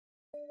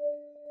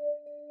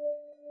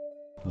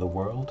The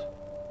world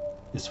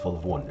is full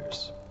of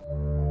wonders.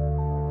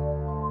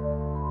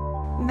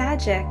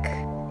 Magic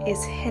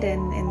is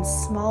hidden in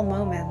small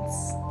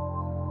moments.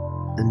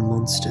 And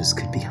monsters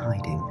could be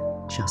hiding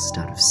just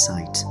out of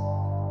sight.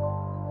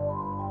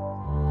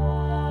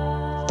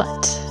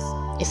 But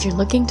if you're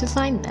looking to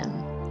find them,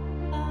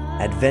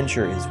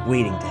 adventure is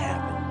waiting to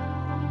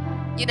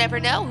happen. You never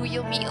know who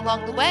you'll meet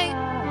along the way.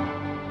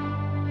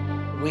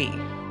 We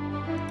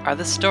are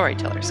the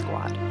Storyteller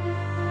Squad.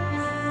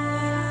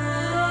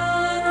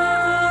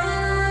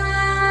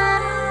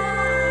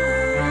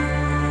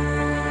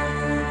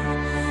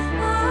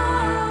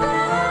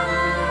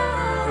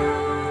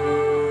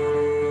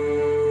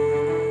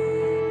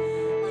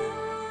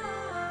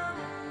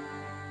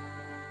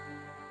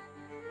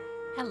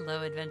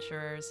 Hello,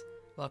 adventurers.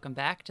 Welcome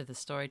back to the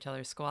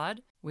Storyteller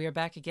Squad. We are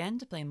back again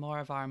to play more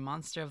of our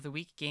Monster of the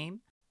Week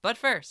game. But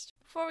first,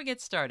 before we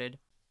get started,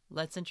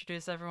 let's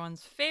introduce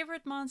everyone's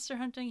favorite monster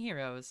hunting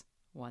heroes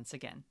once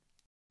again.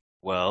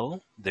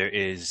 Well, there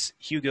is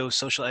Hugo.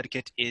 Social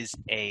etiquette is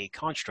a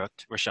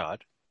construct.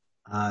 Rashad.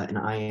 And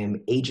I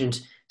am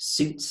Agent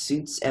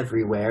Suits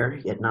Everywhere,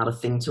 yet not a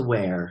thing to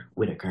wear,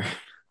 Whitaker.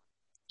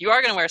 You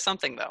are going to wear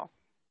something, though.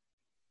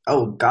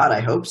 Oh, God,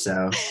 I hope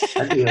so.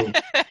 That'd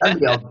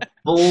be a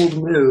bold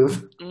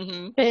move.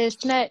 Mm-hmm.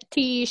 fishnet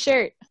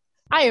t-shirt.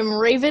 I am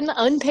Raven,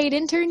 unpaid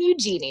intern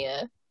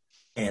Eugenia.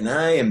 And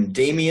I am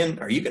Damien.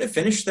 Are you going to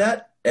finish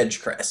that?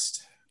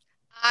 Edgecrest.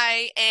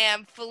 I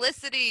am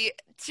Felicity,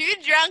 too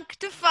drunk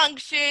to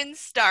function,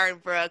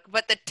 Starnbrook,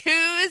 but the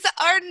twos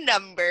are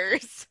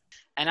numbers.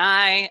 And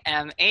I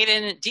am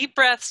Aiden, deep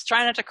breaths,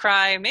 try not to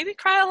cry, maybe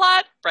cry a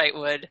lot,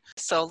 Brightwood.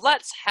 So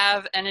let's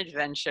have an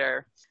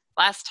adventure.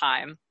 Last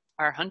time,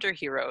 our hunter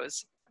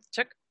heroes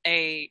took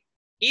a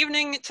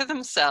evening to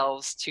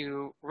themselves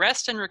to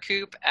rest and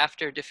recoup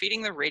after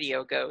defeating the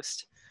radio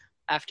ghost.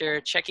 After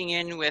checking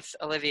in with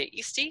Olivia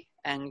Easty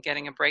and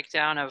getting a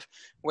breakdown of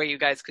where you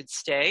guys could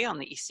stay on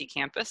the Easty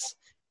campus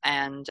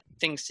and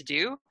things to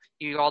do,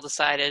 you all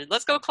decided,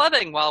 let's go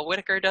clubbing while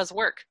Whitaker does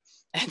work.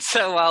 And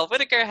so while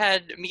Whitaker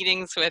had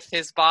meetings with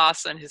his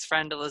boss and his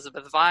friend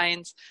Elizabeth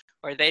Vines,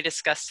 where they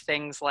discussed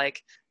things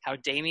like how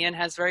Damien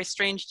has very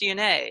strange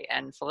DNA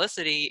and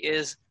Felicity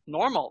is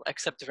normal,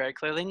 except very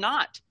clearly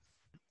not.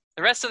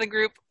 The rest of the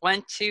group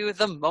went to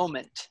The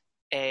Moment,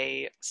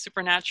 a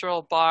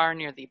supernatural bar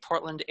near the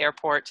Portland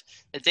airport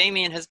that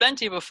Damien has been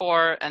to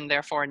before and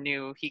therefore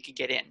knew he could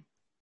get in.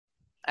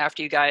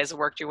 After you guys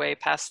worked your way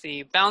past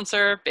the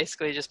bouncer,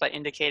 basically just by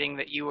indicating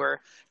that you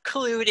were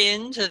clued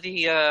in to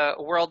the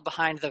world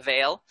behind the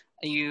veil,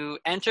 you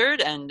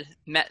entered and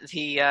met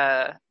the,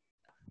 I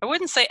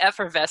wouldn't say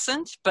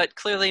effervescent, but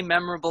clearly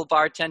memorable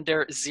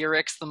bartender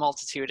Xerix the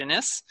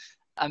Multitudinous,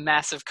 a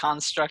massive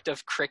construct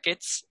of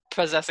crickets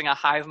possessing a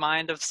hive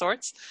mind of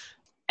sorts,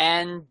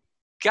 and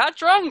got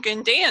drunk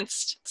and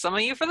danced. Some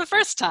of you for the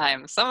first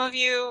time, some of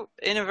you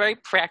in a very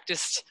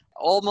practiced,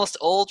 almost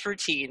old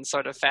routine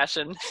sort of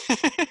fashion.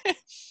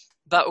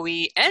 But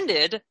we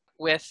ended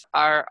with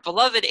our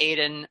beloved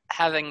Aiden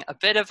having a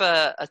bit of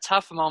a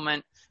tough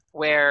moment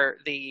where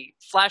the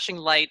flashing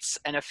lights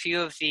and a few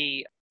of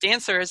the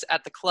dancers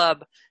at the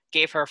club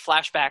gave her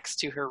flashbacks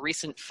to her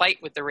recent fight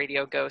with the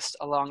radio ghost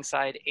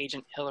alongside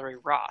Agent Hillary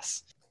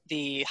Ross,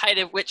 the height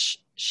at which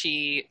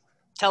she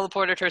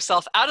teleported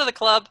herself out of the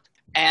club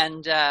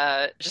and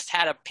just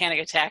had a panic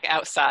attack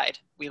outside.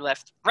 We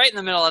left right in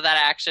the middle of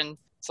that action,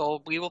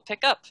 so we will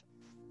pick up.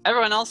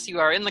 Everyone else,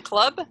 you are in the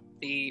club.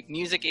 The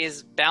music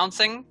is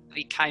bouncing.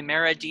 The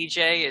Chimera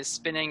DJ is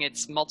spinning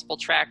its multiple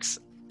tracks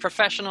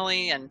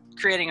professionally and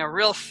creating a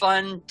real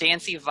fun,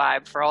 dancey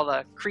vibe for all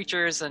the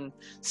creatures and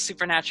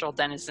supernatural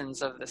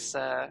denizens of this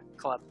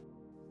club.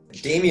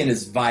 Damien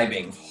is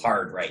vibing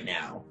hard right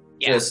now.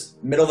 Yeah.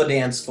 Just middle of the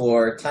dance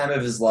floor, time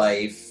of his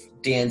life,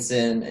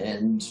 dancing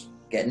and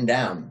getting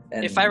down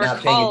and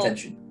not paying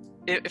attention.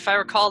 If I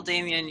recall,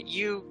 Damien,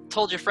 you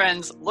told your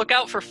friends, look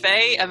out for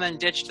Faye, and then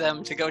ditched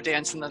them to go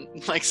dance in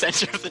the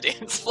center of the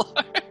dance floor.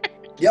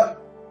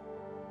 Yep.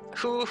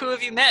 Who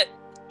have you met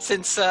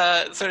since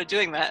sort of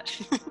doing that?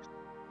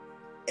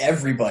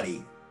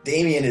 Everybody.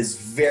 Damien is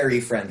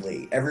very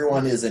friendly.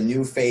 Everyone is a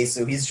new face,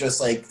 so he's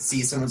just like,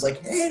 sees someone's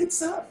like, hey,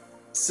 what's up?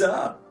 What's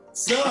up?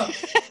 What's up?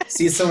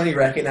 Sees someone he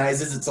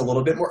recognizes, it's a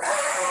little bit more,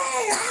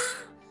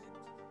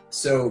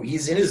 So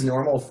he's in his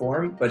normal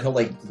form, but he'll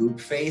like gloop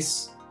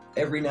face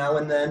every now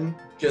and then,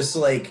 just so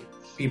like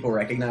people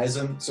recognize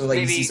him. So like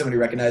maybe you see somebody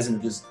recognize him,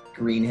 just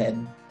green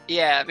head.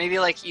 Yeah, maybe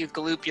like you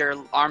gloop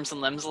your arms and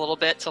limbs a little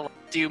bit to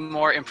do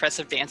more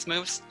impressive dance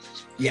moves.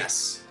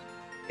 Yes.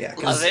 Yeah,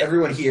 because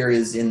everyone here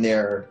is in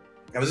their,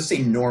 I was going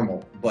to say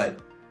normal, but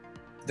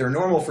they're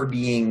normal for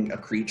being a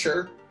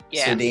creature.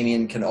 Yeah. So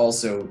Damien can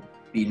also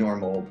be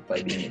normal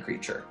by being a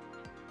creature.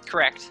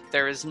 Correct.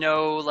 There is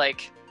no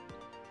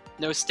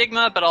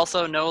stigma, but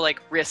also no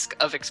risk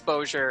of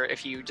exposure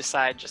if you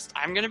decide just,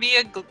 I'm going to be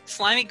a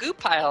slimy goop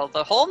pile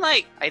the whole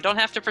night. I don't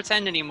have to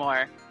pretend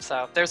anymore.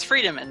 So there's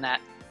freedom in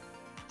that.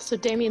 So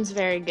Damien's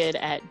very good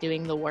at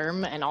doing the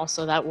worm, and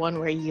also that one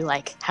where you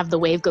have the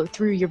wave go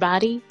through your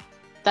body.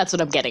 That's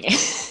what I'm getting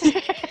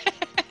at.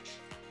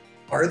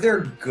 Are there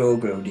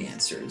go-go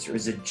dancers, or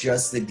is it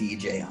just the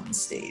DJ on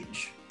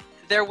stage?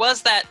 There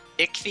was that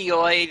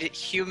ichthyoid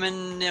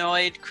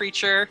humanoid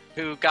creature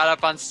who got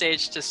up on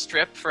stage to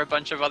strip for a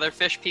bunch of other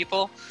fish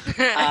people.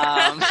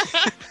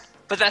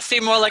 But that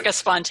seemed more like a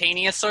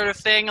spontaneous sort of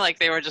thing. Like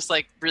they were just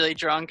like really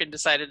drunk and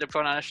decided to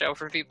put on a show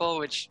for people,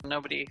 which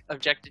nobody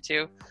objected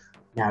to.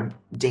 Now,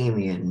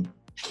 Damien,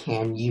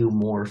 can you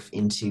morph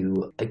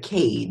into a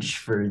cage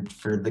for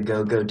the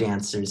go-go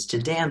dancers to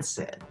dance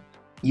in?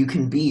 You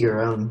can be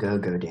your own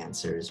go-go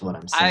dancer is what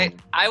I'm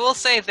saying. I will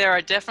say there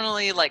are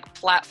definitely like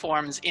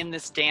platforms in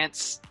this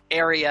dance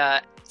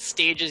area,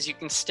 stages you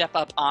can step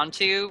up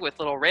onto with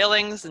little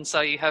railings, and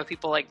so you have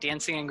people like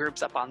dancing in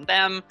groups up on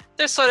them.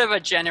 There's sort of a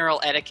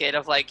general etiquette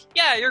of like,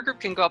 yeah, your group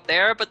can go up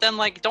there, but then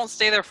like don't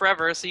stay there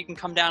forever, so you can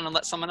come down and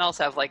let someone else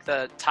have like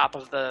the top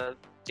of the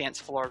dance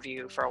floor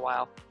view for a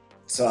while.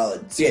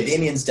 Solid. So yeah,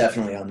 Damien's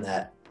definitely on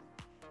that,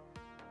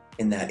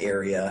 in that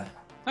area.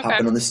 Okay.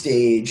 Hopping on the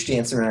stage,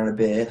 dancing around a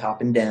bit,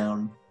 hopping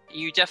down.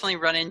 You definitely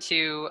run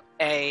into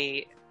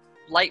a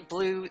light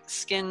blue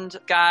skinned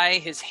guy.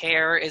 His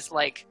hair is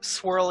like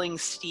swirling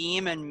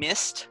steam and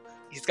mist.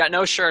 He's got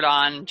no shirt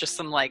on, just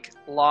some like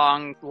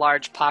long,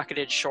 large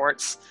pocketed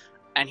shorts.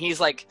 And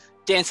he's like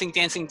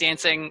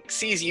dancing,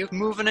 sees you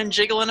moving and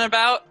jiggling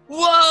about.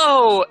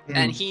 Whoa!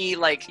 And he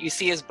like, you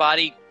see his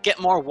body get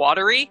more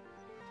watery.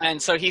 And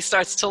so he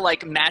starts to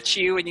like match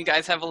you, and you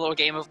guys have a little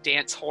game of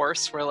dance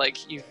horse where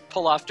like you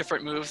pull off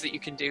different moves that you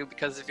can do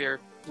because of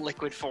your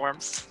liquid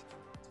forms.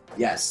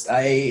 Yes,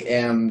 I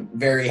am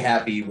very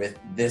happy with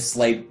this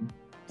light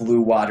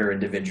blue water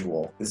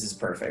individual. This is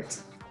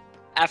perfect.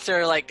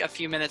 After like a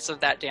few minutes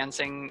of that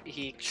dancing,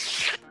 he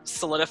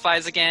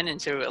solidifies again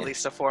into at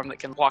least a form that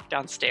can walk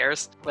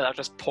downstairs without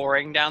just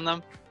pouring down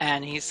them.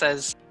 And he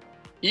says,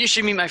 "You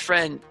should meet my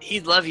friend.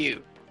 He'd love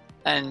you."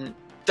 And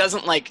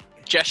doesn't like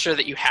gesture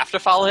that you have to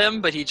follow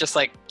him, but he just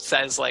like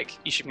says like,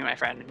 "You should be my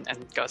friend,"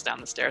 and goes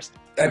down the stairs.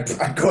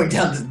 I'm going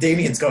down.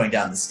 Damien's going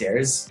down the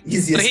stairs.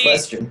 Easiest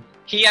question.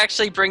 He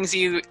actually brings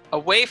you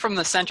away from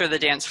the center of the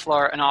dance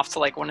floor and off to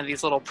like one of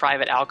these little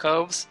private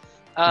alcoves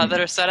that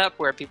are set up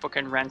where people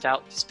can rent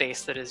out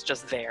space that is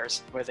just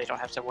theirs, where they don't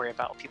have to worry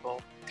about people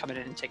coming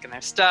in and taking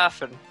their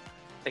stuff, and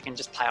they can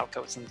just pile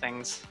coats and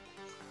things.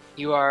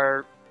 You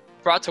are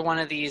brought to one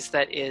of these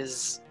that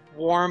is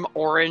warm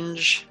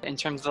orange in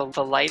terms of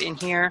the light in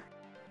here.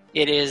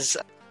 It is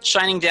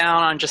shining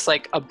down on just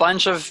like a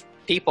bunch of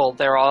people.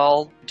 They're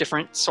all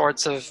different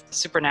sorts of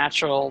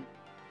supernatural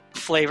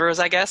flavors,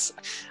 I guess.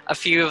 A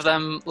few of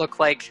them look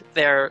like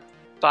their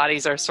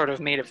bodies are sort of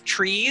made of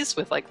trees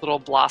with like little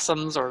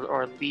blossoms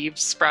or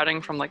leaves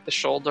sprouting from like the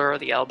shoulder or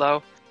the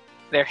elbow.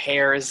 Their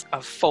hair is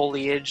of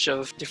foliage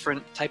of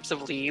different types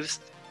of leaves.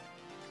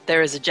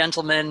 There is a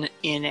gentleman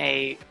in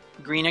a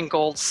green and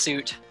gold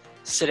suit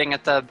sitting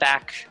at the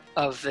back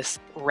of this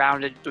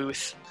rounded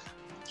booth.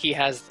 He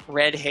has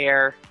red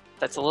hair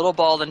that's a little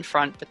bald in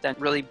front, but then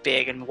really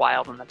big and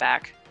wild in the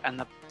back, and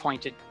the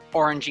pointed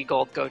orangey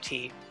gold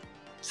goatee.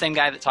 Same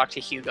guy that talked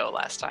to Hugo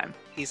last time.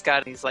 He's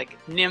got these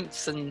like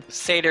nymphs and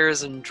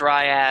satyrs and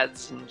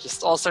dryads and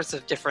just all sorts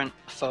of different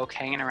folk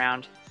hanging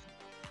around.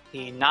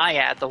 The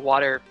naiad, the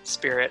water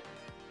spirit,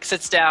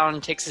 sits down,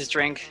 takes his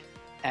drink,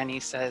 and he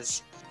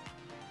says,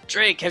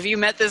 "Drake, have you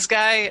met this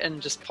guy?" and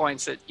just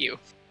points at you.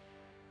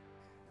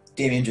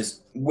 Damien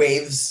just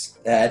waves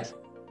at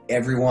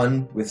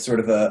everyone with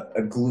sort of a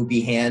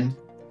gloopy hand.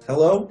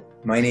 "Hello,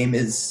 my name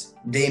is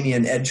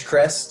Damien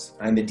Edgecrest.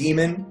 I'm a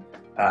demon.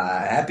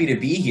 Happy to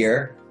be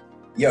here.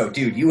 Yo,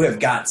 dude, you have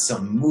got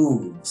some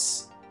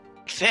moves."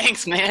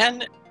 "Thanks,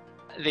 man."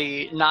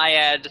 The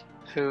naiad,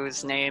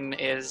 whose name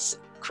is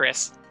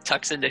Chris,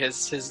 tucks into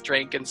his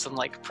drink and some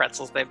like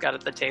pretzels they've got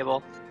at the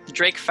table.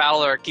 Drake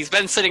Fowler, he's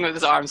been sitting with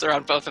his arms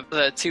around both of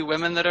the two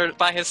women that are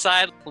by his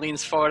side,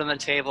 leans forward on the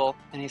table,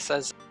 and he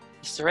says,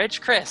 "Mr.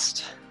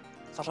 Edgecrest,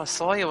 thought I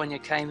saw you when you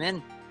came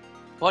in.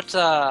 What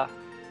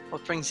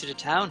brings you to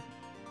town?"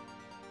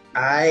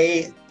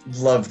 I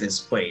love this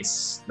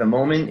place. The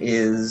Moment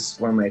is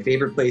one of my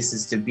favorite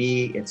places to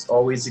be. It's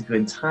always a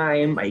good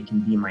time. I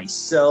can be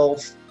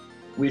myself,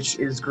 which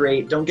is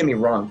great. Don't get me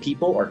wrong,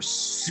 people are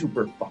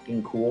super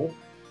fucking cool,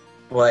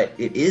 but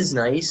it is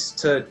nice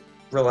to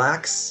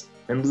relax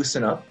and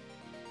loosen up.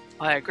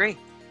 "I agree.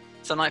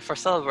 It's a night for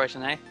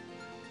celebration, eh?"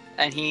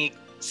 And he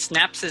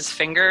snaps his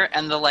finger,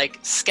 and the like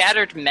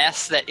scattered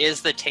mess that is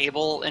the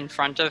table in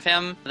front of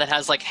him that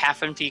has like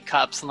half empty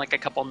cups and like a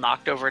couple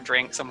knocked over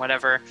drinks and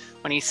whatever,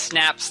 when he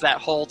snaps, that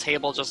whole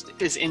table just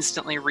is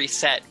instantly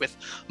reset with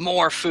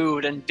more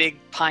food and big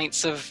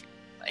pints of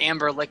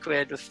amber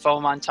liquid with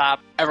foam on top.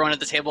 Everyone at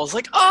the table is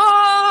like,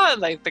 "Ah!"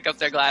 and they pick up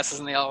their glasses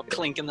and they all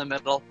clink in the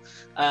middle,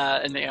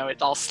 and you know,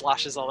 it all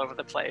sloshes all over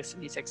the place.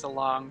 And he takes a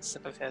long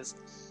sip of his,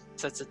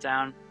 sets it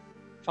down.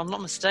 "If I'm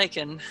not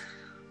mistaken,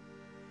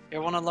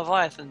 you're one of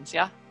Leviathans,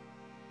 yeah?"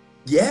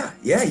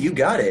 Yeah, you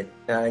got it.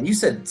 And you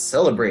said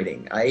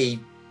celebrating. I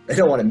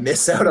don't want to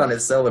miss out on a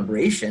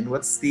celebration.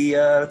 What's the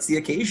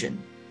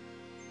occasion?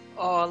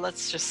 "Oh,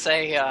 let's just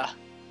say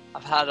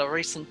I've had a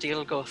recent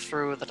deal go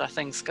through that I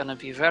think's going to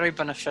be very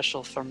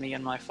beneficial for me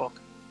and my folk.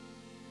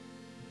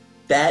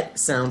 That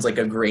sounds like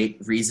a great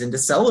reason to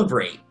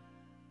celebrate.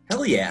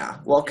 Hell yeah.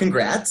 Well,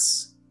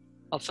 congrats.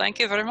 Well, thank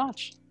you very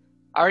much.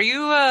 Are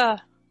you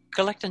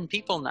collecting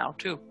people now,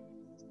 too?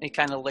 He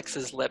kind of licks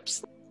his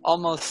lips.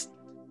 Almost,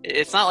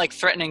 it's not like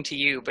threatening to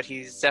you, but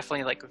he's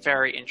definitely like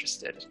very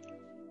interested.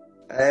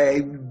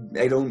 I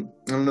don't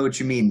know what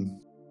you mean.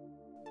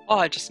 Oh,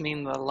 I just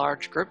mean the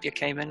large group you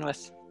came in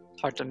with.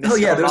 Hard to miss. Oh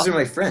yeah, those are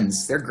my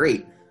friends. They're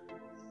great.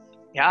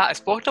 Yeah, I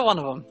spoke to one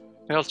of them.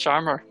 Real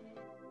charmer.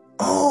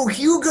 Oh,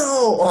 Hugo!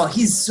 Oh,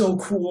 he's so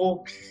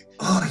cool.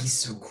 Oh, he's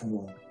so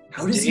cool.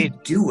 How does he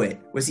do it?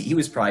 He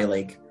was probably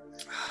like,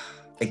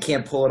 I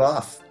can't pull it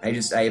off. I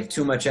have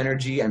too much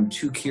energy. I'm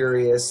too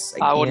curious.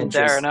 I wouldn't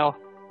dare, no.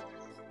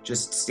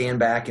 Just stand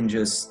back and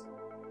just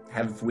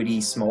have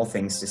witty small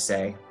things to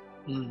say.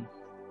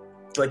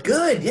 But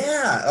good,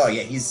 yeah. Oh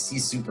yeah, he's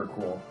super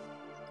cool.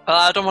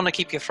 I don't want to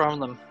keep you from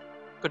them.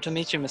 Good to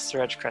meet you, Mr.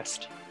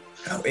 Edgecrest.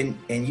 Oh,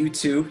 and you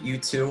too.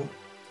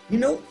 You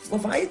know,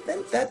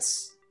 Leviathan,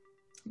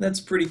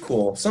 that's pretty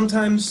cool.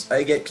 Sometimes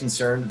I get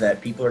concerned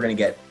that people are going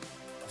to get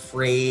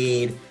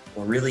afraid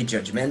or really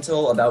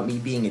judgmental about me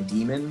being a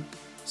demon.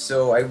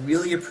 So I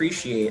really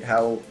appreciate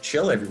how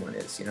chill everyone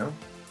is, you know?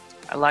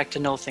 I like to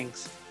know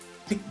things.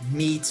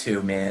 Me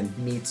too, man.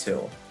 Me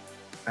too.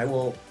 I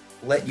will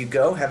let you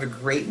go. Have a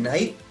great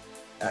night.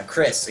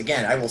 Chris,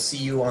 again, I will see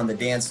you on the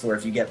dance floor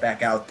if you get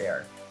back out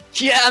there.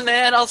 Yeah,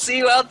 man, I'll see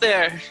you out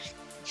there.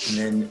 And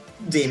then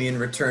Damien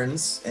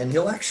returns, and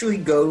he'll actually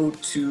go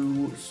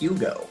to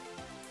Hugo.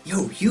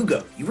 Yo,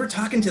 Hugo, you were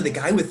talking to the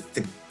guy with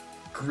the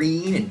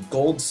green and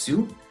gold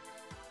suit?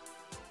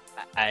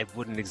 I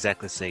wouldn't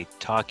exactly say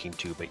talking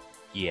to, but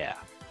yeah.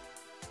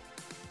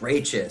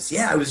 Righteous.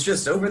 Yeah, I was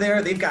just over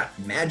there. They've got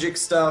magic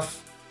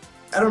stuff.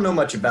 I don't know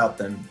much about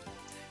them.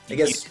 I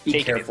guess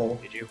be careful.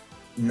 Did you?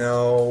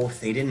 No,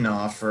 they didn't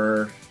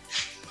offer.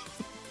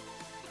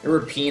 There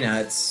were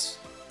peanuts.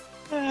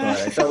 But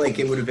I felt like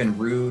it would have been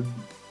rude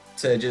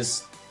to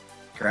just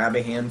grab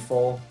a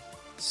handful.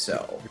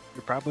 So.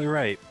 You're probably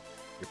right.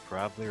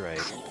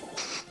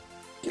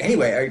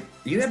 Anyway, are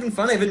you having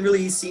fun? I haven't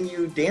really seen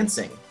you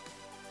dancing.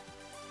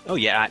 Oh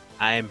yeah,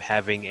 I'm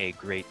having a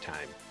great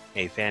time.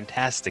 A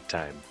fantastic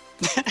time.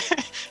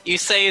 You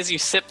say as you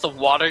sip the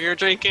water you're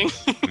drinking?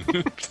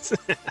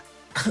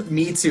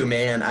 Me too,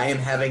 man. I am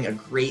having a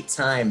great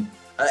time.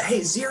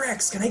 Hey,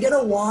 Xerex, can I get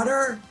a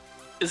water?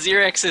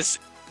 Xerex is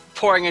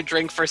pouring a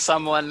drink for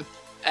someone,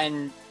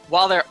 and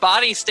while their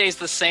body stays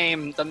the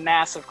same, the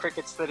mass of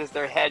crickets that is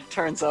their head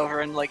turns over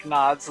and like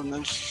nods and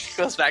then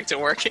goes back to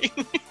working.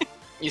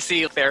 You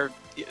see their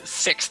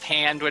sixth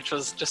hand, which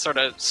was just sort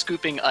of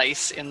scooping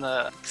ice in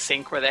the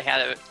sink where they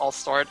had it all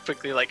stored,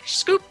 quickly like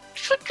scoop,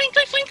 clink,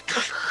 clink, clink,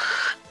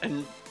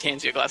 and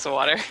hands you a glass of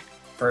water.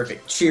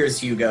 Perfect. Cheers,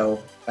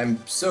 Hugo. I'm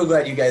so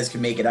glad you guys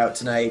could make it out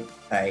tonight.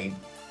 I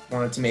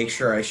wanted to make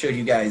sure I showed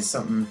you guys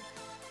something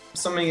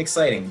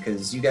exciting,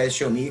 because you guys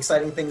show me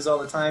exciting things all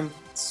the time.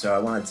 So I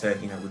wanted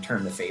to,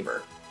 return the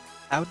favor.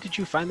 How did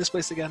you find this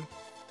place again?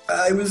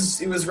 It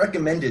was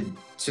recommended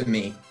to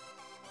me.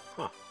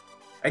 Huh.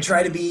 I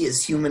try to be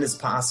as human as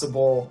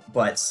possible,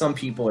 but some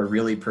people are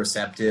really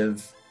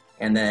perceptive,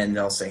 and then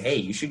they'll say, hey,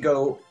 you should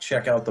go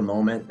check out the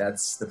Moment.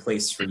 That's the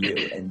place for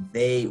you. And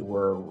they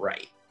were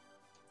right.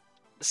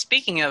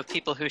 Speaking of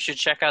people who should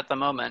check out the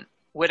Moment,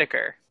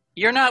 Whitaker,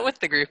 you're not with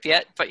the group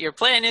yet, but your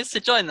plan is to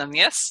join them,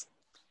 yes?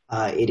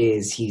 It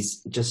is.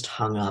 He's just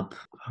hung up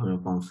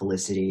on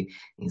Felicity.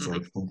 He's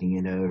like thinking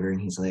it over,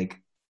 and he's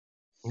like,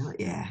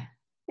 yeah,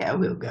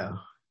 we'll go.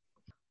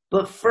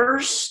 But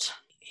first,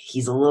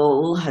 he's a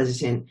little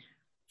hesitant.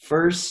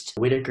 First,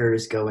 Whitaker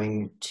is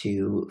going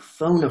to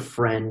phone a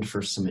friend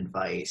for some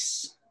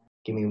advice.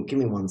 Give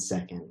me 1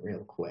 second,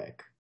 real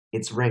quick.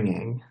 It's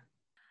ringing.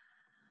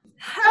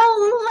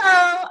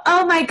 Hello!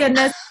 Oh my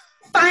goodness.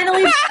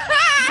 Finally,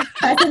 the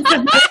presence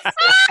of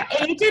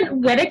Agent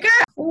Whitaker.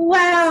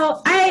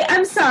 Wow.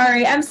 I'm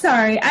sorry.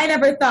 I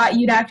never thought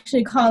you'd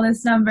actually call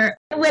this number.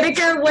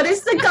 Whitaker, what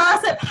is the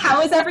gossip?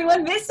 How is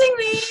everyone missing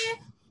me?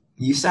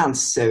 You sound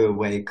so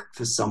awake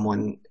for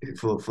someone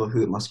for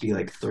who it must be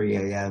like 3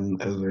 a.m.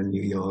 over in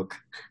New York.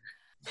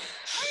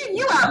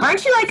 You up?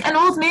 Aren't you like an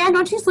old man?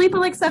 Don't you sleep at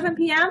like 7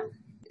 p.m.?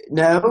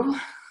 No,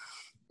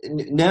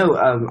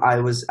 I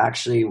was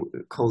actually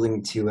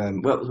calling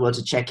to,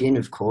 to check in,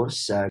 of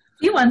course.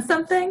 You want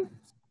something?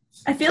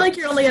 I feel like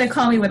you're only going to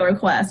call me with a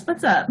request.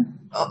 What's up?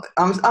 Oh,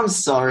 I'm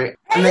sorry.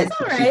 Hey,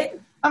 it's all right.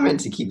 I meant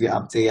to keep you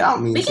updated. I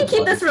don't mean we can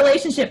keep this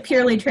relationship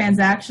purely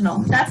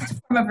transactional. That's a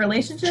form of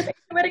relationship,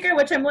 Whitaker,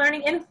 which I'm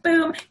learning in,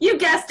 boom, you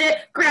guessed it,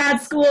 grad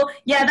school.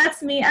 Yeah,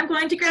 that's me. I'm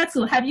going to grad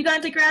school. Have you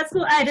gone to grad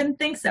school? I didn't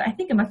think so. I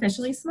think I'm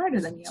officially smarter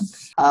than you.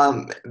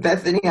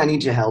 Bethany, I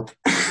need your help.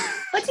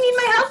 What do you need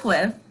my help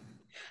with?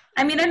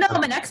 I mean, I know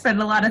I'm an expert at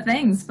a lot of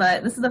things,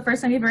 but this is the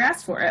first time you've ever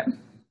asked for it.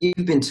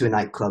 You've been to a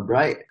nightclub,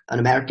 right? An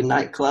American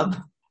nightclub?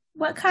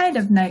 What kind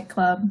of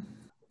nightclub?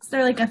 Is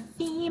there like a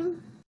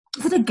theme?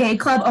 Is it a gay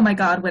club? Oh my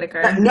God,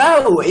 Whitaker.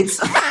 No, it's...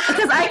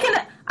 Because I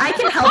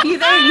can help you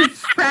there. You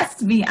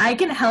pressed me. I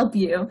can help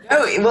you.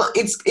 No, well,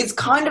 it's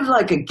kind of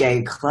like a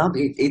gay club.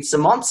 It's a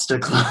monster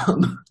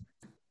club.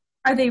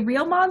 Are they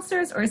real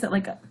monsters, or is it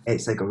like a...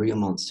 It's like a real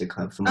monster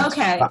club for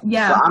monsters. Okay,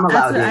 yeah, I'm allowed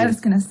that's what in. I was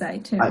going to say,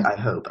 too. I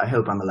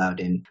hope I'm allowed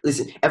in.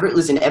 Listen,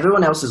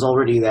 everyone else is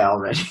already there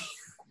already.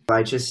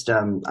 I just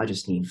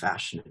need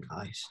fashion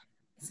advice.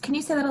 Can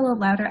you say that a little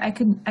louder? I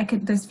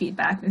could, there's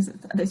feedback.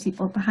 There's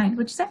people behind.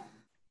 What'd you say?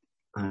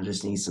 I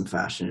just need some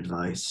fashion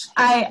advice.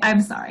 I'm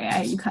sorry.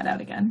 You cut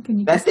out again. Can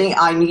you... Bethany,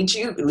 I need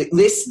you.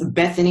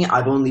 Bethany,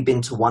 I've only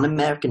been to one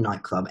American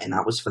nightclub, and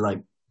that was for,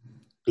 like,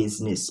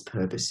 business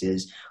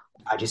purposes.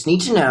 I just need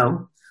to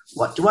know,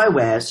 what do I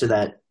wear so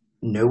that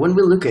no one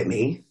will look at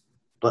me,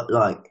 but,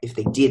 like, if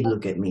they did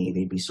look at me,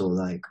 they'd be sort of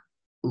like,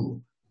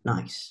 ooh,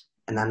 nice.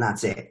 And then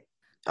that's it.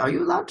 Are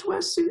you allowed to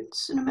wear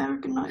suits in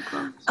American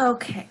nightclubs?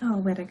 Okay. Oh,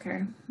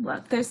 Whitaker.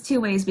 Look, there's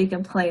two ways we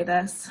can play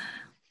this.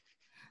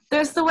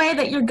 There's the way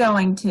that you're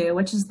going to,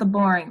 which is the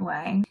boring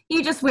way.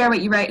 You just wear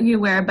what you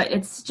wear, but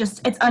it's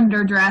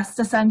underdressed,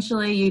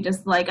 essentially. You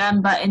just, like,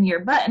 unbutton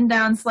your button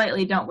down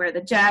slightly, don't wear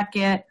the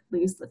jacket,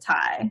 lose the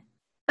tie.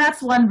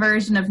 That's one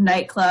version of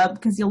nightclub,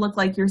 because you look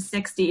like you're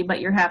 60,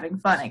 but you're having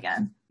fun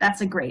again.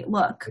 That's a great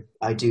look.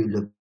 I do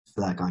look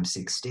like I'm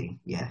 60,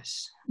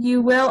 yes.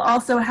 You will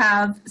also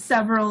have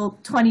several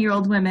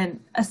 20-year-old women,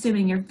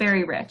 assuming you're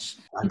very rich.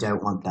 I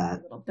don't want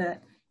that. A little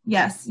bit.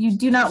 Yes, you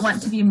do not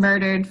want to be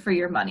murdered for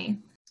your money.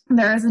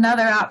 There is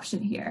another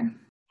option here.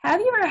 Have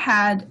you ever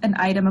had an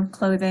item of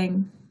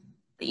clothing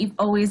that you've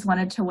always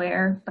wanted to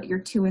wear, but you're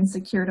too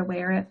insecure to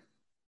wear it?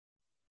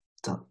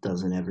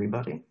 Doesn't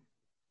everybody?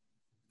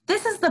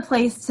 This is the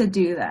place to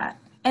do that.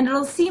 And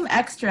it'll seem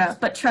extra,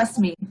 but trust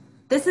me,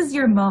 this is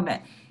your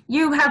moment.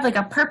 You have like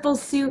a purple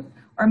suit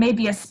or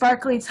maybe a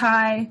sparkly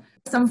tie,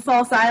 some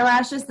false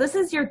eyelashes. This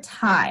is your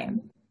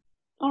time.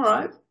 All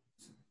right.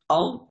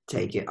 I'll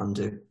take it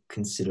under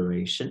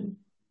consideration.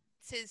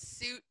 It's his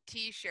suit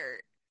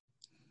t-shirt.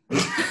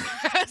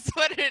 That's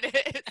what it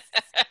is.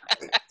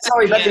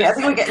 Sorry, Bethany, I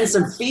think we're getting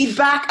some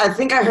feedback. I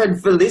think I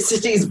heard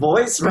Felicity's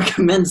voice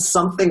recommend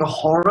something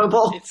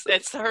horrible.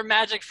 It's her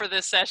magic for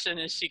this session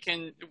is she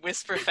can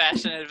whisper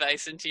fashion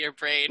advice into your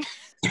brain.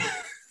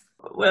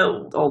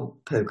 Well, I'll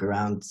poke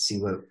around, see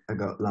what I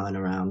got lying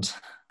around.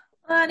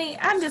 Lonnie,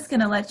 I'm just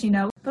going to let you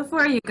know,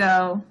 before you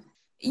go,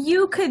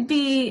 you could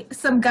be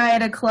some guy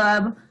at a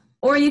club,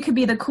 or you could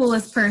be the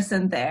coolest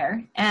person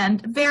there.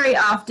 And very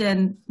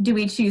often do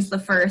we choose the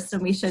first,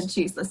 and we should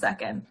choose the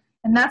second.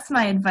 And that's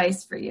my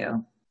advice for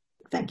you.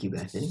 Thank you,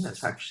 Bethany.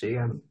 That's actually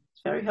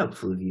it's very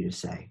helpful of you to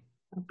say.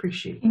 I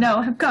appreciate it. You know,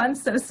 I've gotten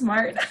so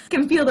smart. I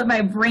can feel that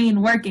my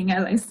brain working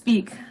as I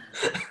speak.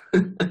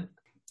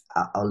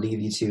 I'll leave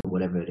you to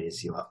whatever it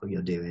is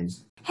you're doing.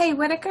 Hey,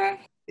 Whitaker.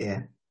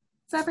 Yeah?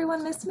 Does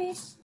everyone miss me?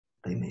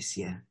 They miss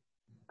you.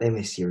 They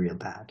miss you real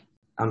bad.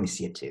 I miss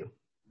you too.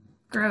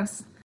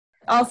 Gross.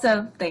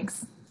 Also,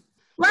 thanks.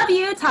 Love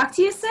you. Talk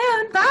to you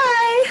soon.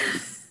 Bye.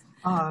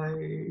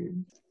 Bye.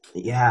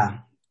 Yeah.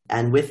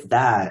 And with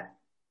that,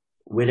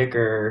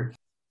 Whitaker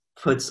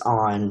puts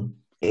on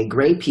a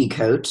gray pea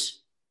coat,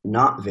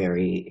 not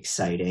very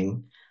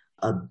exciting,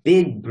 a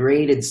big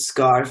braided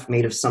scarf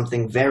made of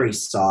something very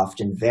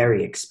soft and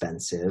very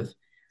expensive,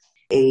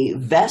 a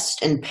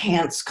vest and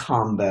pants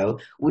combo,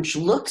 which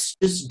looks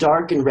just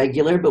dark and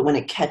regular, but when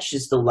it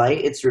catches the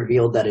light, it's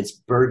revealed that it's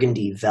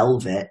burgundy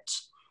velvet,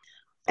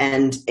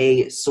 and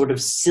a sort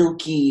of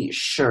silky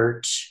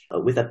shirt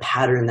with a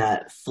pattern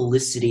that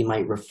Felicity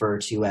might refer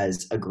to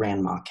as a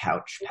grandma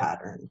couch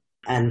pattern.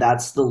 And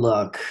that's the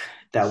look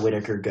that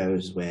Whitaker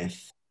goes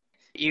with.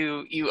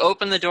 You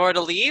open the door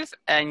to leave,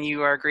 and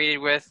you are greeted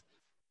with,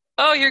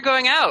 "Oh, you're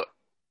going out.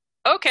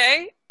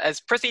 Okay."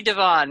 As Prithee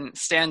Devon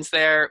stands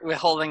there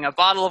holding a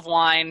bottle of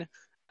wine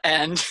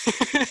and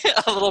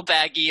a little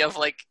baggie of,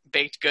 like,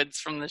 baked goods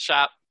from the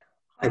shop.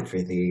 Hi,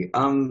 Prithee.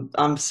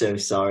 I'm so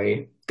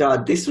sorry.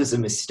 God, this was a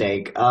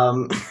mistake. No,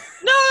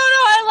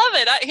 I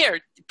love it. Here,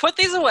 put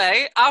these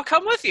away. I'll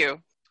come with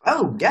you.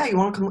 Oh, yeah, you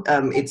want to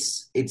come?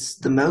 It's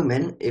the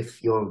moment,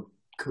 if you're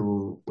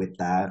cool with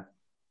that.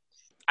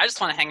 I just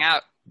want to hang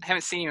out. I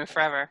haven't seen you in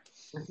forever.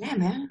 Yeah,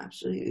 man,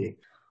 absolutely.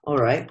 All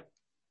right.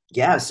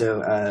 Yeah,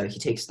 so he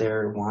takes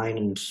their wine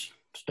and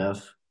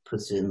stuff,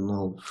 puts it in a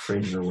little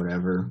fridge or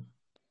whatever.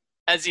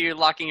 As you're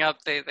locking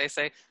up, they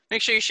say,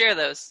 "Make sure you share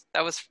those.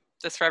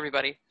 That's for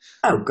everybody."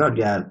 Oh, God,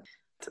 yeah.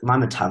 My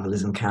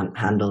metabolism can't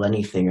handle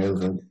anything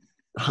over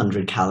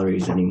 100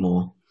 calories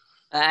anymore.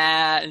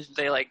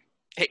 They, like,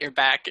 hit your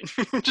back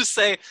and just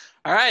say,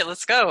 "All right,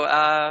 let's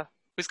go.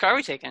 Whose car are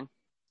we taking?"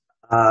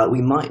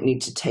 We might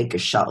need to take a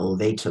shuttle.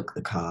 They took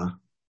the car.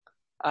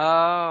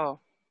 Oh,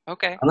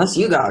 okay. Unless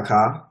you got a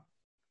car.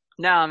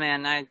 No,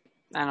 man, I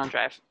don't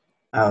drive.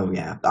 Oh,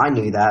 yeah. I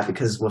knew that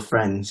because we're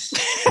friends.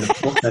 And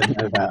of course I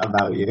know that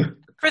about you.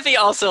 Prithee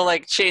also,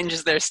 like,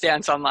 changes their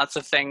stance on lots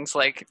of things,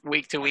 like,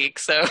 week to week,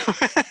 so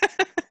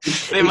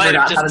they might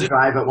have just how to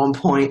drive at one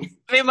point.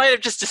 They might have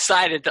just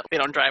decided that they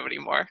don't drive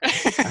anymore.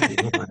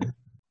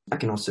 I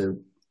can also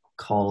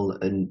call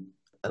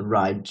a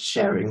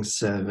ride-sharing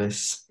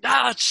service.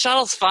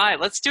 Shuttle's fine.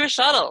 Let's do a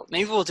shuttle.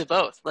 Maybe we'll do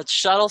both. Let's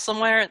shuttle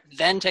somewhere,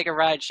 then take a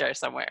ride share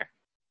somewhere.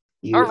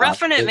 We're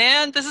roughing it,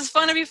 man. This is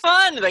fun to be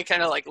fun. They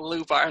kind of like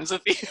loop arms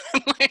with you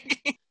and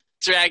like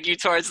drag you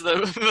towards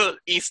the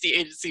Eastie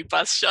Agency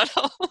bus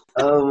shuttle.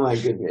 Oh my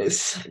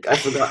goodness. I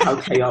forgot how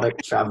chaotic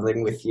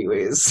traveling with you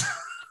is.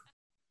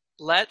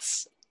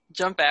 Let's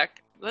jump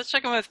back. Let's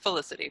check in with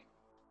Felicity.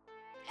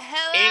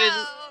 Hello.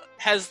 Aiden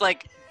has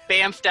like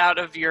bamfed out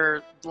of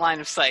your line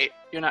of sight.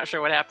 You're not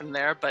sure what happened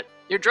there, but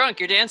you're drunk.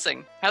 You're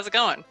dancing. How's it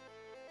going?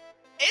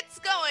 It's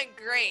going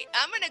great.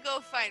 I'm gonna go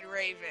find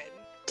Raven.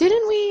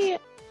 Didn't we,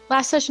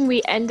 last session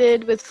we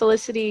ended with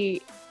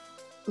Felicity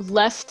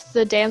left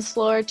the dance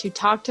floor to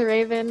talk to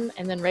Raven,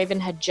 and then Raven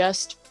had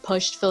just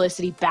pushed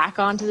Felicity back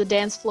onto the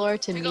dance floor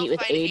to meet with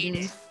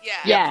Aiden.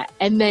 Yeah,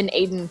 and then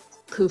Aiden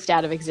poofed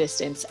out of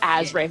existence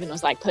as Raven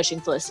was like pushing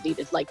Felicity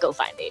to like go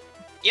find Aiden.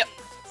 Yep.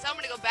 So I'm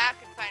gonna go back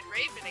and find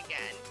Raven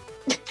again.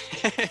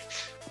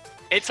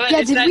 It's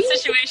that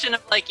situation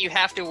of like you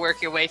have to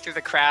work your way through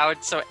the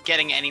crowd, so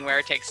getting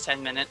anywhere takes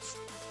 10 minutes.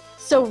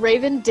 So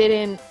Raven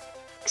didn't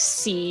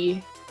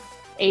see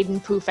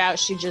Aiden poof out.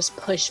 She just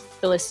pushed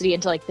Felicity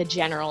into like the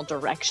general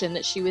direction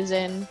that she was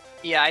in.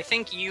 Yeah, I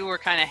think you were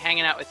kind of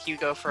hanging out with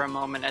Hugo for a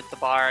moment at the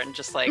bar and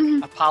just like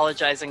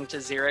apologizing to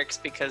Xerix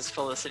because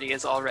Felicity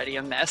is already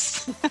a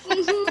mess.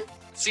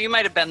 So you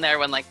might have been there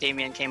when like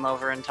Damien came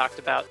over and talked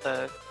about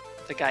the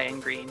guy in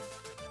green.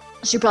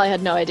 She probably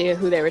had no idea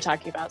who they were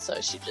talking about,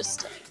 so she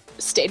just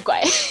stayed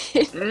quiet.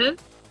 Felicity's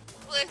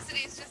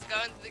just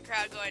going through the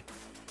crowd going,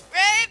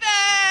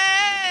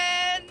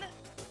 Raven!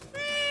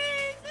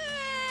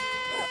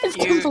 It's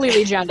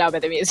completely drowned out by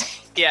the music.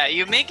 Yeah,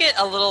 you make it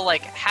a little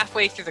like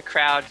halfway through the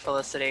crowd,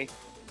 Felicity,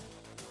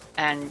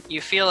 and you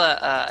feel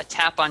a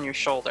tap on your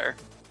shoulder.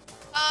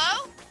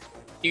 Oh?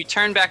 You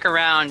turn back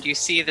around, you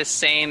see the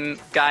same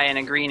guy in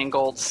a green and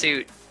gold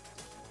suit,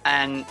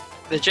 and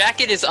the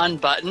jacket is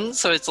unbuttoned,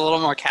 so it's a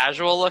little more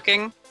casual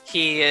looking.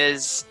 He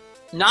is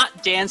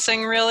not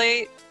dancing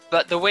really,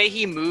 but the way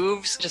he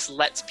moves just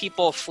lets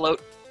people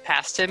float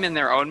past him in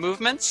their own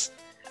movements.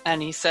 And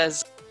he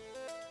says,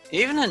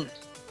 "Evening.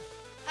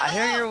 I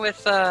hear you're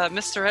with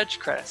Mr.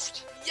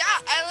 Edgecrest." Yeah,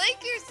 I like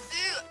your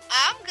suit.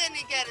 I'm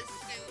gonna get a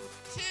suit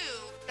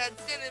too.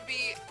 That's gonna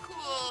be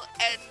cool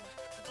and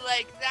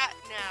like that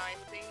now, I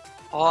think.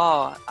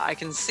 Oh, I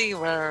can see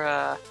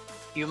where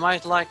you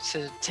might like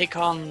to take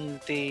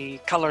on the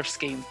color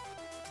scheme.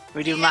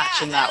 We do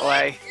match in that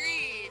way.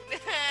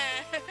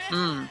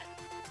 Green.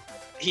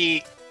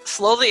 He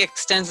slowly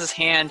extends his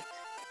hand.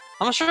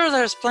 I'm sure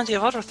there's plenty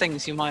of other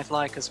things you might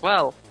like as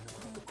well.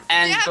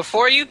 And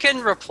before you can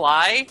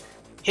reply,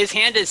 his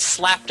hand is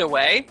slapped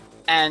away,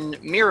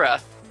 and Mira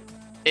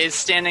is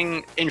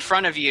standing in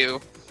front of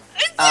you.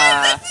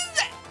 Sir,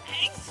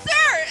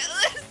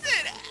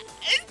 listen,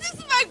 this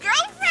is my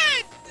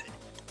girlfriend.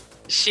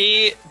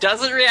 She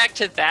doesn't react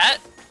to that.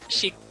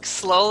 She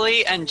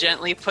slowly and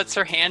gently puts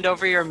her hand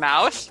over your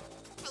mouth.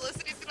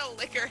 Felicity's gonna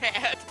lick her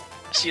hand.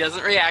 She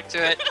doesn't react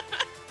to it.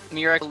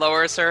 Mira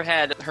lowers her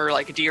head. Her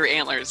like deer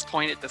antlers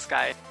point at this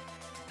guy.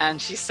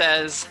 And she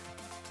says,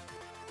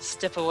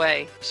 "Step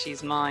away,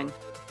 she's mine."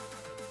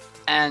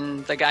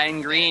 And the guy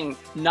in green,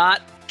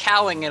 not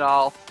cowing at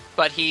all,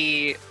 but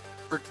he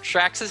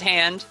retracts his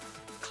hand,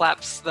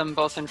 claps them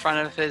both in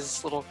front of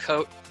his little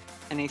coat,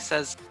 and he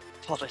says,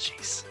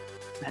 "Apologies.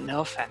 And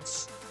no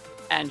offense,"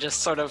 and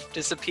just sort of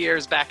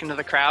disappears back into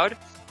the crowd.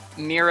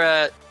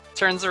 Mira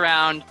turns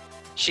around,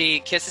 she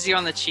kisses you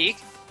on the cheek,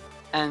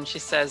 and she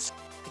says,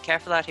 "Be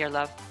careful out here,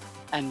 love,"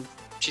 and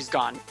she's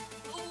gone.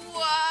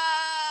 Wow!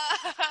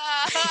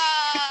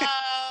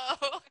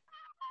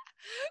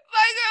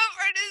 My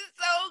girlfriend is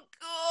so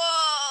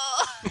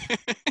cool!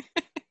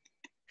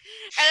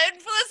 And then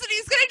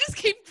Felicity's gonna just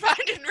keep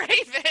finding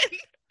Raven.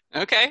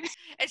 Okay.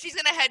 And she's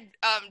gonna head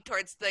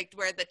towards like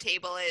where the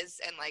table is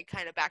and like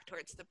kind of back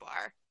towards the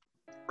bar.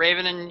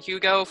 Raven and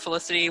Hugo,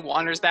 Felicity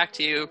wanders back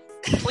to you,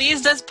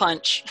 pleased as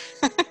punch.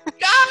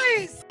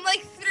 Guys,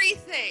 like 3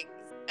 things.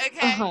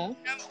 Okay.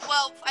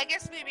 Well, I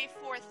guess maybe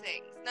 4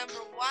 things. Number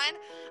 1,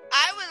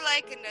 I would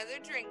like another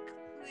drink,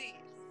 please.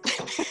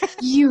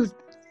 You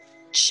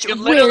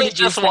literally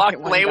just walked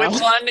away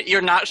with one.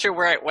 You're not sure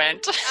where it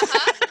went.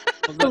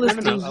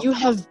 Felicity,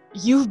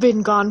 you've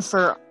been gone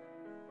for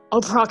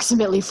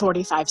approximately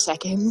 45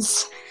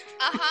 seconds.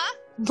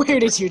 Where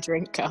did your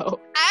drink go?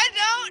 I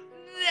don't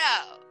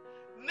know.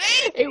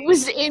 Maybe it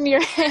was in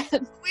your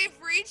hand. We've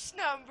reached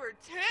number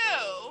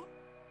 2.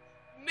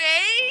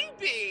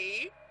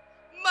 Maybe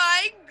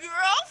my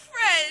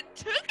girlfriend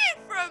took it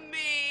from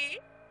me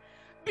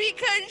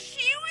because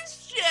she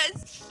was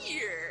just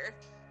here.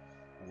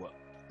 What?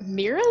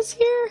 Mira's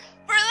here?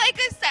 For like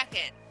a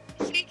second.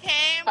 She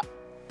came.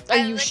 Are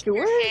you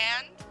sure? Her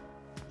hand.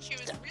 She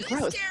was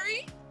really Gross.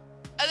 scary.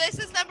 This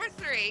is number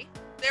 3.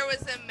 There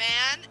was a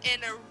man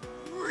in a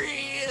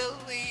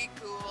really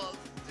cool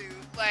suit.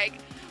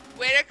 Like,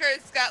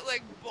 Whitaker's got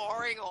like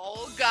boring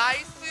old guy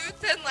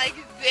suits, and like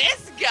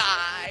this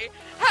guy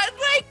had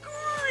like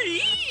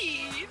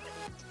green.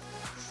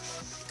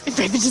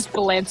 Raven just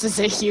glances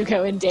at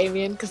Hugo and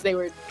Damien because they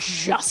were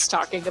just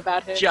talking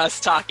about him.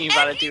 Just talking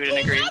about a dude in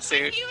a green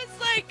suit. He was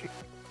like,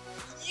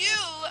 "You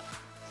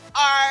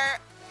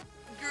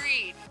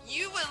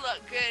you would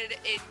look good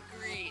in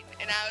green.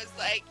 And I was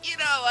like, you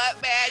know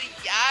what, man?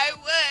 Yeah, I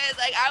would.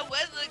 Like, I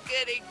would look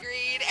good in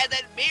green. And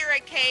then Mira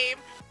came,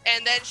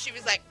 and then she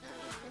was like,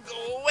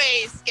 go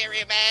away,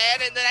 scary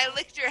man. And then I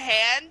licked her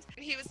hand,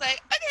 and he was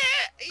like,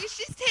 okay,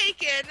 she's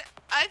taken.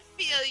 I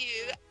feel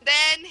you.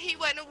 Then he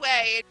went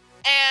away,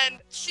 and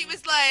she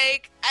was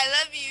like, I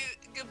love you,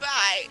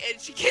 goodbye. And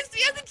she kissed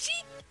me on the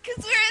cheek,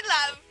 because we're in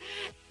love.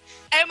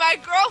 And my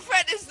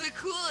girlfriend is the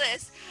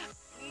coolest.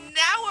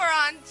 Now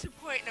we're on to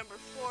point number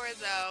 4,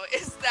 though,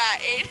 is that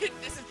Aiden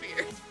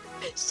disappeared.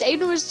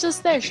 Aiden was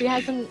just there.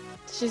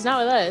 She's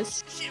not with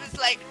us. She was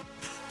like,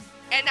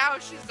 and now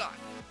she's gone.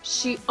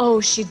 She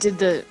did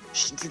the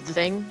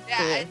thing.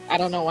 Yeah. I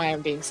don't know why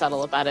I'm being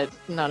subtle about it.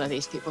 None of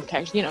these people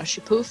care. You know,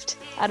 she poofed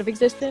out of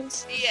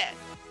existence. Yeah.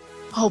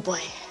 Oh boy.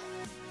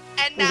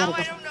 And now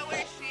I don't know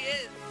where she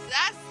is.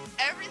 That's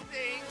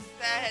everything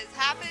that has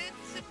happened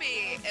to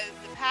me in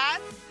the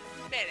past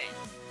minute.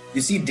 You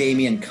see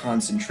Damien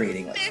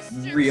concentrating like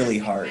Mr. really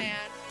Missing hard. Man.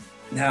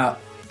 Now,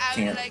 I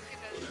can't. would like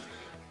to know.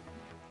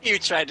 You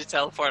tried to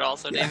teleport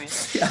also, Yeah. Damien.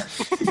 Yeah.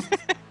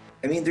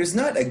 I mean, there's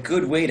not a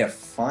good way to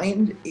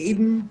find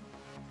Aiden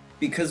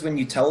because when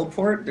you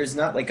teleport, there's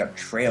not like a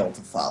trail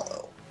to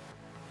follow.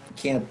 You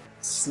can't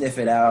sniff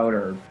it out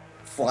or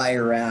fly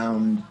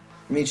around.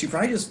 I mean, she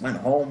probably just went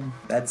home.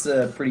 That's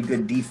a pretty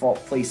good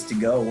default place to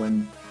go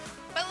when...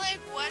 But like,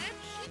 what if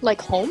she... Like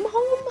home?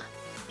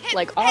 Hey,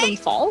 Like Autumn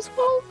Falls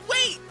home?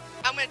 Wait!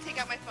 I'm gonna take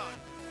out my phone,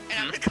 and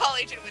I'm gonna call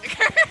Agent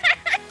Whitaker.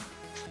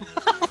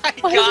 Oh my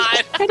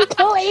god. Try to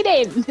call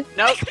Aiden.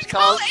 Nope,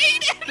 Call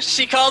Aiden!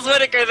 she calls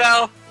Whitaker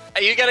though.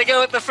 You gotta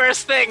go with the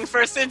first thing,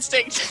 first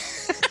instinct.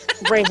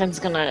 Raven's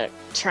gonna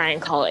try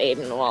and call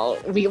Aiden. Well,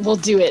 we'll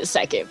do it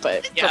second,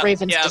 but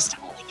Raven's just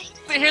calling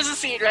Aiden. So here's the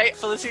scene, right?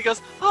 Felicity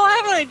goes, oh, I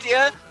have an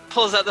idea.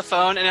 Pulls out the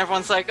phone, and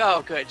everyone's like,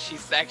 oh, good.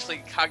 She's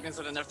actually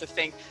cognizant enough to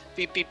think,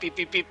 beep, beep, beep,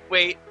 beep, beep,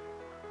 wait,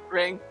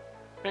 ring,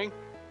 ring.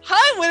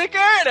 Hi, Whitaker!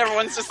 And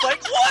everyone's just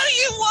like, what do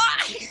you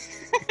want?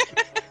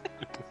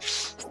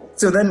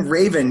 So then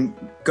Raven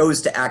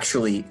goes to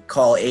actually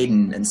call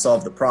Aiden and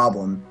solve the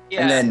problem.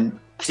 Yeah. And then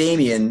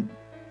Damien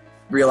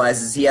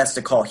realizes he has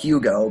to call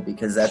Hugo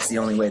because that's the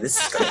only way this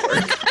is going to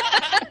work.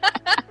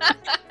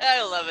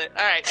 I love it.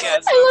 All right,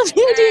 yes. I love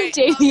you doing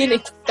Alright, Damien okay.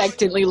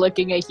 expectantly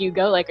looking at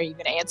Hugo, like, are you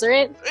gonna answer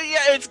it? Yeah,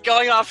 it's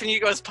going off in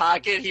Hugo's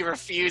pocket. He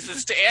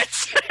refuses to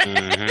answer.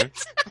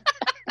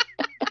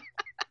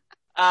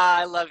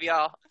 I love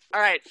y'all. All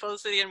right,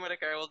 Felicity and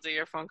Whitaker, we'll do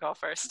your phone call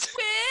first.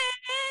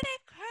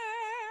 Whitaker!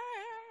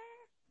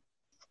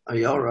 Are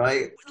you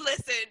alright?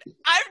 Listen,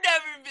 I've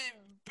never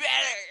been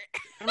better.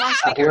 Come on,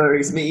 That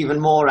worries me even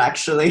more,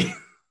 actually.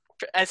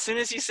 as soon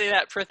as you say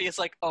that, Prithvi is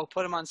like, oh,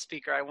 put him on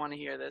speaker. I want to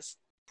hear this.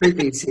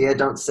 Prithvi's here,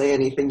 don't say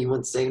anything you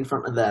wouldn't say in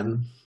front of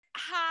them.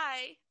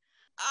 Hi.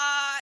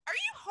 Are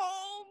you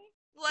home?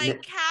 Like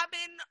No.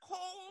 cabin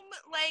home?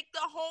 Like the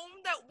home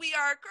that we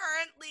are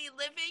currently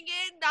living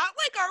in? Not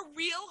like our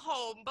real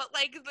home, but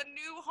like the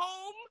new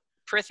home?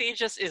 Prithvi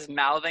just is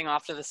mouthing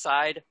off to the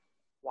side.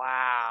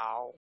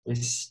 Wow.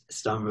 Miss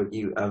Starbuck,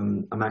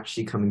 I'm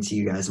actually coming to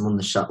you guys. I'm on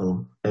the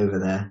shuttle over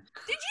there.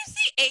 Did you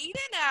see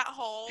Aiden at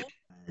home?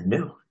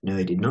 No,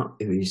 I did not.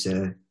 It was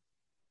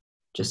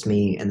just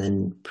me and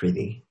then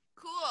Prithvi.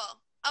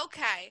 Cool.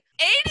 Okay.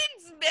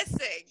 Aiden's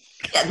missing.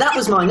 Yeah, that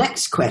was my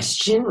next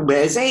question.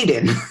 Where's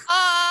Aiden?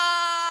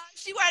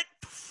 She went.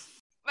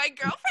 My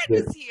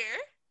girlfriend is here.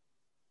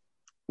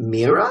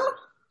 Mira?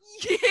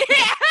 Yeah,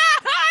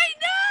 I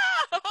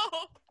know.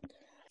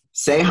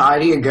 Say hi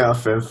to your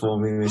girlfriend for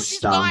me, Miss She's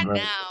gone Starbuck.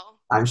 now.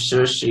 I'm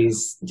sure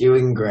she's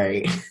doing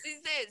great.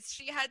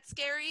 She had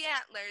scary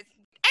antlers.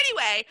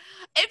 Anyway,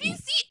 if you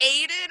see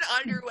Aiden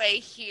on your way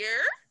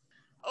here,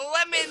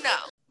 let me know.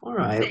 All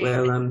right.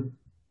 Well,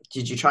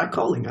 did you try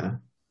calling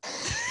her?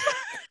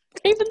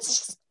 Raven's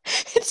just,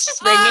 it's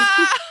just ringing.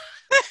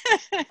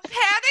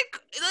 Panic.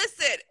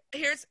 Listen,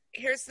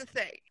 here's the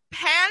thing.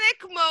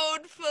 Panic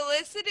mode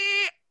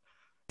Felicity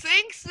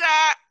thinks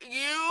that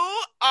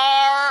you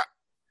are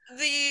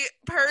the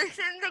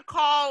person to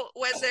call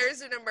when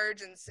there's an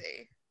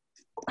emergency.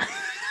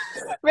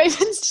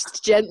 Raven's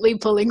just gently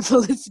pulling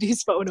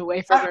Felicity's phone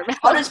away from her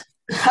mouth.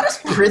 How does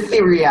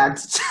Prithvi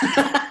react?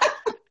 How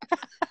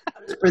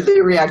does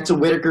Prithvi react to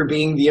Whitaker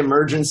being the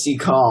emergency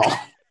call?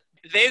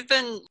 They've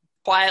been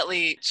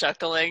quietly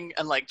chuckling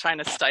and like trying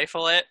to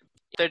stifle it.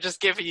 They're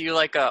just giving you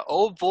like a,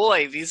 oh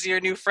boy, these are your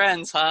new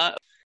friends, huh?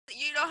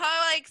 You know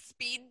how like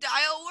speed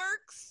dial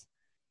works?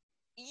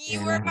 You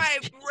Yeah. are my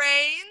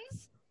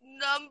brain's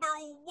number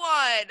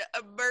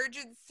 1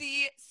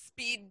 emergency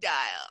speed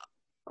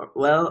dial.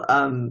 Well,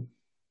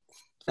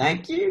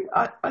 thank you.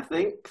 I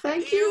think.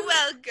 Thank You're you.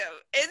 welcome.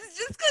 It's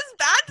just because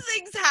bad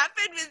things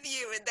happen with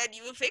you and then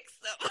you fix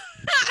them.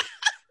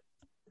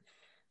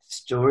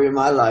 Story of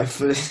my life,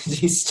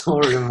 Felicity.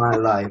 Story of my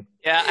life.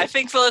 Yeah, I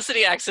think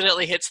Felicity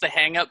accidentally hits the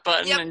hang up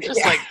button Yep. and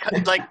just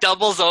like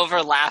doubles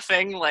over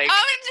laughing. Like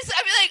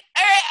I'll be like,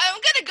 all right, I'm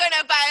gonna go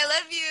now. Bye, I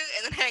love you,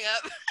 and then hang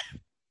up.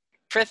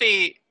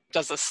 Prithvi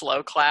does a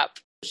slow clap.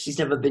 She's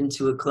never been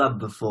to a club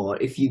before,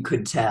 if you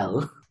could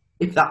tell.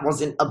 If that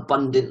wasn't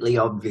abundantly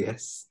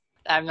obvious.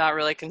 I'm not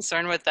really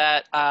concerned with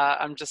that.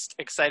 I'm just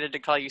excited to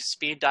call you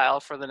Speed Dial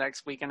for the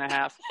next week and a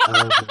half.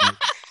 Oh,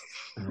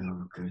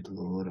 good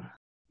lord.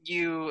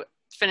 You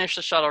finish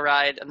the shuttle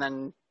ride, and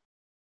then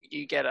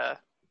you get a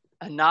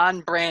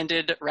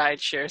non-branded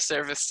rideshare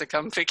service to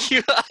come pick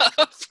you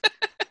up.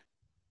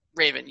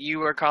 Raven, you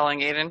were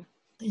calling Aiden?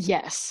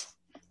 Yes.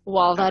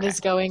 While that is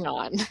going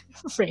on,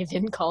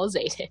 Raven calls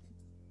Aiden.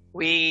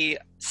 We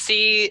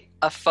see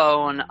a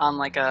phone on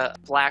like a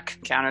black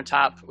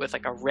countertop with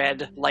like a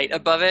red light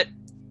above it.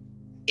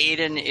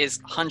 Aiden is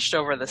hunched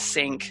over the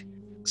sink,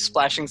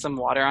 splashing some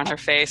water on her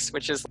face,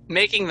 which is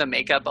making the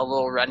makeup a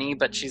little runny,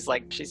 but she's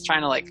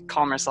trying to like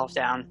calm herself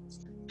down.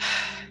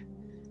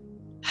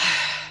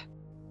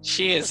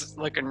 She is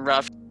looking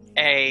rough.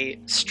 A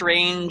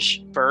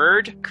strange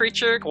bird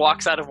creature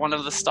walks out of one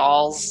of the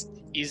stalls,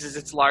 uses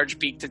its large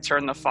beak to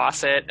turn the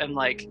faucet, and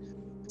like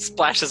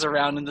splashes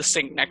around in the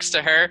sink next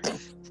to her,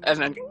 and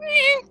then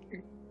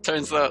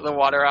turns the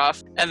water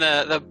off. And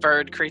the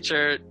bird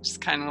creature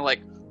just kind of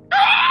like,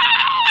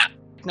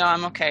 no,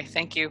 I'm okay,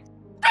 thank you.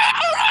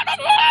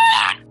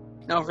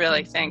 No,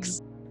 really,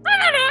 thanks.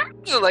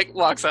 Like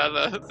walks out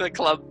of the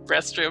club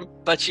restroom,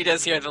 but she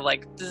does hear the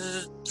like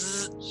zzz,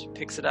 zzz. She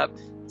picks it up,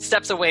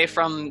 steps away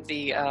from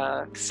the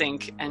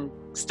sink, and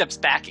steps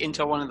back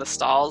into one of the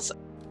stalls.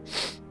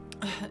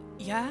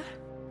 Yeah?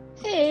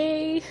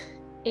 Hey,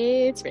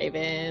 it's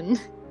Raven.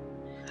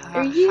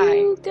 Are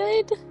you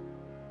good?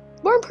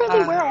 More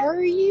importantly, where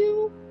are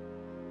you?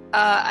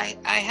 I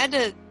had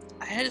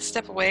to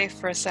step away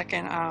for a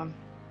second.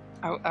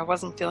 I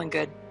wasn't feeling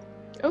good.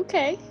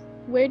 Okay.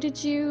 Where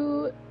did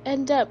you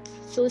end up?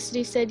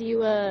 Felicity said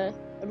you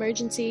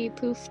emergency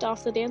poofed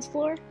off the dance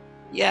floor?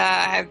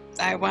 Yeah,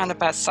 I wound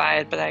up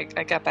outside, but I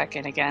got back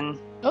in again.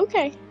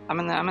 Okay. I'm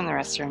in the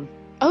restroom.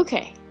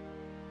 Okay.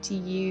 Do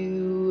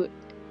you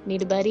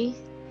need a buddy?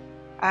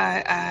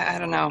 I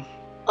don't know.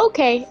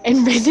 Okay.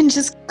 And Raven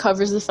just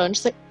covers the phone.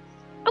 She's like,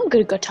 I'm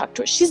gonna go talk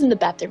to her. She's in the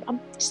bathroom.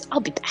 I'll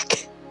be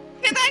back.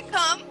 Can I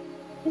come?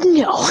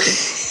 No.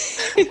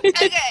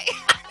 Okay.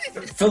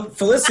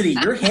 Felicity,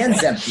 your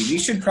hand's empty. We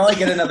should probably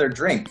get another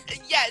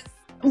drink. Yes.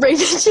 Raven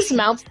just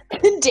mouths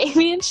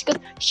Damien. She goes,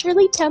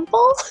 Shirley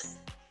Temple?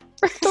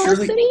 For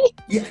Felicity?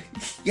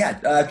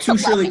 Yeah, 2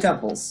 Shirley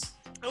Temples.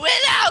 With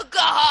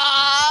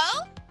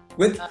alcohol!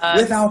 With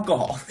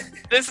alcohol.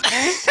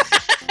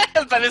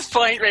 By this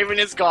point, Raven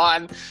is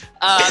gone.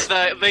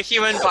 The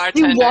human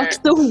bartender... He walks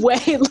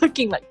away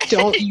looking like,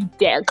 don't you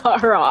dare cut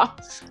her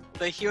off.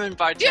 The human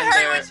bartender... You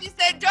heard what she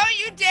said, don't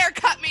you dare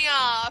cut me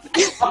off!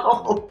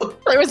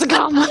 There was a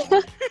comma.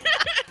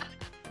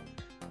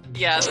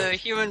 Yeah, the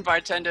human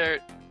bartender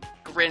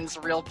grins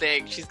real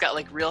big. She's got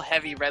like real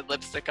heavy red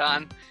lipstick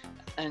on.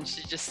 And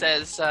she just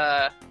says,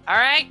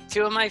 alright,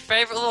 2 of my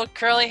favorite little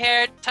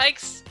curly-haired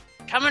tykes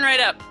coming right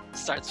up.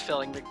 Starts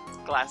filling the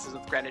glasses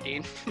with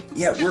grenadine.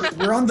 Yeah,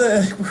 we're on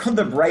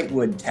the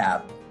Brightwood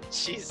tap.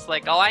 She's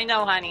like, oh, I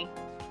know, honey.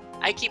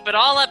 I keep it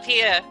all up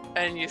here.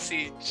 And you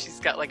see she's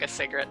got like a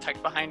cigarette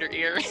tucked behind her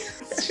ear.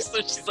 So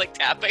she's like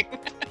tapping.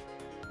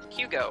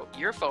 Hugo,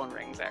 your phone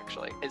rings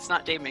actually. It's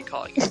not Damien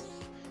calling you.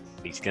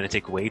 He's going to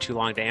take way too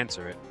long to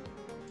answer it.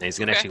 And he's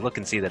going to actually look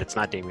and see that it's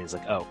not Damien. He's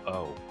like,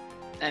 oh.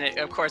 And it,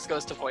 of course,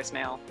 goes to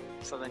voicemail.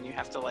 So then you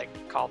have to like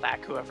call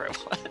back whoever it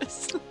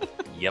was.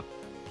 Yep.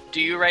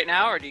 Do you right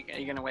now, or are you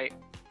going to wait?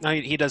 No,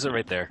 he does it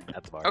right there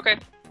at the bar. Okay.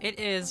 It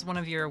is one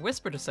of your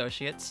Whispered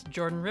associates,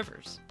 Jordan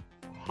Rivers.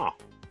 Huh.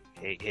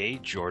 Hey,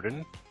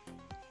 Jordan.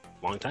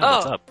 Long time,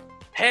 what's up?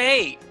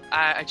 Hey,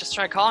 I just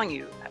tried calling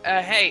you.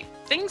 Hey,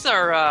 things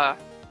are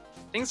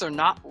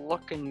not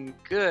looking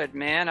good,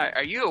 man.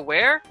 Are you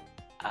aware?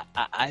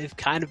 I've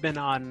kind of been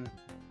on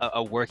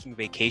a working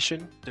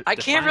vacation. I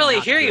can't really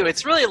hear you.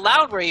 It's really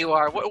loud where you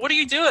are. What are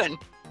you doing?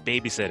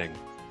 Babysitting.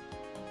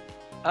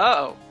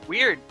 Oh,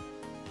 weird.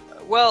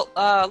 Well,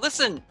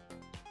 listen.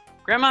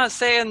 Grandma's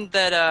saying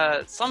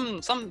that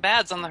something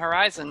bad's on the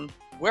horizon.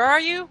 Where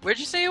are you? Where'd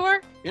you say you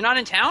were? You're not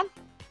in town?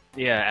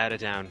 Yeah, out of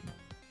town.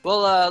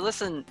 Well,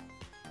 listen.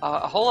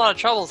 A whole lot of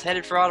trouble's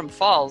headed for Autumn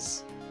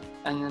Falls.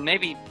 And then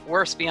maybe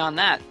worse beyond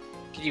that.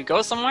 Could you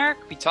go somewhere?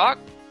 Could we talk?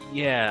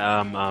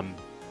 Yeah,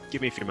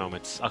 give me a few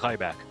moments. I'll call you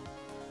back.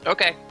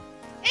 Okay.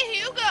 Hey,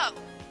 Hugo!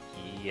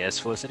 Yes,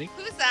 Felicity?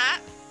 Who's that?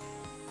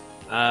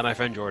 My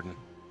friend Jordan.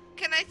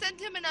 Can I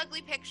send him an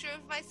ugly picture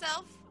of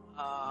myself?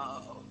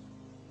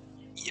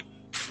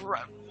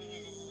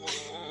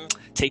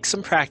 Take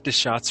some practice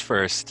shots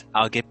first.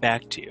 I'll get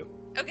back to you.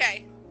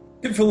 Okay.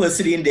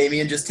 Felicity and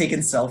Damien just taking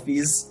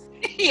selfies.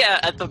 Yeah,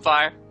 at the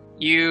bar.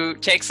 You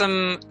take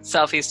some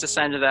selfies to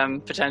send to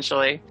them,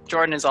 potentially.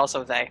 Jordan is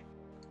also they.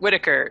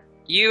 Whitaker,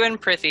 you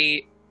and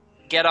Prithee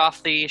get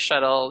off the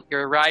shuttle.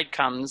 Your ride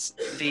comes.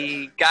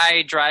 The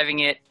guy driving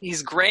it,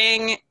 he's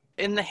graying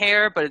in the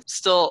hair, but it's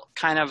still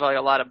kind of like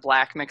a lot of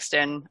black mixed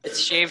in. It's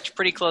shaved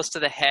pretty close to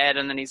the head,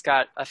 and then he's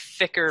got a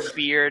thicker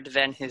beard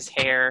than his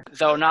hair,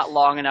 though not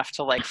long enough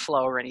to like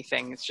flow or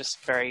anything. It's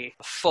just very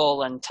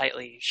full and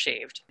tightly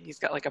shaved. He's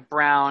got like a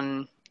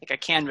brown, like a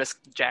canvas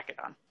jacket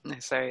on. And they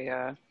say,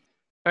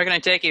 where can I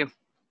take you?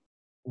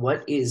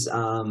 What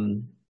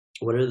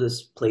are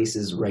those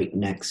places right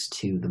next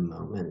to the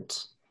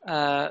moment?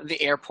 The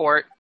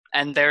airport,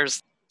 and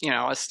there's, a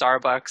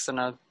Starbucks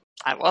and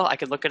I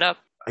could look it up.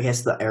 I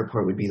guess the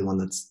airport would be the one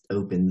that's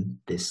open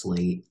this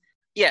late.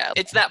 Yeah,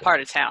 it's that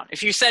part of town.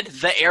 If you said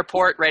the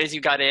airport right as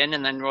you got in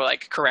and then were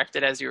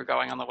corrected as you were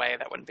going on the way,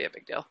 that wouldn't be a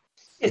big deal.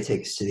 It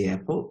takes to the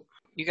airport.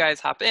 You guys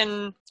hop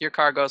in, your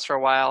car goes for a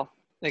while.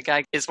 The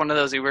guy is one of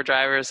those Uber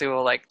drivers who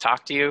will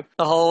talk to you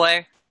the whole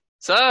way.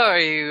 So, are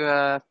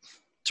you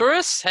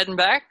tourists heading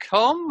back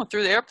home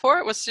through the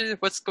airport? What's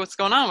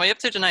going on? What are you up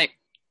to tonight?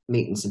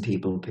 Meeting some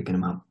people, picking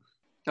them up.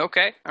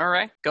 Okay, all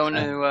right. Going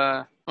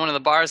to one of the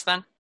bars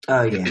then?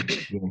 Oh, yeah.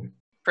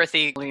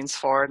 Prithee leans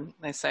forward.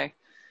 They say,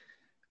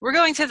 "We're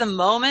going to the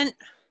Moment.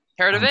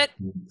 Heard of it?"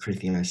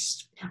 Prithee,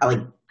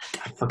 I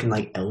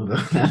fucking elbow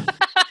them.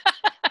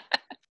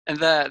 And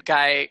the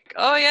guy,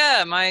 "Oh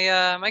yeah,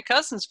 my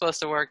cousin's supposed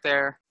to work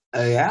there."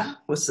 Oh yeah?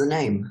 What's the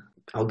name?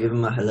 I'll give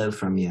him a hello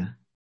from you.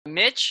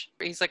 Mitch.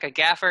 He's a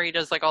gaffer. He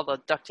does all the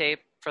duct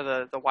tape for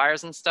the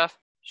wires and stuff.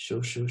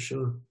 Sure.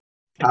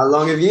 How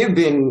long have you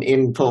been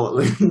in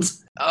Portland?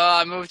 Oh,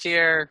 I moved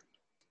here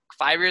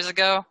 5 years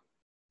ago.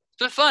 It's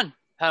been fun.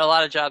 Had a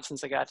lot of jobs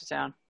since I got to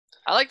town.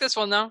 I like this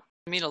one though.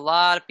 I meet a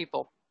lot of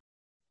people.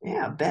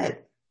 Yeah, I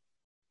bet.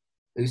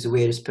 Who's the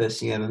weirdest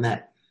person you ever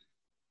met?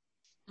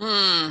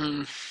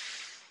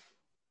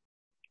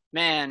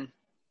 Man,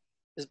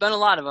 there's been a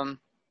lot of them.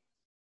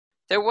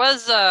 There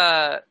was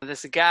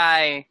this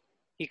guy,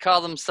 he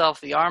called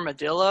himself the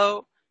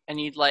Armadillo, and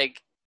he'd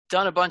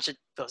done a bunch of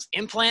those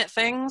implant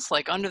things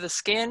under the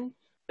skin,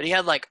 but he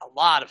had a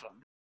lot of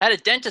them. Had a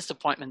dentist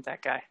appointment,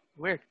 that guy.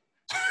 Weird.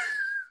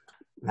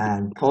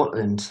 Man,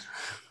 Portland.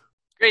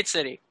 Great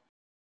city.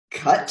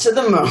 Cut to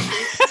the moment.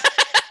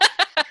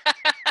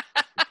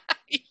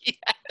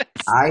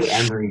 I,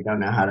 Emery, don't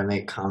know how to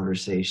make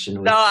conversation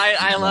with. No,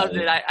 I loved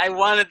it. I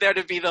wanted there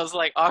to be those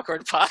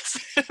awkward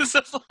pauses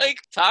of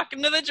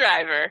talking to the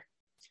driver.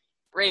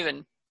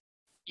 Raven,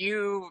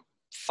 you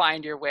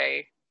find your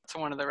way to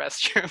one of the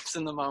restrooms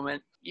in the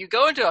Moment. You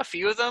go into a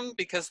few of them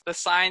because the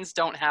signs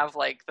don't have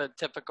the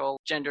typical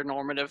gender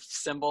normative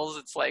symbols.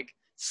 It's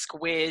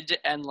squid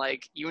and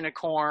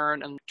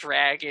unicorn and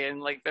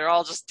dragon. They're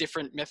all just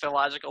different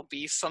mythological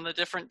beasts on the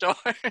different door.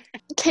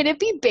 Can it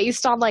be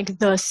based on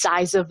the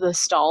size of the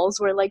stalls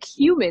where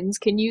humans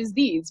can use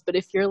these, but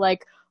if you're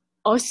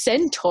a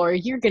centaur,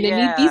 you're gonna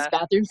need these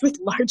bathrooms with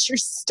larger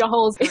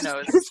stalls? Who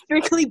knows? It's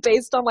strictly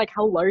based on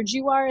how large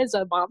you are as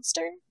a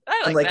monster.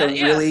 I like that,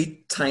 a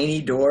really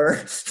tiny door.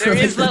 There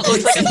is that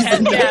looks like a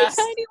pet. Yeah.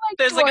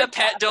 There's a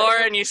pet door,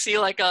 and you see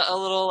a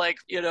little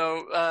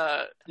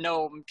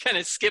gnome kind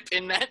of skip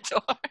in that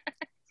door.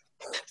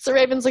 So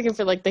Raven's looking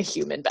for the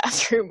human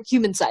bathroom,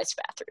 human-sized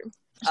bathroom.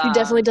 She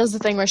definitely does the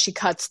thing where she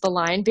cuts the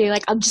line, being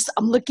I'm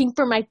looking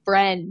for my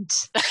friend.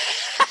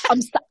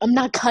 I'm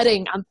not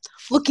cutting. I'm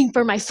looking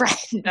for my friend.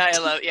 I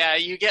love. Yeah,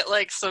 you get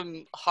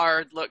some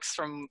hard looks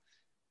from.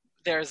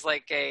 There's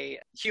a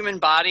human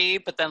body,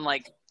 but then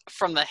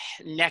from the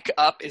neck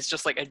up is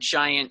just a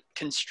giant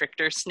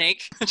constrictor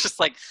snake. It's just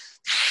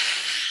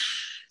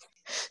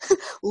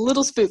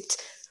little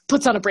spooked.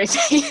 Puts on a brave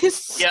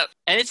face. Yep.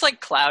 And it's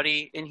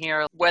cloudy in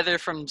here, whether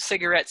from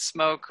cigarette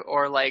smoke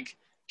or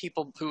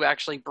people who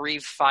actually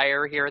breathe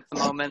fire here at the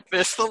moment.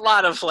 There's a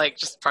lot of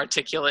just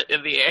particulate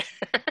in the air.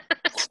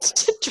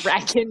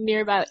 Dragon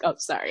nearby. Oh,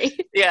 sorry.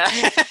 Yeah.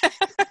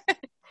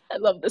 I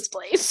love this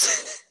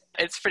place.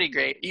 It's pretty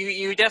great.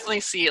 You definitely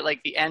see it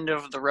the end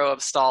of the row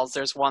of stalls.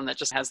 There's one that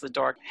just has the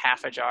door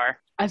half ajar.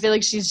 I feel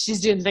she's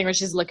doing the thing where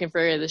she's looking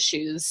for the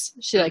shoes.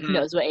 She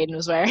knows what Aiden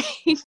was wearing.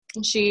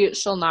 And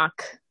she'll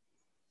knock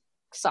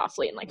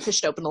softly and push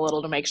it open a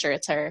little to make sure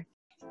it's her.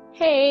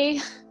 Hey.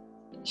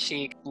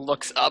 She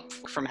looks up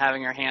from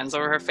having her hands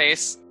over her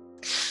face.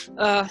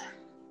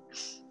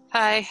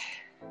 Hi.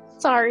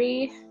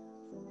 Sorry.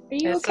 Are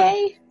you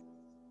okay?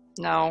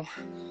 No.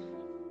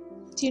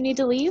 Do you need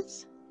to leave?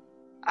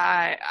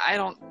 I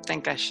don't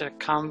think I should have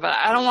come, but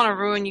I don't want to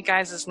ruin you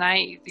guys'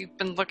 night. You've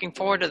been looking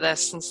forward to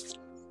this since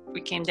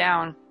we came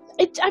down.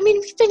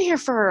 We've been here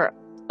for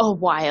a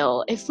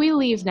while. If we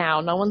leave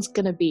now, no one's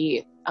gonna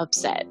be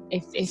upset.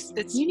 If it's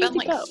you been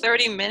need to go.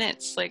 30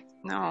 minutes.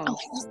 No.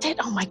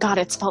 Oh my god,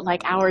 it's felt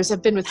like hours.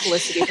 I've been with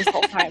Felicity this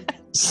whole time.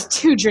 She's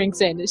 2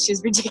 drinks in, and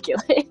she's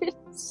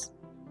ridiculous.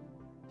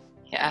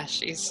 Yeah,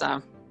 she's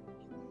a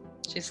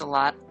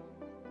lot.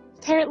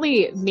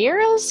 Apparently,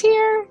 Mira's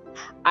here?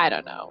 I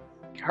don't know.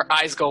 Her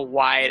eyes go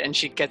wide, and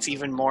she gets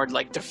even more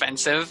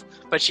defensive,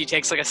 but she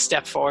takes a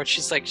step forward.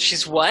 She's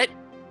she's what?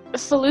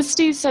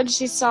 Felicity said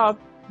she saw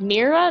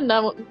Mira.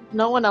 No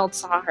one else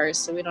saw her,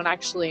 so we don't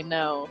actually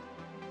know.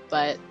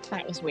 But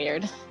that was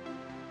weird.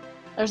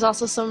 There's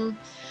also some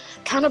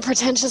kind of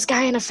pretentious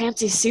guy in a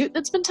fancy suit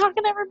that's been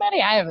talking to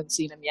everybody. I haven't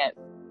seen him yet.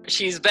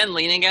 She's been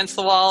leaning against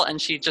the wall, and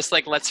she just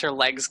lets her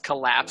legs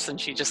collapse, and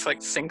she just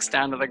sinks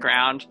down to the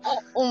ground.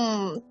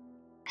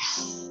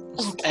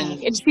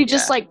 Okay. And she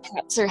just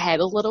pats her head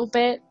a little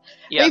bit.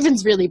 Yep.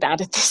 Raven's really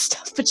bad at this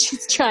stuff, but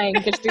she's trying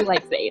because she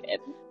likes Aiden.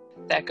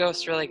 That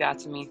ghost really got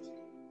to me.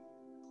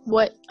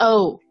 What?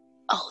 Oh,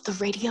 the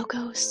radio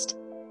ghost?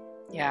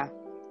 Yeah.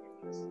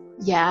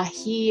 Yeah,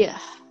 he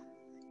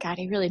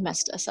really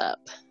messed us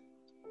up.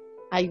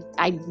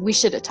 We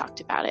should have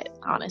talked about it,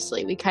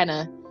 honestly. We kind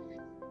of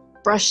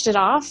brushed it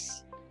off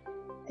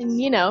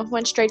and,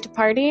 went straight to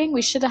partying.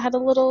 We should have had a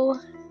little,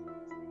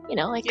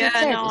 a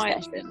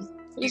therapy session.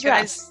 You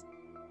guys,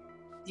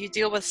 you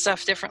deal with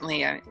stuff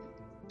differently,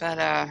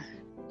 but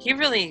he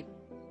really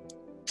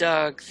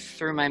dug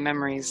through my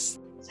memories.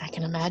 I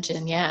can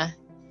imagine, yeah.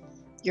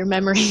 Your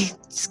memories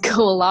go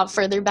a lot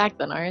further back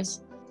than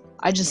ours.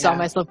 I just saw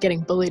myself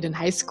getting bullied in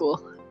high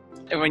school.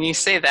 And when you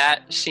say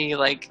that, she,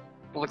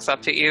 looks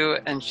up at you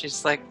and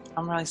she's like,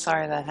 I'm really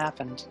sorry that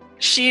happened.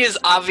 She is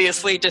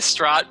obviously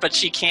distraught, but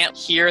she can't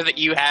hear that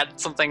you had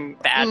something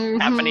bad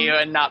happen to you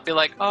and not be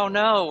like, oh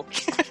no.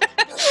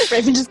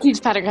 Raven just keeps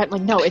patting her head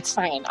like, no, it's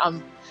fine.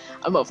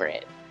 I'm over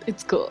it.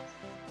 It's cool.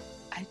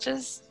 I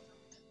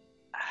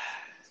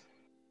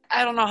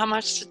don't know how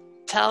much to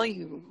tell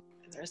you.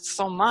 There's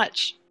so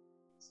much.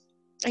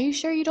 Are you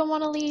sure you don't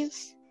want to leave?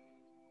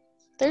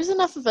 There's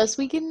enough of us.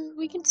 We can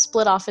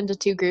split off into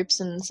 2 groups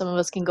and some of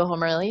us can go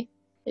home early.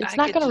 It's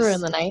not going to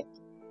ruin the night.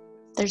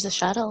 There's a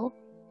shuttle.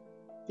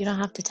 You don't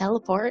have to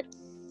teleport.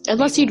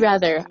 Unless you'd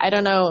rather. I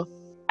don't know.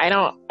 I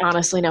don't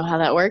honestly know how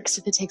that works,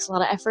 if it takes a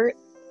lot of effort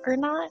or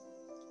not.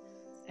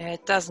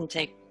 It doesn't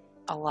take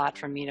a lot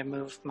for me to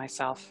move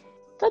myself.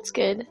 That's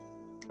good.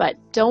 But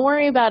don't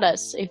worry about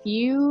us if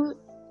you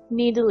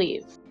need to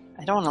leave.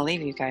 I don't want to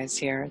leave you guys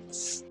here.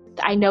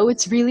 I know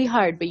it's really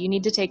hard, but you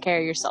need to take care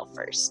of yourself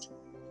first.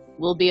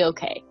 We'll be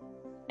okay.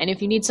 And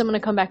if you need someone to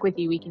come back with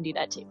you, we can do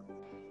that too.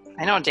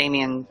 I know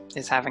Damien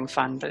is having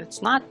fun, but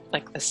it's not,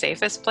 the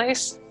safest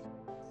place.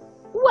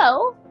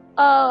 Well,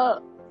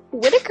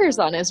 Whitaker's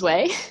on his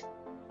way.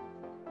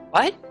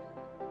 What?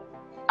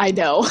 I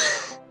know.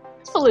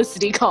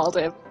 Felicity called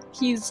him.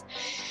 He's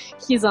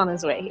on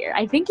his way here.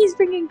 I think he's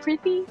bringing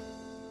Prithee.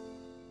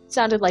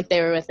 Sounded like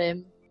they were with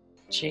him.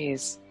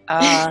 Jeez.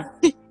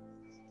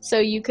 So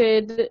you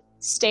could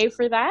stay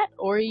for that,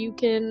 or you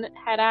can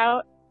head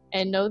out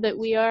and know that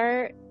we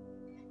are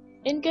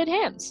in good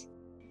hands.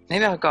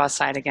 Maybe I'll go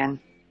outside again.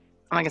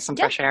 I'm gonna get some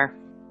fresh air.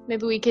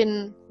 Maybe we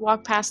can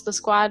walk past the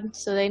squad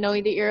so they know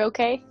that you're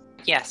okay.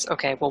 Yes,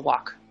 okay, we'll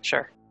walk.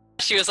 Sure.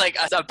 She was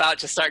about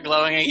to start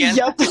glowing again.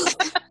 Yep.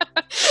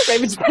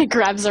 Raven just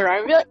grabs her arm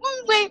and be like,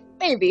 wait,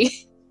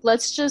 maybe.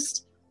 Let's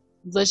just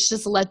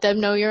let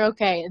them know you're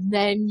okay, and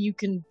then you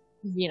can,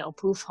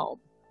 poof home.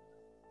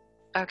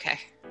 Okay,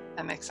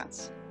 that makes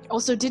sense.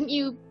 Also, didn't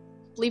you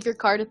leave your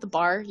card at the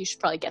bar? You should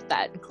probably get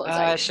that and close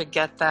out. I should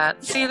get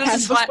that. See, this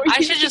is why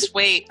I should just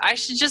wait.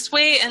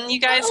 And you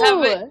guys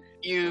have it.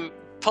 You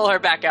pull her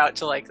back out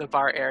to the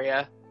bar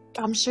area.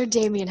 I'm sure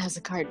Damien has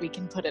a card we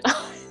can put it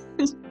on.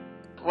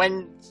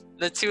 When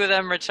the 2 of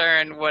them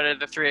return, what are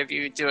the 3 of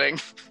you doing?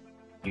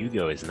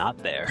 Hugo is not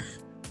there.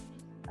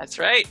 That's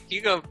right.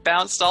 Hugo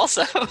bounced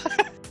also.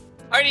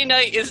 Party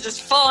night is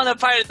just falling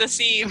apart at the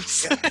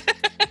seams.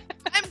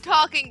 I'm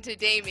talking to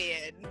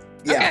Damien.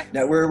 Yeah, okay.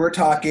 Now we're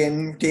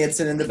talking,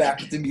 dancing in the back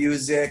with the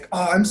music.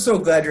 Oh, I'm so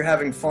glad you're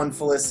having fun,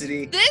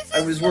 Felicity. This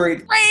I was is worried.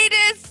 The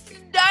greatest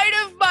night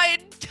of my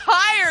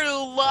entire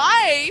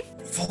life.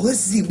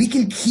 Felicity, we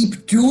can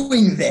keep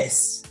doing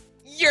this.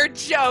 You're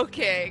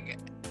joking.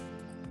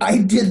 I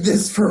did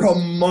this for a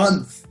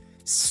month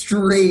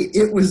straight.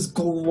 It was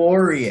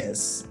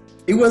glorious.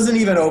 It wasn't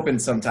even open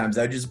sometimes.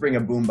 I'd just bring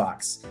a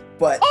boombox.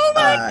 But oh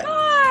my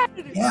god!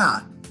 Yeah.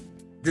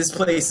 This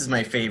place is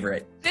my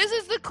favorite. This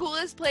is the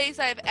coolest place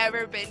I've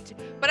ever been to.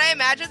 But I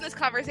imagine this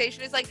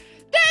conversation is like,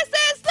 this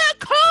is the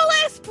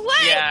coolest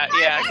place!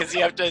 Yeah, because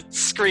you have to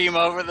scream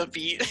over the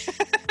beat.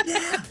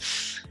 Yeah.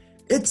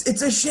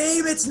 It's a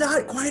shame it's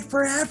not quite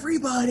for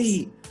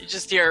everybody. You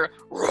just hear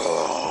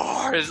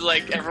roar as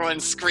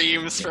everyone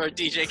screams for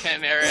DJ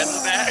Chimera in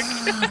the back.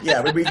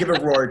 Yeah, we give a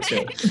roar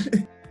too.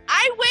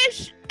 I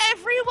wish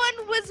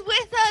everyone was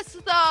with us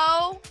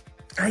though.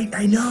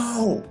 I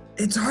know.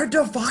 It's hard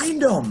to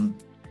find them.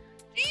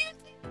 Do you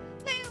think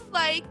they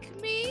like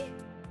me?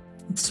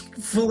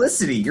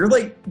 Felicity, you're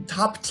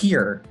top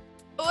tier.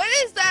 What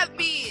does that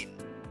mean?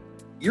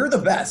 You're the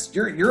best.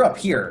 You're up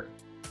here.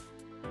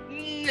 No.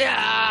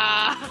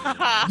 Yeah.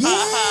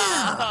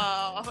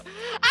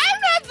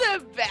 I'm not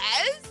the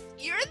best.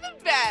 You're the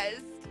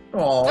best.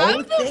 Oh,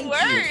 I'm the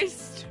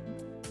worst.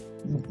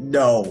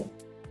 No.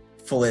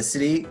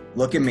 Felicity,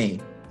 look at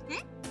me.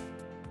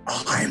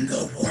 I'm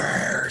the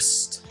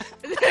worst.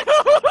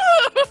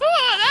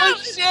 Oh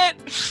shit.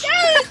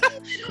 Yes.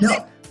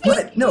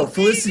 No,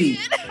 Felicity.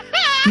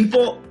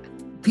 People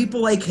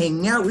like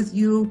hanging out with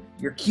you.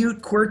 You're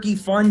cute, quirky,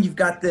 fun. You've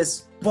got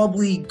this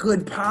bubbly,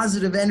 good,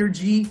 positive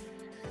energy.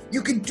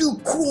 You can do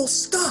cool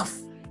stuff.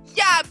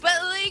 Yeah, but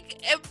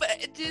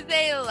do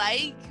they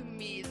like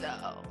me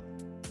though?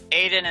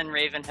 Aiden and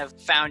Raven have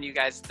found you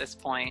guys at this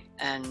point,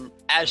 and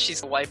as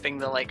she's wiping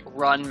the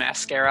run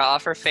mascara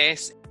off her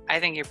face, I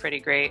think you're pretty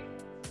great.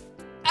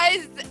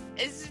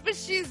 But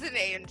she's an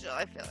angel.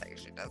 I feel like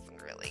she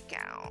doesn't really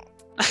count.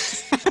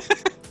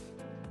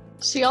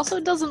 She also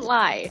doesn't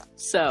lie,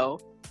 so.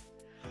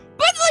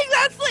 But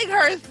that's like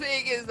her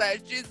thing, is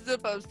that she's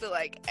supposed to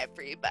like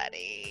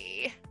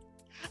everybody.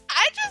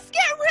 I just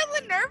get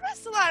really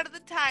nervous a lot of the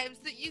times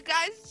that you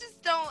guys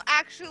just don't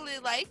actually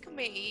like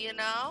me, you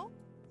know?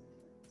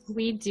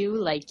 We do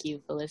like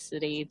you,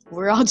 Felicity.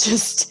 We're all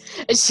just,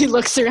 as she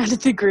looks around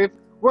at the group,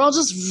 we're all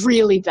just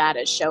really bad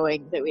at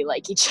showing that we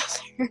like each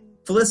other.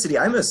 Felicity,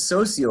 I'm a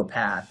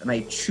sociopath, and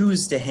I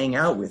choose to hang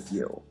out with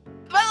you.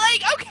 But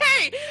like,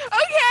 okay,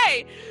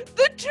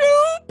 the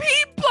two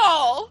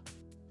people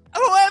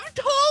who have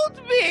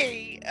told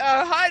me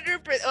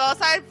 100%, well,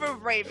 aside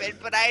from Raven,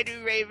 but I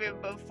knew Raven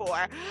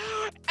before,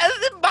 and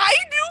my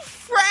new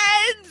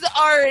friends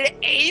are an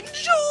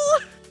angel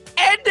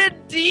and a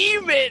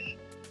demon.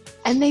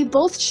 And they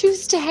both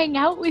choose to hang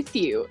out with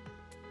you.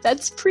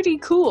 That's pretty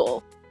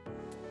cool.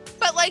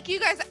 But like, you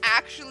guys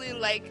actually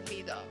like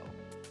me though.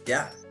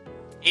 Yeah.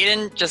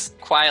 Aiden just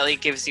quietly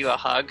gives you a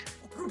hug.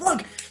 Group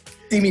hug!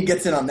 Damien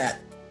gets in on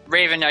that.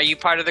 Raven, are you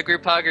part of the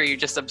group hug, or are you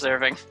just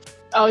observing?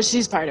 Oh,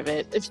 she's part of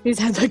it. If she's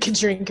had like a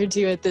drink or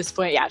two at this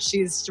point, yeah,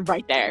 she's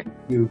right there.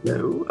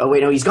 Hugo. Oh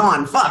wait, no, he's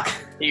gone. Fuck.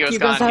 Hugo's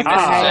gone. He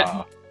misses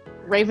it.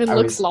 Raven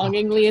looks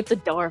longingly at the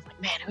door.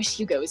 Like, man, I wish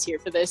Hugo was here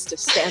for this, to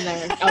stand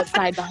there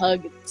outside the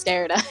hug and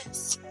stare at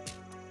us.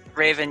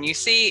 Raven, you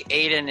see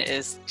Aiden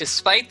is,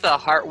 despite the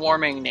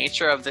heartwarming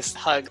nature of this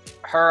hug,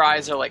 her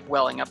eyes are like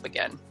welling up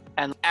again.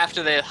 And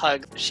after the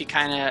hug, she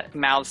kind of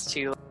mouths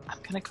to, I'm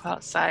going to go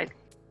outside,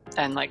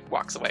 and like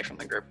walks away from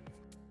the group.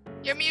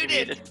 You're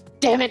muted.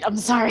 Damn it, I'm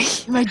sorry.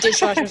 My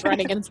dishwasher's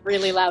running and it's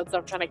really loud, so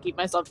I'm trying to keep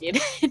myself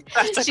muted.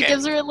 That's okay. She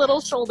gives her a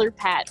little shoulder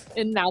pat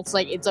and mouths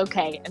like, it's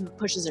okay, and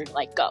pushes her to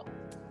like, go.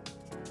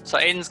 So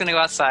Aiden's going to go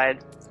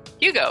outside.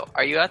 Hugo,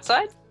 are you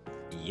outside?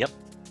 Yep.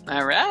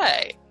 All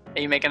right.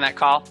 Are you making that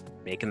call?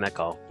 Making that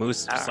call.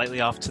 Moves slightly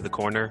off to the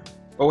corner,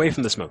 away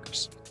from the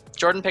smokers.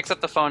 Jordan picks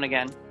up the phone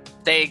again.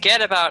 They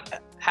get about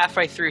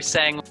halfway through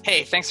saying,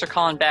 hey, thanks for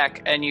calling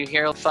back, and you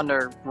hear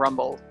thunder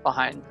rumble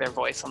behind their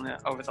voice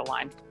over the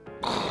line.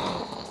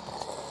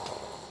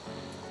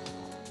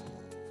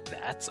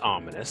 That's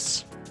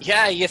ominous.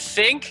 Yeah, you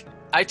think?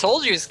 I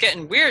told you it's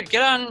getting weird.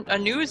 Get on a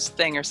news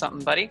thing or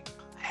something, buddy.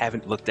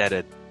 Haven't looked at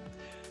it.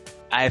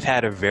 I've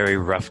had a very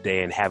rough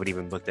day and haven't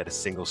even looked at a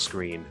single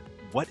screen.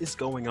 What is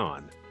going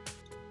on?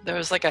 There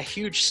was like a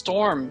huge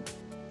storm.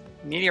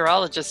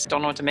 Meteorologists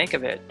don't know what to make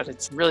of it, but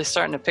it's really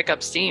starting to pick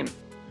up steam.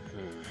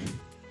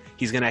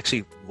 He's going to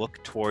actually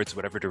look towards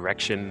whatever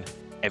direction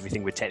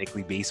everything would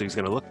technically be, so he's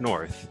going to look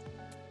north,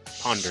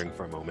 pondering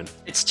for a moment.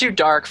 It's too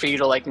dark for you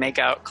to like make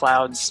out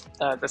clouds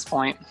at this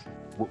point.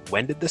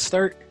 When did this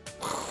start?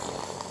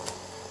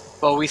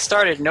 Well, we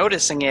started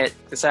noticing it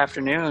this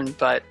afternoon,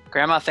 but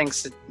Grandma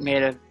thinks it may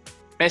have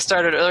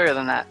started earlier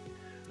than that.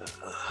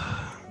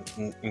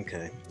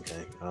 Okay.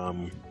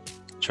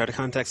 Try to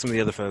contact some of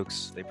the other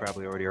folks. They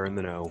probably already are in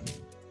the know.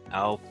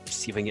 I'll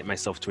see if I can get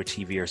myself to a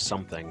TV or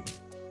something.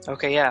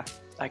 Okay, yeah.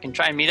 I can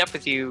try and meet up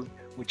with you.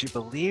 Would you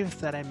believe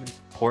that I'm in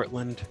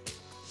Portland?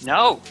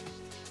 No,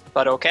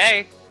 but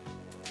okay.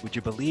 Would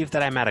you believe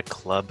that I'm at a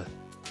club?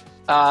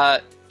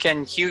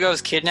 Can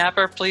Hugo's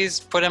kidnapper please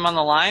put him on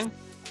the line?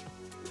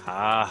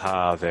 Ha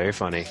ha, very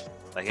funny.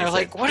 They're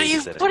like, what are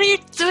you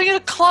doing at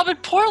a club in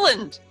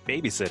Portland?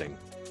 Babysitting.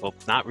 Well,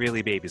 not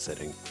really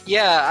babysitting.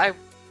 Yeah,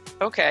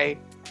 okay.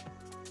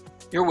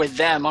 You're with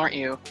them, aren't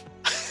you?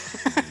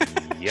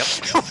 Yep.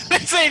 When they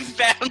say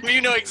them,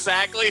 you know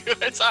exactly who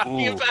they're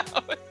talking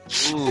about.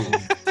 Ooh.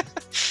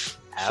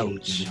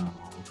 Ouch.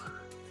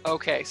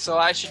 Okay, so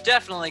I should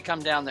definitely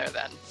come down there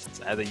then.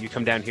 It's either you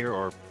come down here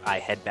or I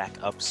head back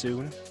up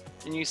soon.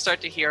 And you start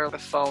to hear the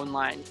phone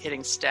line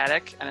hitting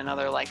static and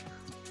another like...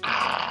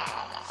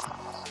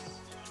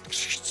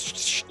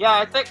 Yeah,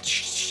 I think...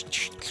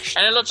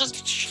 And it'll just...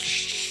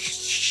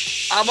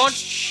 I won't...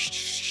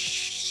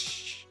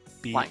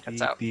 Beep, line cuts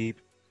beep, out. Beep.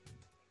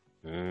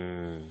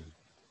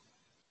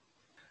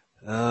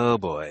 Oh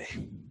boy.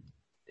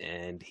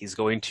 And he's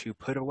going to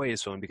put away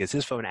his phone because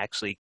his phone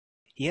actually,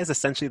 he has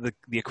essentially the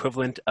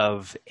equivalent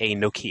of a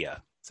Nokia.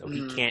 So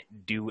he can't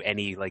do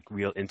any like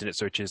real internet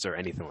searches or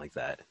anything like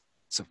that.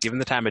 So given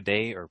the time of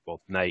day or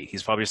night,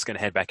 he's probably just going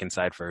to head back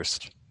inside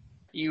first.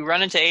 You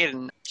run into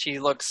Aiden. She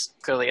looks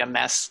clearly a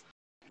mess.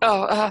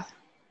 Oh,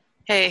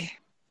 hey.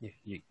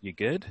 You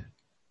good?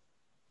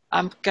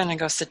 I'm gonna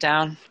go sit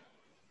down.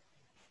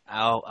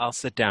 I'll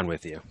sit down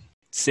with you.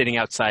 Sitting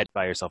outside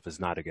by yourself is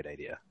not a good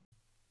idea.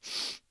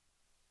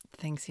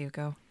 Thanks,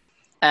 Hugo.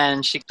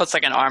 And she puts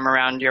like an arm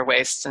around your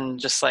waist and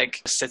just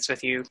like sits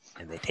with you.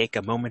 And they take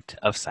a moment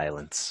of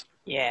silence.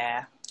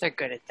 Yeah, they're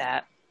good at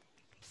that.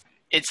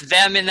 It's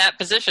them in that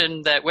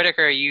position that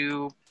Whitaker,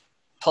 you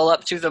pull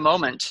up to the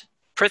moment.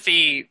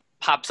 Prithee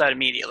hops out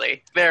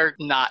immediately. They're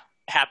not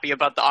happy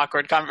about the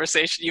awkward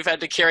conversation you've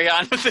had to carry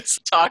on with this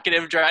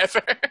talkative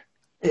driver.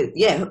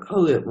 Yeah,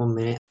 hold it 1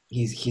 minute.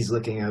 He's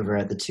looking over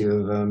at the two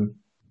of them,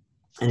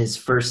 and his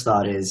first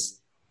thought is,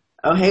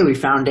 "Oh, hey, we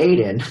found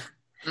Aiden."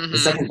 Mm-hmm. The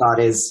second thought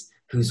is,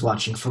 "Who's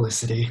watching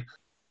Felicity?"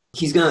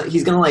 He's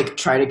gonna like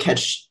try to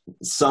catch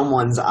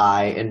someone's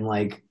eye and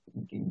like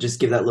just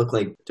give that look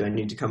like, "Do I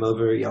need to come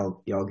over?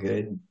 Y'all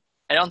good?"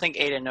 I don't think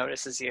Aiden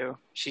notices you.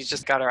 She's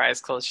just got her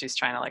eyes closed. She's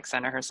trying to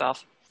center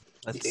herself.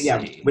 Let's see.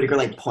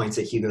 Whitaker points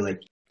at Hugo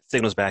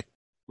signals back.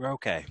 We're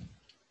okay,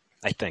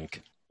 I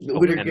think.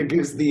 Whitaker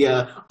gives the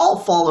I'll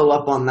follow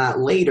up on that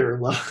later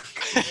look.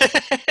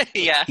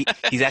 Yeah.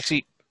 He's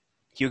actually,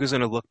 Hugo's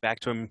going to look back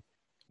to him,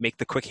 make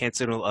the quick hand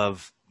signal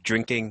of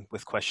drinking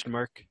with question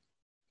mark,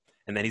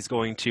 and then he's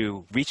going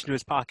to reach into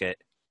his pocket,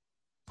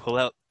 pull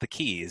out the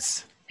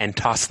keys, and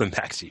toss them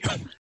back to you.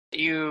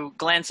 You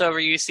glance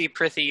over, you see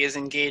Prithee is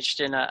engaged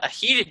in a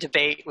heated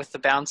debate with the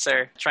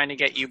bouncer, trying to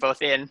get you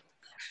both in.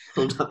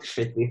 Hold up,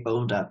 Prithee,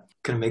 hold up.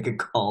 Gonna make a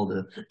call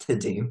to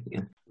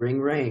Damien. Ring,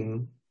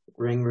 ring.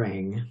 Ring,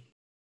 ring.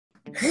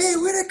 Hey,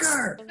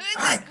 Whitaker!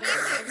 Hi!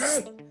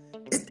 Hey!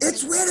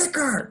 It's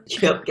Whitaker!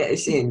 Yep, get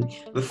us in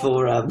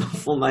before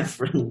my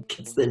friend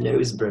gets their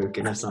nose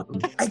broken or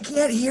something. I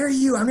can't hear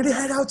you. I'm gonna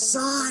head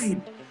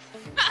outside.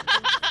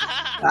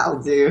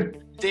 That'll do.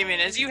 Damien,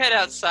 as you head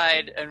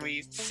outside and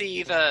we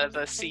see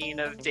the scene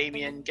of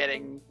Damien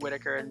getting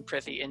Whitaker and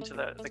Prithee into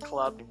the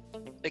club,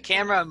 the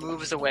camera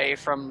moves away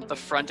from the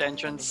front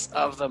entrance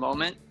of the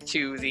moment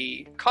to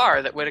the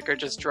car that Whitaker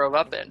just drove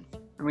up in.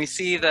 And we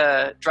see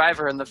the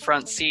driver in the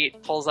front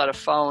seat pulls out a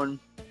phone.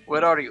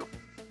 Where are you?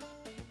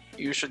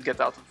 You should get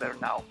out of there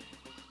now.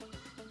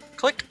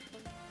 Click.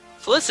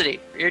 Felicity,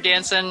 you're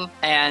dancing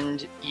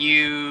and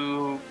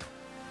you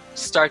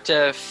start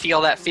to feel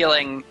that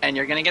feeling and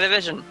you're going to get a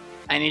vision.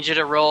 I need you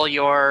to roll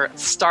your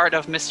start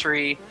of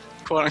mystery,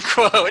 quote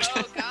unquote.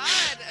 Oh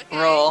God!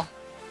 Okay. Roll.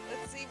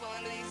 Let's see.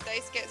 One of these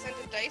dice gets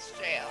into dice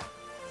jail.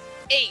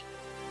 8.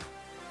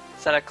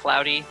 Is that a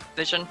cloudy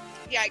vision?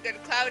 Yeah, I got a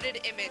clouded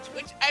image,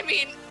 which I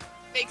mean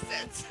makes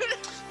sense.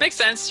 Makes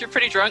sense. You're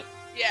pretty drunk.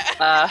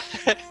 Yeah.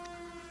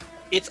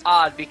 It's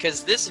odd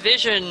because this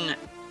vision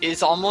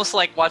is almost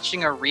like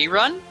watching a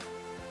rerun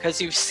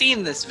because you've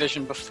seen this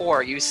vision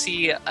before. You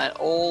see an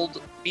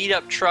old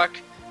beat-up truck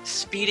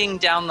speeding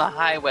down the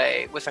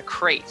highway with a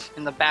crate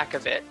in the back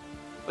of it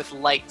with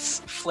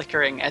lights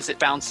flickering as it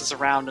bounces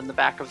around in the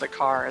back of the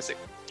car as it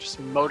just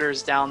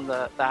motors down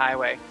the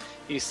highway.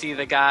 You see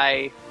the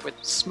guy with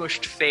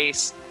smushed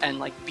face and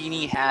like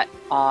beanie hat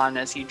on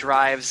as he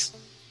drives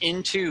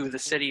into the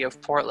city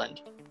of Portland.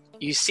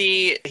 You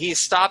see he's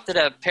stopped at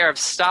a pair of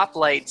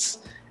stoplights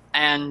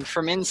and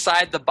from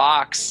inside the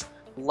box,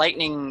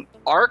 lightning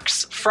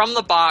arcs from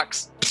the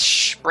box,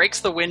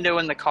 breaks the window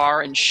in the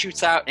car and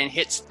shoots out and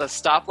hits the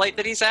stoplight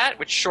that he's at,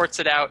 which shorts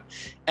it out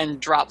and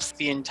drops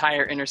the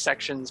entire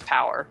intersection's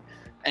power.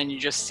 And you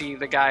just see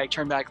the guy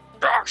turn back,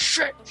 oh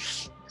shit,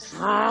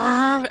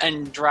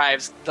 and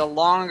drives. The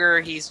longer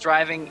he's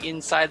driving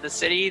inside the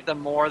city, the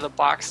more the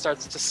box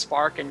starts to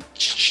spark and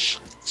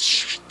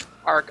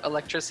arc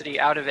electricity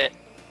out of it.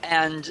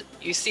 And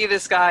you see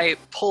this guy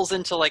pulls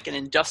into like an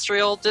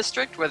industrial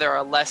district where there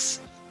are less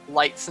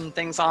lights and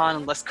things on,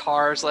 and less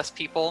cars, less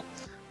people.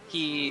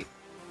 He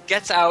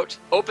gets out,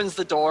 opens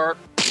the door,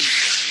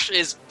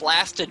 is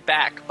blasted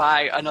back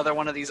by another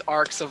one of these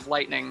arcs of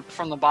lightning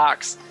from the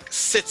box,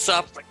 sits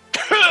up, like,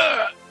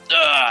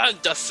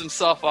 dusts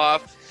himself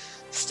off,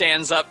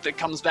 stands up, it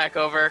comes back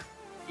over.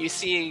 You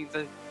see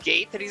the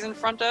gate that he's in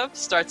front of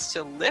starts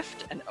to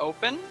lift and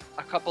open.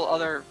 A couple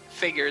other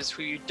figures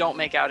who you don't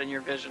make out in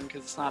your vision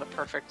because it's not a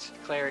perfect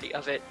clarity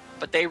of it,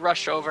 but they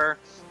rush over,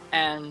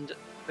 and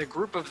the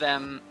group of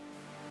them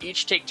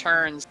each take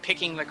turns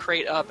picking the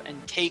crate up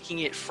and taking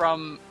it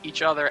from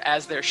each other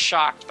as they're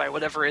shocked by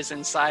whatever is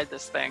inside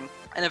this thing.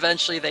 And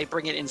eventually they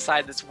bring it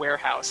inside this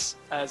warehouse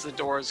as the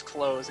doors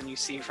close, and you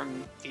see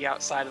from the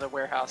outside of the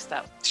warehouse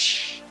that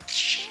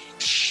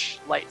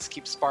lights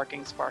keep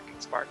sparking.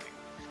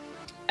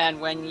 And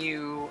when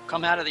you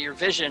come out of your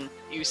vision,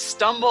 you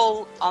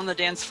stumble on the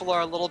dance floor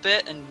a little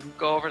bit and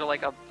go over to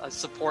like a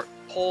support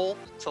pole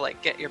to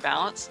like get your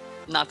balance.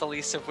 Not the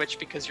least of which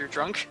because you're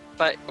drunk.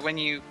 But when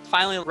you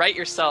finally right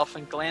yourself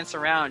and glance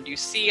around, you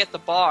see at the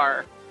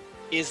bar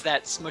is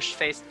that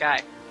smushed-faced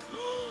guy.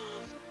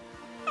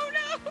 Oh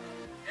no!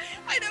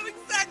 I know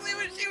exactly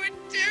what she would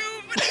do,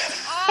 but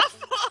it's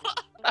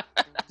awful!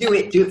 Do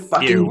it,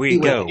 fucking Here we do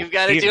go. it. You've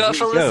got to do what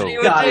Felicity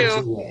would Gotta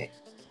do. do it.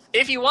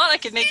 If you want, I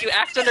could make you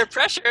act under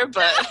pressure,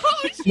 but...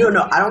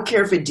 No, I don't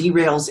care if it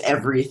derails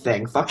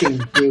everything. Fucking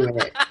do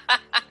it.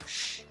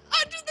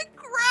 Under the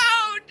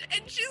ground,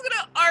 and she's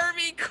gonna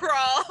army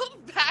crawl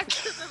back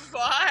to the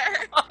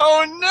bar.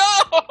 Oh no!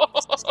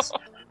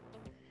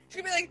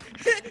 She's gonna be like,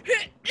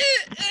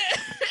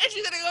 and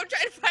she's gonna go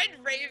try to find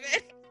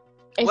Raven.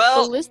 If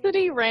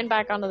Felicity ran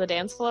back onto the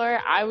dance floor,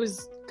 I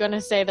was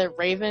gonna say that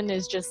Raven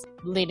is just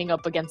leaning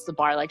up against the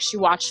bar. Like, she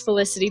watched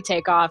Felicity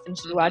take off and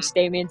she watched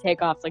Damien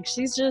take off. Like,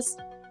 she's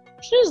just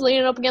She's just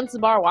leaning up against the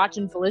bar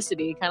watching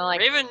Felicity, kind of like...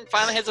 Raven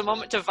finally has a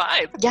moment to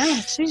vibe. Yeah,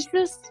 she's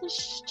just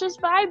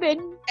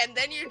vibing. And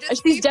then you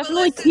just She's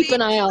definitely keep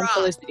an eye on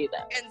Felicity,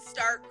 though. And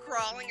start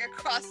crawling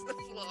across the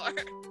floor.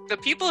 The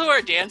people who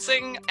are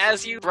dancing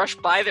as you brush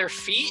by their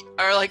feet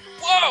are like,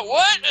 whoa,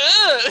 what?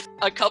 Ugh.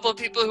 A couple of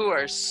people who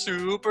are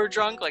super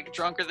drunk, like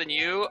drunker than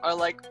you, are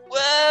like,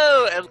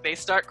 whoa, and they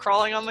start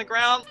crawling on the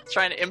ground,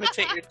 trying to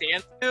imitate your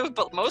dance move,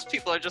 but most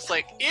people are just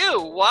like, ew,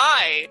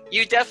 why?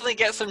 You definitely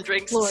get some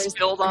drinks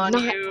spilled on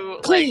you.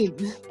 Clean.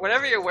 Like,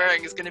 whatever you're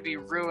wearing is going to be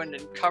ruined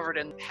and covered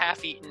in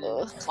half-eaten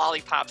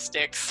lollipop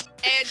sticks.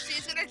 And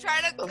she's going to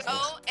try to go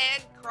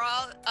and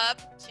crawl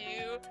up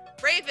to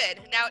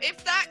Raven. Now,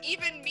 if that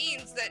even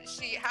means that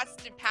she has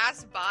to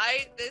pass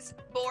by this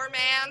boar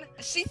man,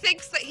 she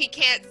thinks that he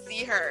can't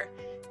see her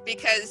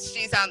because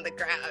she's on the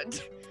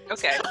ground.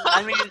 Okay,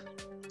 I mean,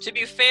 to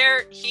be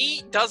fair,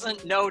 he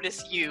doesn't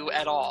notice you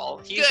at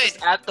all. He's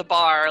just at the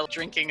bar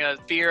drinking a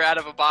beer out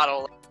of a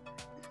bottle.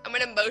 I'm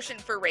gonna motion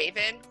for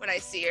Raven when I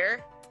see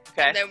her.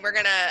 Okay. And then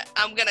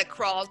I'm gonna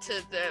crawl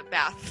to the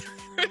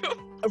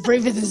bathroom.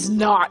 Raven is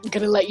not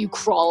gonna let you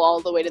crawl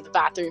all the way to the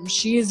bathroom.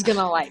 She is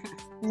gonna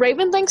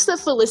Raven thinks that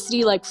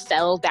Felicity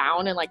fell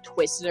down and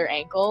twisted her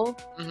ankle.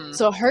 Mm-hmm.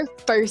 So her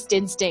first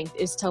instinct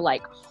is to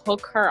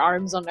hook her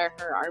arms under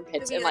her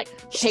armpits and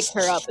pick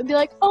her up and be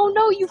like, "Oh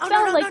no, you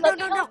fell! Let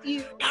me help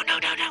you." No.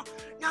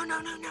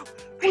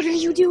 What are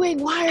you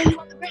doing? Why are you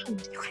on the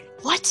ground?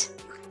 What?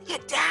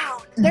 Get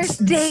down. There's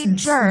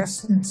danger.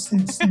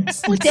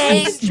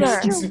 Danger.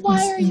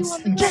 Why are you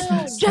on the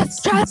ground?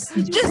 Just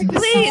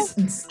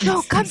please.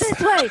 No, come this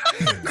way.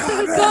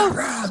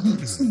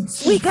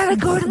 We gotta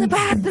go to the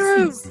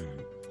bathroom.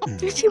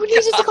 If you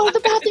needed to go to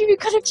the bathroom, you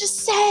could have just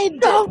said.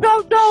 No.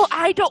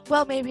 I don't.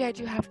 Well, maybe I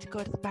do have to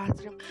go to the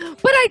bathroom,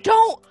 but I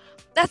don't.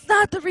 That's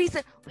not the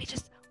reason.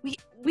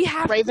 We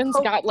have. Raven's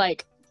got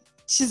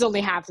she's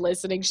only half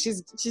listening.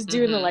 She's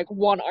doing the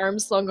one arm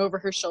slung over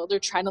her shoulder,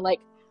 trying to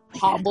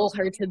hobble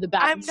her to the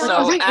bathroom.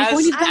 So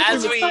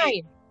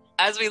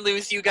as we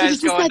lose you guys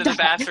going to the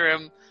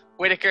bathroom,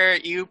 Whitaker,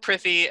 you,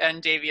 Prithee,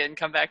 and Davian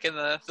come back in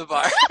the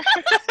bar.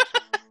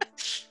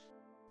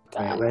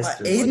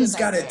 Aiden's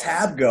got a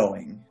tab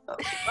going.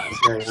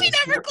 She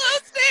never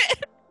closed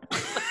it. The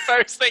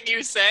first thing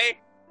you say.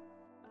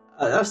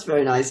 That's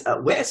very nice.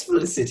 Where's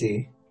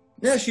Felicity?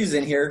 Yeah, she's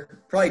in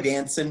here, probably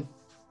dancing.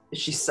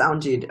 She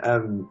sounded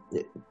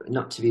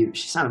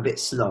she sounded a bit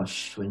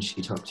sloshed when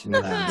she talked to me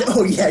last.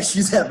 Oh yeah,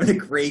 she's having a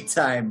great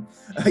time.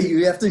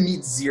 You have to meet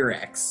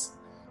Xerex.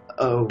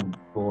 Oh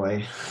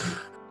boy.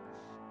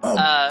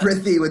 Oh,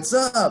 Prithee, what's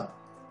up?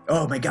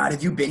 Oh my god,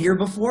 have you been here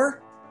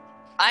before?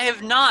 I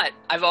have not.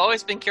 I've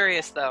always been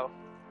curious though.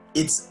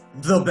 It's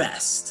the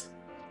best.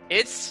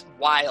 It's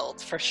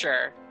wild, for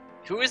sure.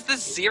 Who is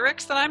this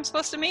Xerex that I'm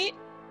supposed to meet?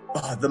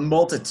 Oh, the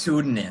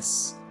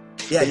multitudinous.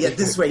 Yeah,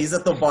 this way, he's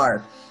at the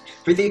bar.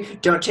 Prithee,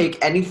 don't take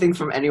anything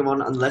from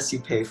anyone unless you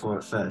pay for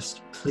it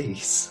first,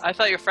 please. I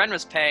thought your friend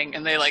was paying,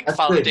 and they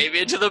followed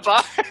Davian to the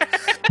bar.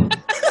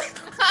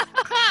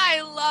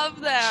 I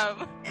love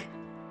them.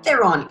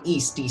 They're on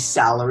Eastie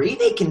salary.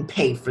 They can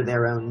pay for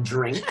their own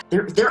drink.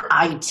 They're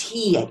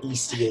IT at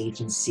Eastie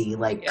Agency.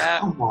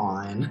 Come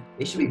on.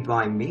 They should be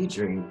buying me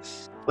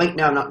drinks. Wait,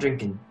 no, I'm not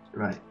drinking.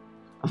 Right.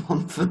 I'm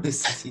on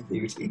Felicity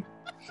duty.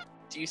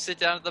 Do you sit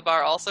down at the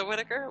bar also,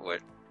 Whitaker?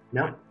 What?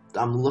 No,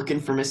 I'm looking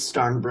for Miss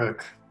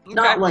Starnbrook. Okay.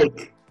 Not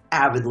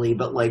avidly,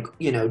 but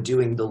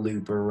doing the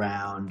loop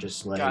around,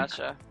 just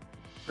Gotcha.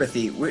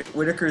 Prithee,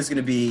 Whitaker is going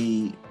to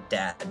be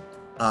dad,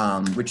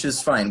 which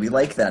is fine. We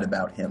like that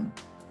about him.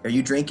 Are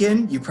you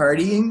drinking? You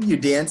partying? You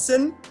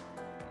dancing?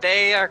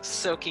 They are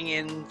soaking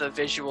in the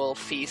visual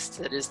feast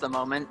that is the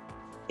moment.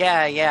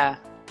 Yeah.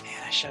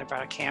 Man, I should have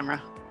brought a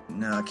camera.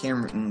 No,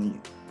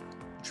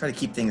 try to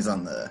keep things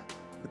on the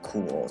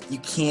cool. You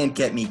can't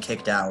get me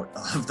kicked out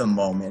of the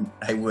moment.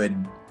 I would...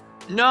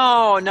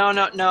 No. And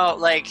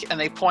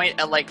they point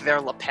at their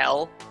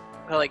lapel.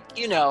 They're a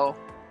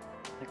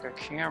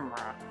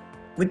camera.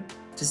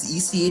 Does the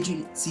Eastie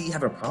Agency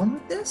have a problem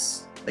with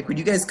this? Would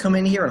you guys come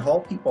in here and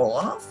haul people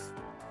off?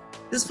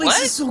 This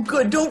place is so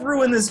good. Don't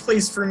ruin this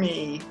place for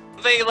me.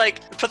 They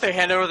put their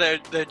hand over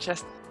their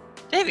chest.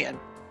 Davian,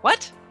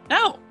 what?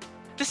 No.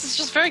 This is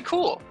just very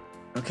cool.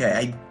 Okay,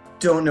 I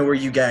don't know where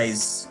you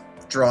guys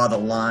draw the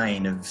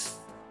line of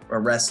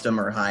arrest them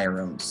or hire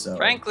them, so...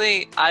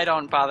 Frankly, I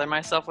don't bother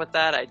myself with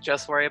that. I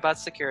just worry about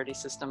security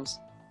systems.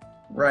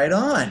 Right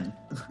on.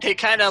 They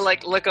kind of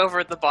look over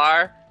at the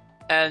bar,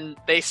 and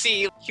they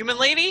see human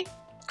lady,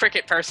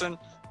 cricket person,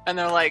 and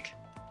they're like,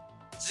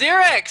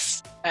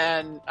 Xerex!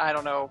 And I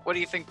don't know, what do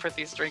you think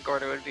Prithee's drink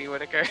order would be,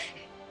 Whitaker?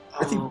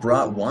 Prithee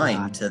brought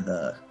wine to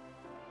the...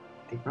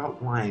 They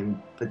brought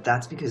wine, but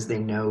that's because they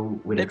know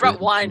Whitaker. They brought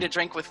wine to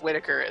drink with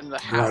Whitaker in the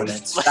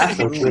house. That's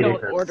what You Whitaker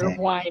don't order said.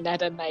 wine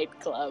at a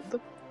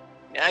nightclub.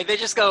 They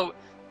just go,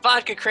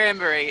 vodka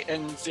cranberry,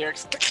 and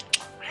Xerex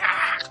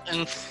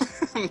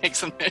and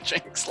makes them their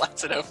drink,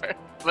 slaps it over.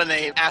 When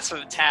they ask for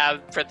the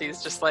tab,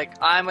 Prithee's just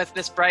I'm with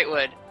Miss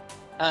Brightwood.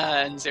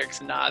 And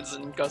Xerex nods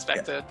and goes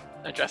back to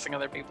addressing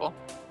other people.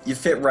 You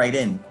fit right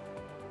in.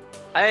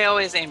 I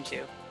always aim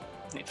to.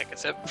 Let me take a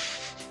sip.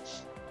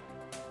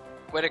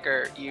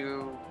 Whitaker,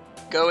 you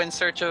go in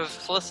search of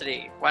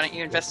Felicity. Why don't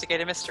you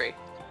investigate a mystery?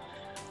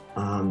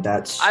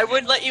 I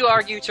would let you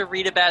argue to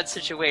read a bad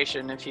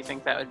situation if you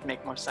think that would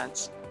make more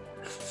sense.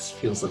 This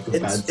feels like a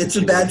bad situation. It's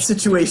a bad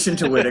situation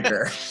to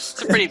Whitaker.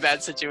 It's a pretty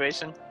bad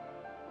situation.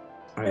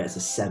 Alright, it's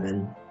a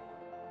 7.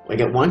 I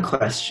get one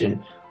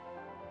question.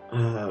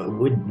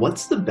 Would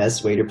what's the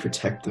best way to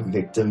protect the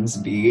victims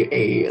be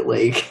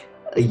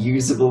a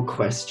usable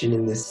question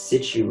in this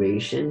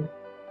situation?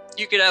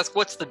 You could ask,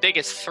 what's the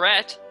biggest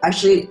threat?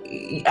 Actually,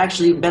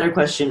 better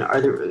question.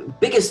 The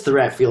biggest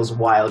threat feels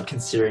wild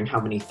considering how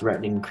many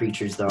threatening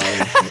creatures there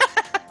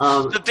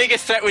are. The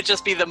biggest threat would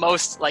just be the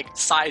most,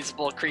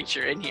 sizable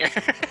creature in here.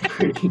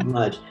 Pretty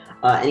much.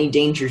 Any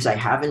dangers I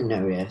haven't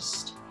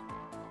noticed?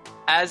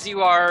 As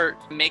you are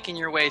making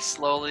your way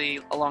slowly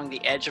along the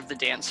edge of the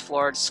dance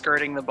floor,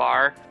 skirting the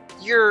bar,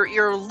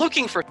 you're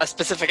looking for a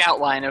specific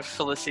outline of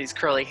Felicity's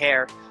curly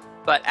hair.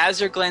 But as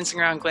you're glancing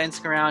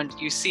around,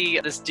 you see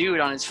this dude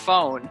on his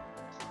phone,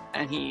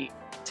 and he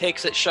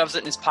takes it, shoves it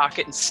in his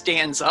pocket, and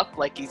stands up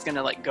like he's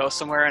gonna go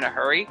somewhere in a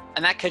hurry.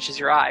 And that catches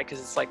your eye because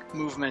it's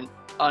movement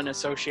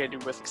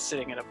unassociated with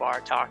sitting at a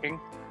bar talking.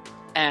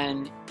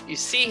 And you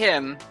see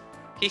him,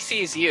 he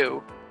sees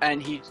you,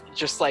 and he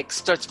just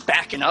starts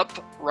backing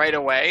up right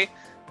away.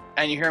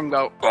 And you hear him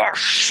go, "Oh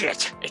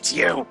shit, it's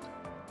you!"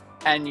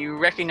 And you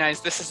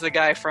recognize this is the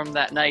guy from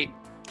that night,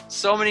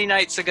 so many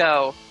nights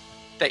ago,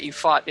 that you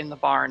fought in the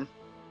barn.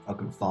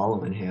 Fucking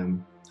following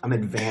him. I'm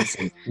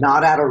advancing.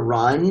 Not at a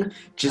run,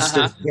 just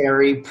a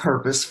very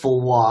purposeful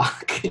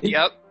walk.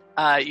 Yep.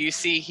 You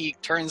see he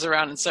turns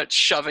around and starts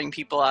shoving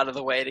people out of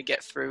the way to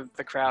get through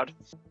the crowd.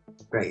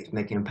 Great,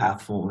 making a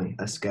path for me.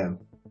 Let's go.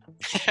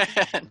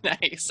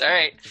 Nice. All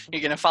right.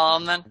 You gonna follow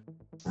him then?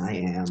 I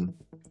am.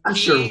 I'm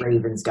sure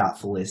Raven's got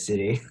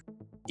Felicity.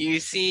 You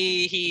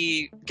see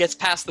he gets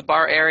past the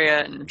bar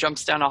area and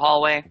jumps down a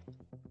hallway,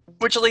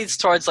 which leads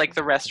towards the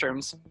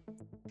restrooms.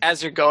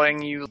 As you're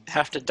going, you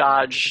have to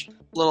dodge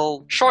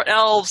little short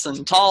elves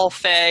and tall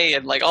fae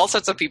and all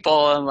sorts of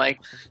people, and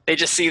they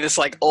just see this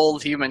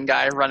old human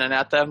guy running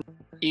at them.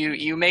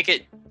 You make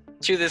it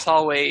to this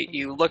hallway,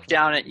 you look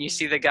down and you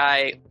see the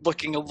guy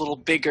looking a little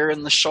bigger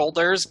in the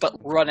shoulders, but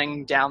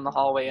running down the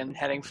hallway and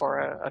heading for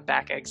a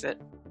back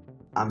exit.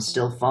 I'm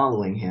still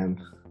following him,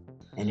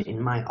 and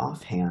in my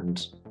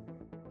offhand,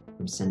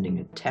 I'm sending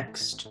a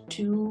text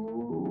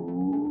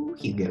to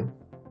Hugo.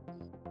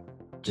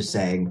 Just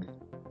saying,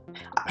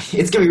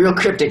 it's gonna be real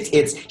cryptic.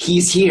 It's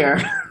 "he's here,"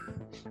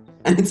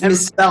 and it's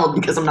misspelled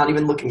because I'm not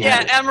even looking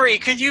at it. Yeah, Emery,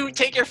 could you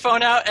take your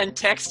phone out and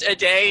text a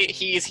day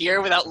 "he's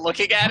here" without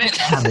looking at it?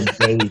 I have a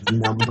day's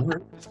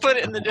number. Put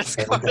it in the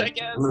Discord, I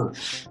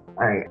guess.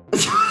 Alright.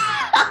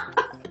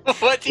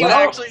 What do you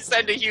actually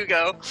send to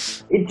Hugo?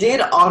 It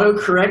did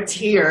autocorrect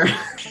here.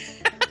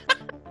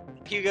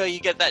 Hugo, you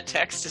get that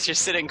text as you're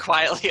sitting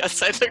quietly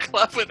outside the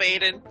club with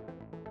Aiden.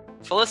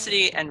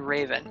 Felicity and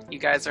Raven, you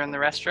guys are in the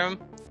restroom?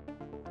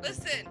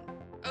 Listen,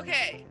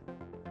 okay,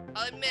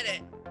 I'll admit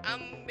it.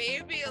 I'm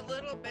maybe a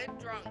little bit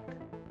drunk.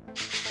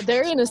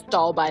 They're in a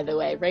stall, by the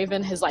way.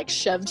 Raven has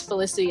shoved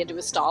Felicity into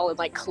a stall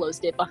and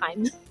closed it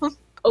behind them.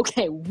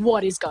 Okay,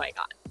 what is going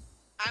on?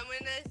 I'm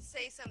gonna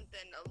say something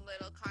a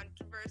little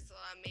controversial.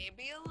 I may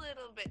be a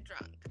little bit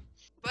drunk,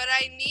 but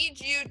I need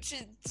you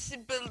to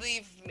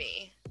believe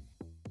me.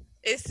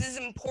 This is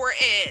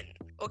important,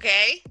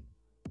 okay?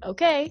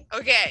 Okay.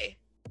 Okay.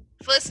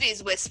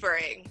 Felicity's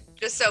whispering,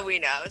 just so we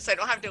know, so I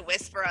don't have to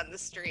whisper on the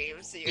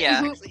stream so you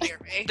can actually hear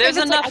me. There's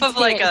enough of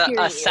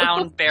a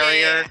sound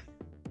barrier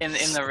in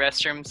the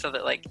restroom so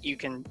that you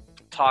can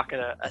talk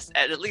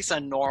at least a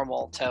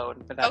normal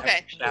tone without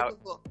having to shout.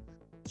 Cool.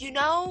 You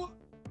know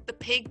the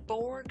pig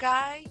boar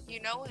guy?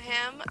 You know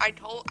him? I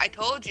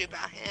told you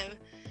about him,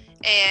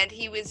 and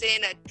he was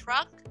in a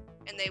truck,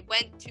 and they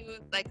went to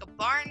a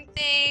barn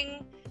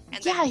thing.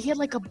 And yeah, he had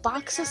a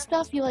box of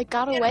stuff. He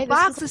got away. A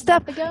box of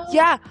stuff.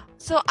 Yeah.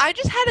 So I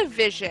just had a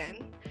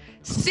vision.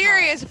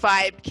 Serious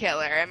vibe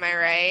killer. Am I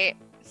right?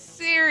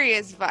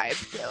 Serious vibe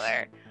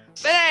killer.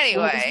 But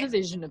anyway. What was the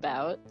vision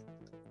about?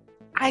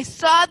 I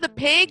saw the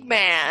pig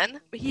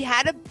man. He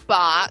had a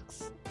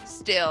box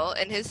still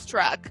in his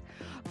truck,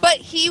 but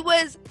he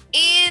was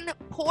in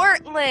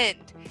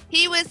Portland.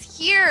 He was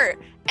here,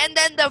 and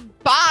then the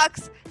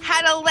box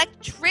had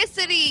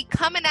electricity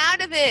coming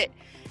out of it.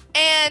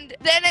 And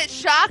then it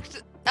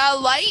shocked a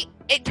light,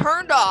 it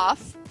turned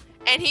off,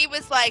 and he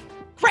was like,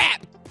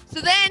 crap! So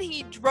then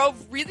he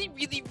drove really,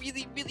 really,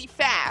 really, really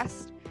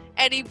fast,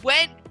 and he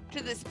went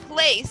to this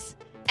place,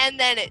 and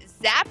then it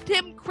zapped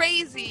him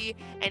crazy,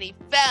 and he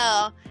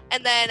fell,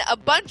 and then a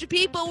bunch of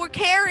people were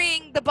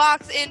carrying the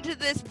box into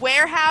this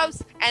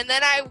warehouse, and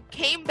then I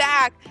came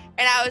back,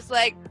 and I was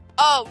like,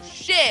 oh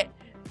shit,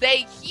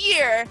 they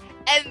here,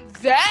 and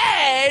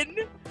then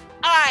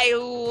I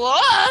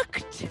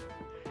looked,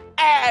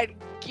 and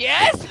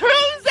guess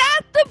who's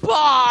at the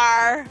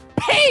bar?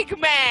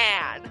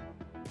 Pigman!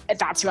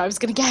 That's who I was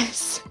gonna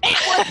guess. It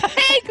was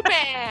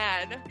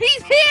Pigman!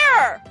 He's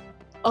here!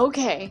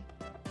 Okay.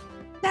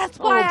 That's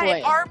why Oh boy,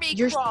 I army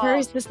you're crawled. sure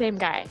it's the same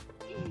guy?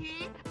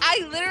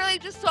 I literally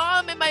just saw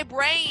him in my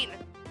brain.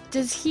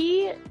 Does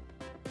he?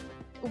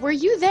 Were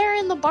you there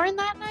in the barn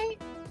that night?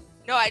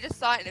 No, I just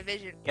saw it in a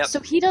vision. Yep. So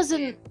he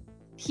doesn't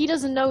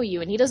know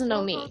you, and he doesn't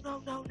know me.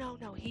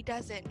 No, he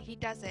doesn't.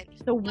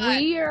 So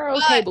we are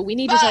okay, but we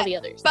need to tell the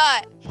others.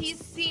 But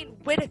he's seen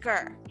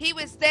Whitaker. He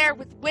was there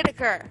with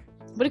Whitaker.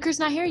 Whitaker's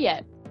not here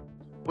yet.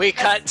 We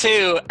cut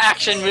to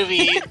action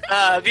movie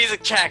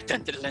music track.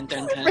 Dun, dun, dun,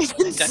 dun, dun,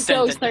 Raven's dun,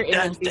 so dun, certain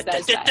dun, he's dun,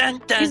 that dun, guy.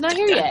 dun, dun, He's not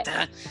here dun, yet.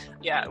 dun.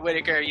 Yeah,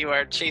 Whitaker, you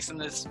are chasing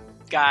this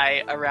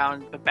guy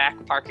around the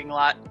back parking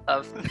lot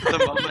of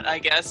the moment, I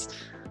guess.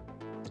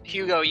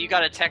 Hugo, you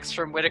got a text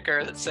from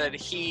Whitaker that said,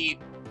 he,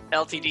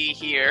 LTD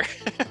here.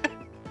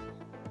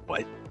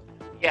 What?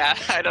 Yeah,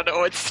 I don't know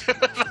what to do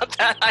about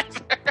that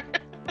either.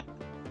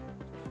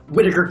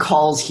 Whitaker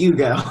calls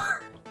Hugo.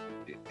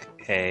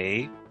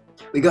 Hey.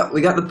 We got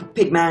the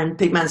pigman.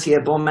 Pigman's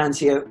here. Bombman's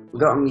here. We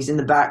got him. He's in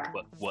the back.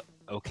 What?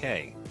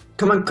 Okay.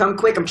 Come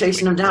quick! I'm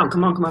chasing him down.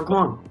 Come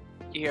on!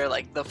 You hear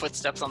like the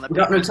footsteps on the. We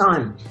got no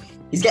time.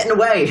 He's getting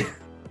away.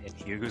 And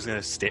Hugo's gonna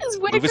Is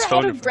move Whitaker his out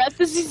phone. of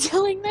breath as he's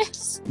telling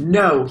this?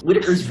 No,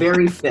 Whitaker's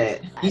very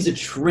fit. He's a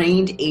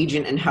trained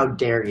agent, and how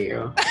dare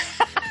you?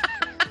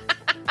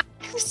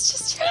 I was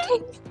just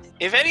checking.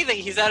 If anything,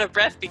 he's out of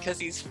breath because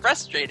he's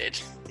frustrated.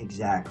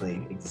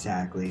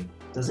 Exactly.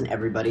 Doesn't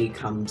everybody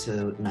come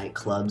to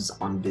nightclubs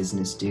on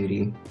business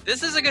duty?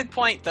 This is a good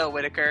point, though,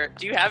 Whitaker.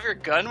 Do you have your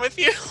gun with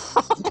you?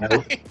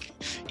 No.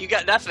 You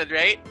got nothing,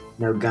 right?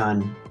 No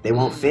gun. They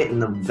won't fit in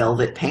the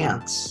velvet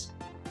pants.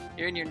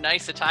 You're in your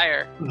nice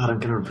attire. God, I'm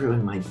gonna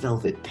ruin my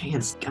velvet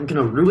pants. I'm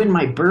gonna ruin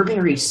my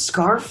Burberry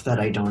scarf that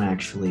I don't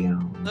actually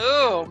own.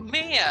 Oh,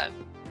 man.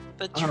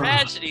 The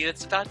tragedy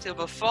that's about to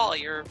befall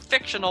your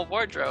fictional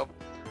wardrobe.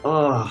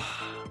 Ugh.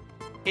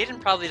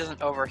 Aiden probably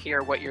doesn't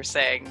overhear what you're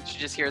saying. She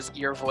just hears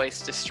your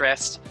voice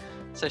distressed.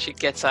 So she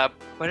gets up.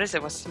 What is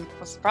it? What's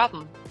the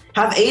problem?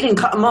 Have Aiden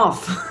cut him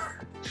off.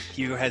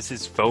 Hugo has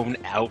his phone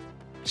out,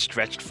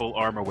 stretched full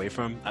arm away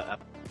from him.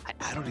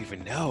 I don't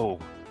even know.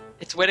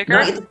 It's Whitaker? No,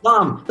 it's the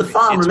farm. The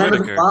farm. It's Remember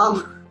Whitaker. the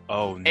farm?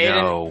 Oh, no.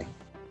 Aiden,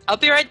 I'll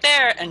be right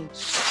there. And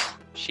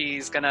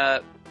she's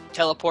gonna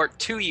teleport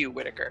to you,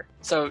 Whitaker.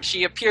 So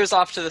she appears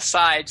off to the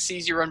side,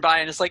 sees you run by,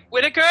 and is like,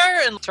 Whitaker!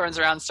 And turns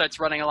around and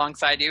starts running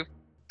alongside you.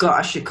 God,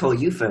 I should call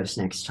you first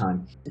next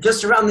time.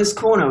 Just around this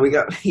corner,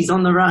 he's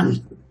on the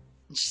run.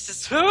 And she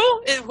says, who?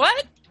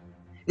 What?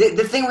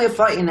 The thing we're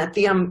fighting at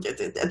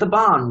the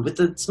barn with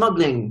the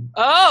smuggling.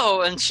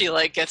 Oh, and she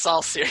like gets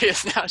all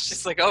serious now.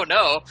 She's like, oh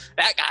no,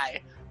 that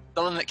guy.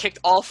 The one that kicked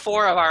all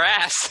four of our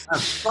ass. Oh,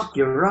 fuck,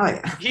 you're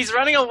right. He's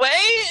running away?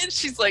 And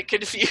she's like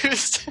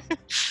confused.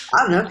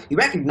 I don't know, he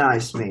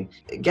recognized me.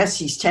 I guess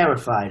he's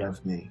terrified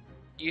of me.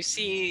 You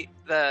see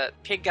the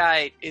pig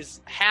guy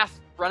is half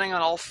running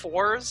on all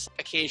fours.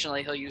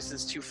 Occasionally he'll use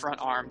his two front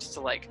arms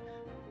to like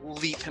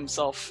leap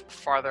himself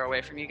farther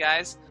away from you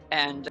guys.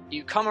 And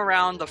you come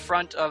around the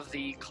front of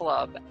the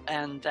club,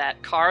 and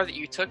that car that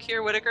you took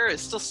here, Whitaker,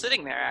 is still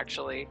sitting there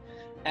actually.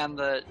 And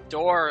the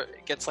door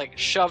gets like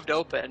shoved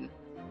open,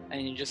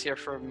 and you just hear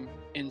from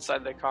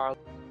inside the car,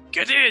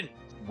 "Get in!"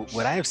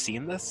 Would I have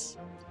seen this?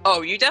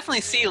 Oh, you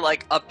definitely see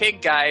like a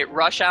pig guy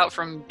rush out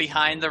from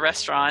behind the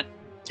restaurant,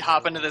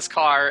 hop into this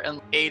car,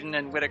 and Aiden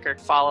and Whitaker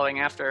following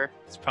after.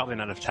 It's probably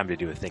not enough time to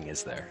do a thing,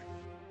 is there?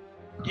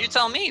 You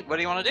tell me. What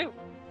do you want to do?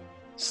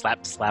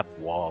 Slap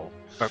wall.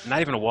 Or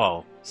not even a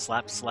wall.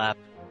 Slap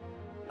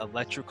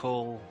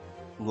electrical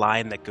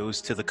line that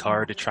goes to the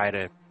car to try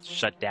to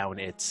shut down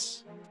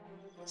its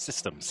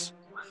systems.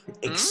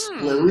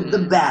 Explode the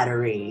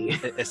battery.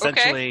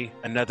 Essentially,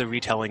 another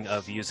retelling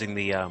of using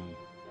the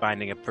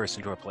finding a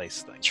person to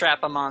replace thing. Trap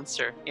a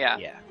monster. Yeah.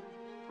 Yeah.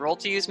 Roll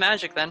to use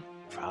magic then.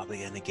 Probably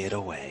gonna get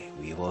away.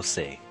 We will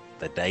see.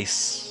 The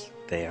dice,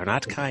 they are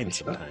not kind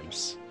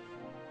sometimes.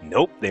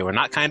 Nope, they were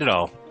not kind at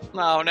all.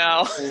 Oh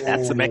no.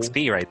 That's some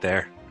XP right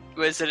there.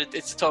 It's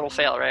a total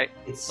fail, right?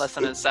 It's less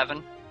than a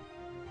 7.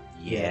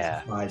 Yeah.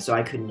 It's 5, so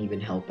I couldn't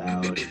even help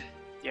out.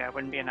 Yeah, it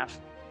wouldn't be enough.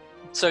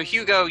 So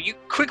Hugo, you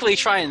quickly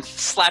try and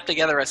slap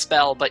together a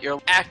spell, but you're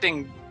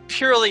acting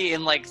purely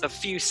in like the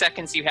few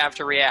seconds you have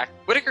to react.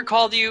 Whitaker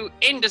called you,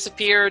 Aiden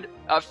disappeared.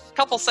 A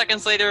couple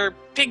seconds later,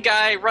 pig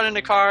guy running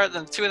a car,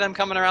 then the two of them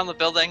coming around the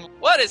building.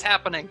 What is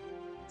happening?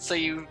 So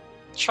you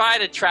try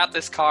to trap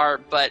this car,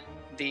 but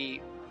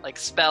the like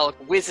spell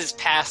whizzes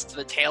past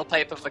the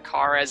tailpipe of the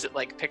car as it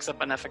like picks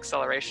up enough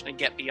acceleration to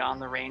get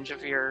beyond the range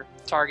of your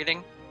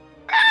targeting.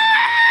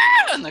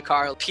 And the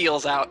car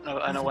peels out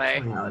and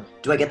away.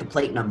 Do I get the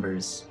plate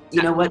numbers?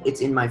 You know what?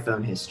 It's in my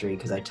phone history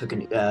because I took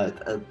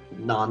a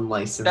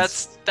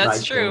non-licensed.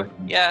 That's true.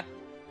 Yeah.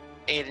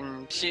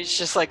 Aiden, she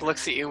just like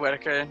looks at you,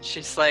 Whitaker, and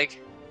she's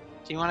like,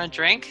 "Do you want a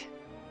drink?"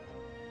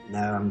 No,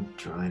 I'm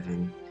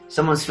driving.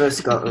 Someone's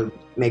first got to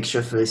make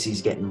sure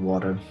Felicity's getting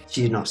water.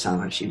 She did not sound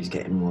like she was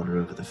getting water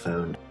over the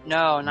phone.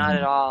 No, not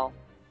at all.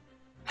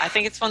 I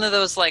think it's one of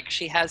those like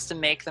she has to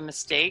make the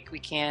mistake. We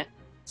can't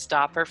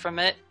stop her from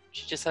it.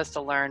 She just has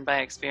to learn by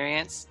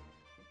experience.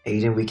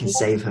 Aiden, we can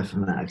save her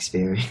from that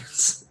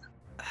experience.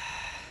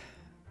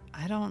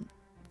 I don't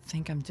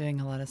think I'm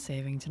doing a lot of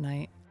saving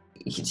tonight.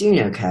 You're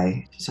doing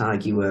okay. It sounded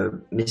like you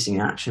were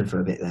missing action for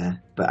a bit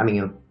there. But, I mean,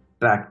 you're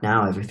back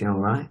now. Everything all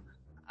right?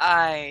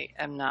 I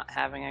am not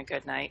having a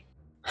good night.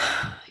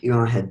 You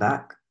want to head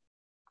back?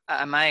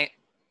 I might.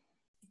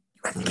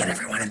 You have to get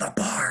everyone in the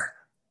bar.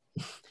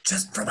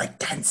 Just for like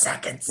 10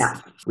 seconds.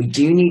 Now, we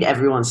do need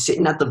everyone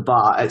sitting at the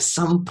bar at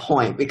some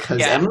point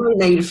because Emily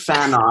made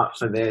fan art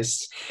for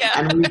this. Yeah.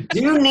 And we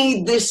do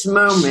need this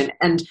moment.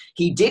 And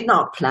he did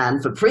not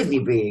plan for Prithee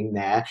being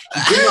there.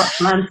 He did not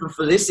plan for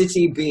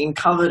Felicity being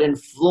covered in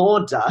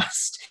floor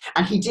dust.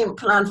 And he didn't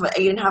plan for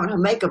Aiden having her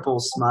makeup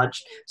all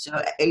smudged.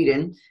 So,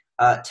 Aiden,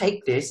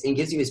 take this, and he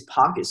gives you his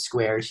pocket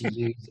square to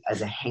use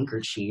as a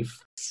handkerchief.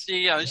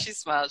 She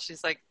smiles.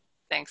 She's like,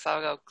 thanks,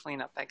 I'll go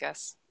clean up, I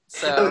guess.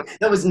 So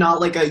that was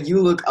not like a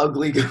 "you look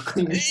ugly, go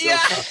clean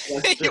yourself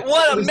up." Yeah,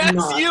 what a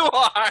mess you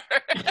are.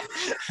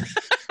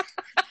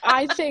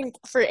 I think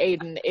for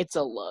Aiden, it's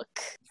a look.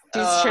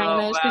 She's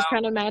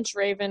trying to match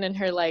Raven and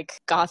her like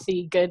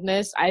gothy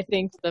goodness. I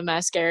think the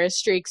mascara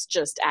streaks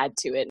just add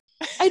to it.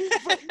 And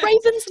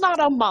Raven's not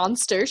a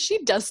monster.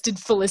 She dusted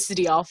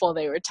Felicity off while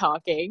they were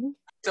talking.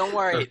 Don't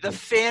worry, the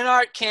fan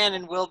art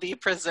canon will be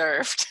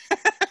preserved.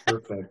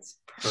 Perfect.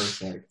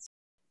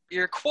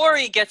 Your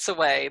quarry gets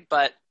away,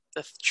 but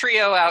the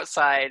trio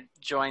outside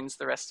joins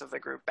the rest of the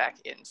group back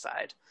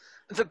inside.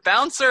 The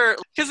bouncer,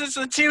 because it's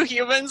the two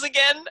humans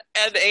again,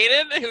 and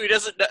Aiden, who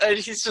doesn't know, and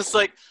he's just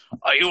like,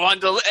 oh, you want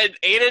to, and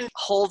Aiden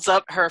holds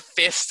up her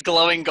fist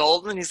glowing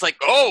gold, and he's like,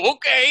 oh,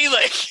 okay,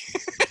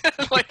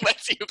 like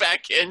lets you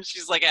back in.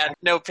 She's like, I had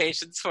no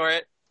patience for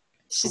it.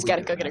 She's got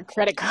to go get her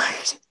credit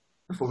card.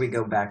 Before we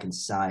go back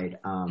inside,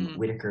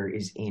 Whitaker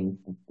is in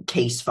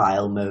case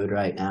file mode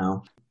right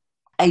now.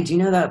 Hey, do you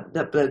know that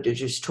bloke that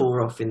just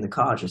tore off in the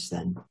car just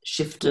then?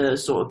 Shifter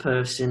sort of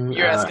person.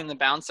 You're asking the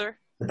bouncer?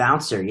 The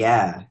bouncer,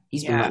 yeah.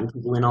 He's been letting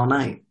people in all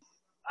night.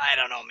 I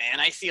don't know, man.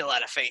 I see a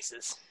lot of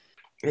faces.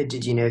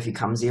 Did you know if he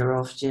comes here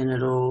often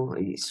at all?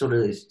 He's sort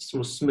of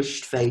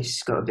smushed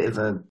face, got a bit of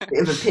a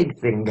pig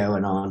thing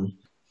going on.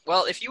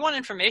 Well, if you want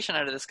information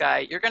out of this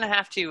guy, you're going to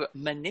have to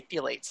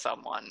manipulate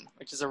someone,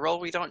 which is a role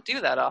we don't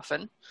do that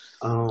often.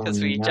 Because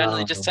we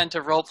generally just tend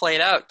to role play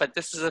it out. But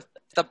this is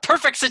the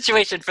perfect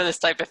situation for this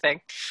type of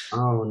thing.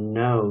 Oh,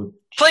 no.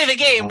 Play the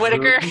game,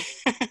 Whitaker.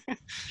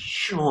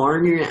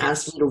 Charm? You're going to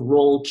ask me to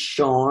roll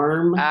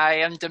charm? I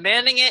am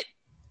demanding it.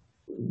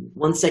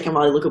 1 second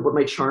while I look up what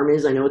my charm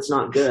is. I know it's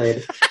not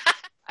good.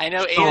 I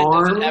know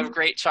Aiden doesn't have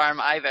great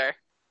charm either.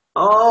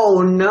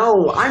 Oh,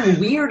 no. I'm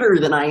weirder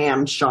than I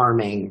am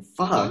charming.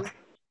 Fuck.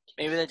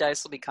 Maybe the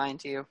dice will be kind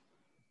to you.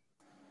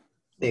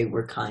 They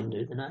were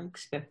kinder than I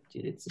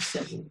expected. It's a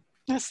 7.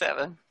 A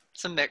 7.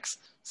 It's a mix.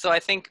 So I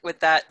think with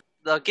that,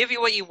 they'll give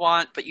you what you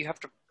want, but you have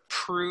to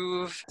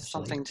prove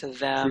something to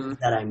them. Prove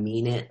that I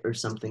mean it or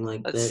something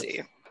like that. Let's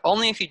see.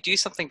 Only if you do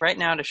something right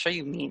now to show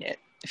you mean it.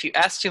 If you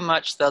ask too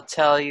much, they'll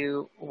tell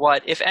you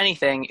what, if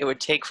anything, it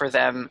would take for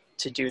them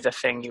to do the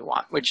thing you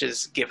want, which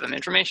is give them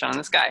information on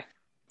this guy.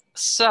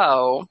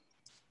 So,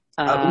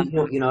 you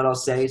know what I'll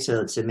say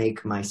to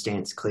make my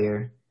stance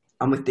clear?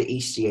 I'm with the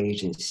Eastie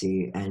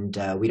Agency, and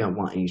we don't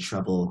want any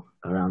trouble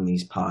around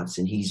these parts,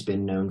 and he's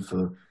been known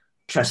for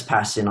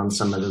trespassing on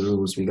some of the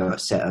rules we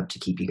got set up to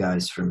keep you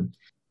guys from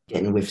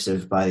getting whiffs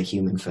of by the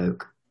human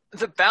folk.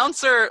 The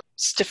bouncer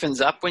stiffens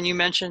up when you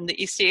mention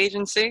the Eastie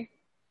Agency,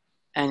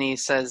 and he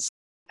says,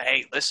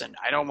 hey, listen,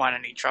 I don't want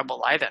any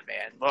trouble either,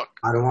 man. Look.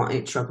 I don't want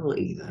any trouble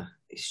either.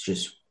 It's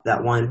just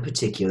that one in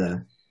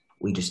particular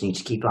we just need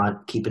to keep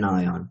an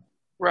eye on.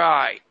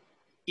 Right.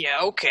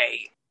 Yeah,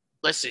 okay.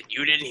 Listen,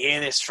 you didn't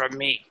hear this from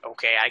me,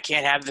 okay? I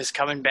can't have this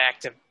coming back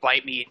to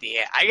bite me in the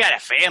ass. I got a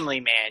family,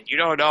 man. You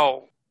don't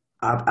know.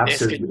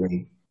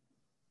 Absolutely.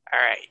 All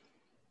right.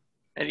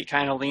 And he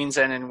kind of leans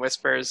in and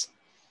whispers,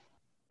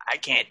 I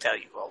can't tell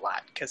you a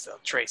lot because they'll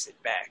trace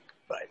it back,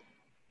 but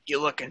you're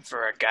looking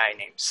for a guy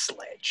named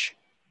Sledge.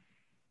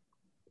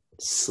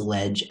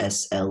 Sledge,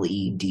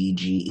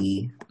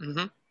 S-L-E-D-G-E?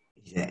 Mm-hmm.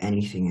 Is there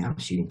anything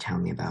else you can tell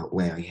me about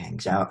where he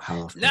hangs out?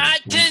 How often?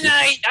 Not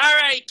tonight! All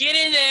right, get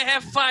in there,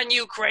 have fun,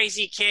 you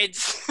crazy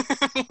kids.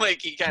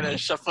 Like, he kind of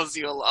shuffles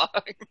you along.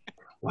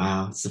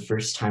 Wow, it's the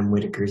first time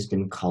Whitaker's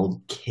been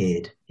called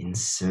kid in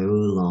so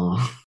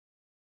long.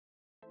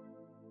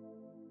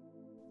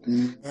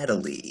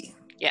 Natalie.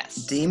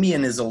 Yes.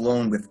 Damien is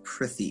alone with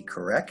Prithee,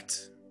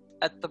 correct?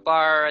 At the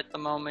bar at the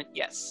moment,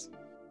 yes.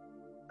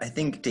 I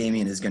think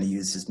Damien is going to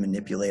use his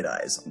manipulate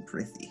eyes on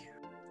Prithee.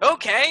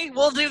 Okay,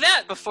 we'll do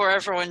that before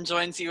everyone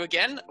joins you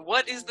again.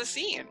 What is the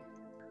scene?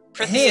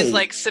 Prithee is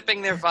like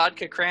sipping their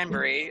vodka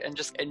cranberry and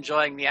just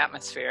enjoying the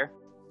atmosphere.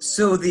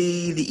 So the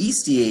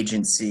Eastie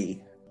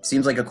Agency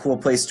seems like a cool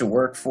place to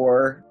work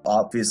for.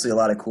 Obviously a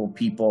lot of cool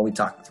people. We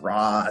talked with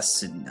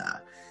Ross and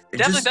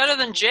definitely better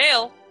than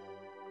jail.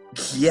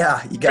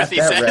 Yeah, you got Prithee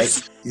that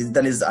says. Right.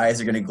 Then his eyes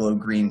are going to glow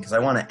green because I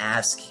want to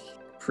ask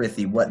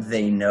Prithee what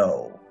they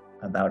know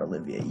about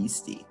Olivia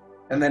Eastie.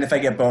 And then if I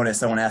get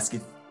bonus, I want to ask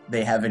if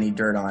they have any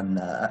dirt on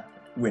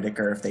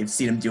Whitaker, if they've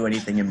seen him do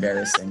anything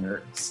embarrassing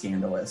or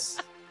scandalous.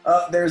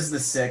 Oh, there's the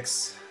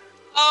 6.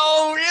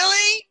 Oh,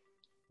 really?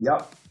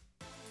 Yep.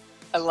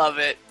 I love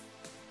it.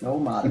 No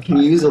modifier. You can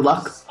use a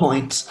luck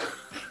point.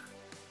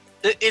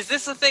 Is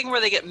this a thing where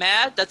they get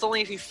mad? That's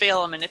only if you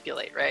fail to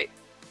manipulate, right?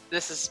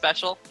 This is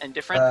special and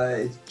different?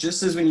 It just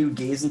says when you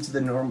gaze into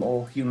the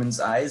normal human's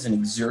eyes and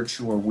exert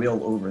your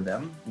will over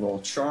them. Roll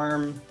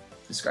charm,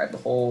 describe the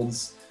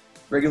holds.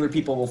 Regular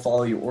people will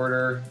follow your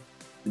order.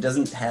 It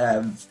doesn't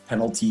have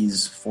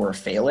penalties for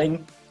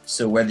failing,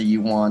 so whether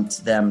you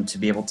want them to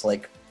be able to,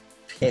 like,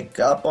 pick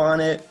up on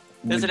it...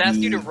 Does it ask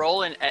you to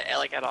roll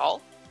at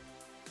all?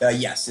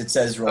 Yes, it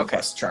says roll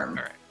plus charm.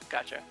 All right,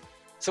 gotcha.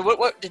 So what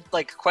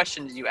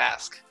question did you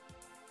ask?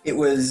 It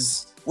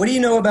was, what do you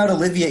know about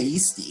Olivia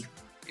Easty?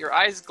 Your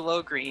eyes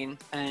glow green,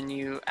 and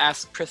you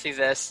ask Prithvi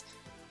this,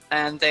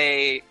 and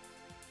they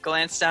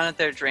glance down at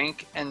their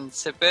drink and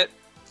sip it,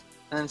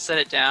 and then set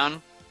it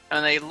down. And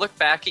when they look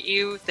back at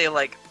you, they,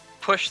 like,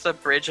 push the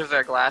bridge of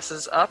their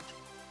glasses up.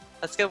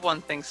 Let's get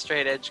one thing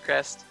straight,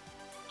 Edgecrest.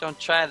 Don't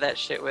try that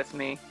shit with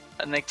me.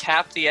 And they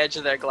tap the edge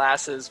of their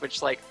glasses,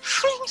 which, like,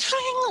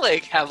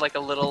 like, have, like, a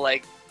little,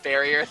 like,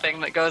 barrier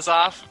thing that goes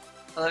off.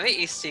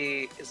 Olivia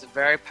Easty is a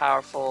very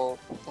powerful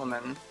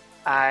woman.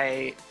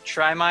 I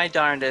try my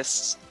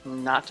darndest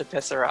not to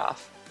piss her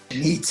off.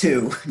 Me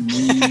too.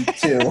 Me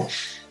too.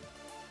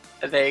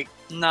 They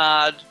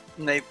nod,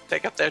 and they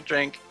pick up their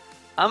drink.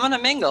 I'm gonna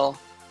mingle.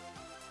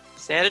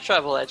 Stay out of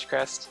trouble,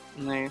 Edgecrest.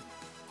 And they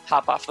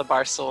hop off the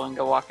bar stool and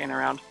go walking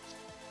around.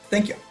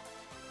 Thank you.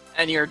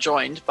 And you're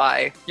joined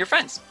by your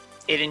friends.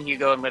 Aiden,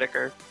 Hugo, and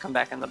Whitaker come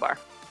back in the bar.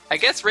 I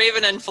guess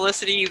Raven and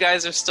Felicity, you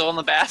guys are still in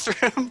the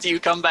bathroom. Do you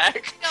come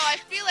back? No, I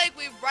feel like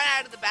we've run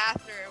out of the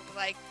bathroom. We're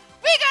like,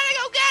 we gotta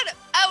go get him.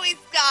 Oh, he's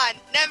gone.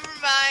 Never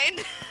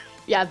mind.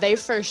 Yeah, they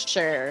for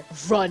sure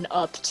run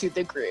up to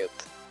the group.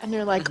 And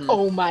they're like,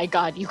 oh my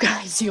god, you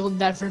guys, you'll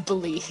never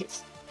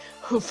believe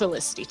who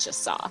Felicity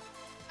just saw.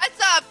 I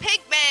saw a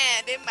pig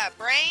man in my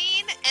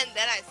brain, and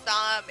then I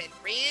saw him in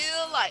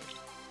real life.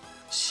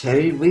 So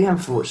did we,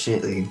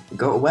 unfortunately. We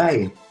got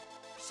away. You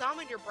saw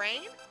him in your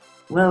brain?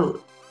 Well,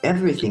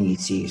 everything you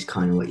see is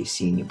kind of what you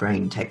see in your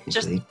brain,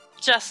 technically.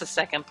 Just the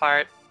second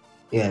part.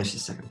 Yeah, it's the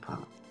second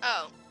part.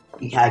 Oh.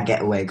 You had a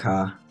getaway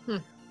car.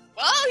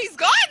 Well, he's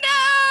gone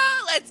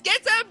now! Let's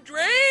get some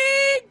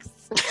drinks!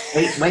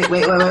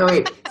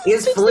 Wait.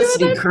 Is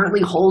Felicity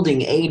currently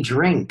holding a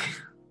drink?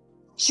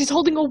 She's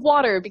holding a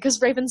water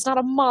because Raven's not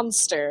a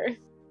monster.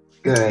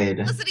 Good.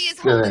 Felicity is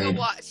holding a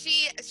water.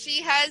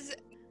 She has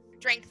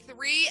drank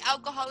 3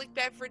 alcoholic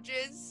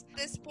beverages at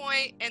this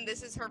point, and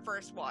this is her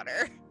first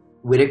water.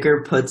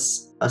 Whitaker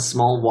puts a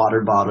small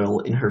water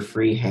bottle in her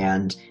free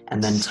hand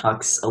and then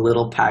tucks a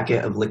little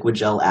packet of liquid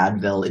gel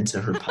Advil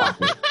into her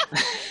pocket.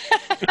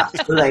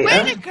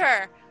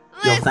 Whitaker,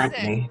 you'll listen. thank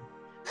me.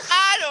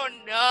 I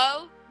don't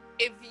know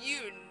if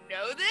you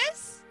know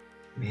this,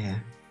 Yeah.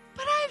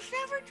 but I've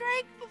never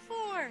drank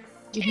before.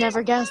 You'd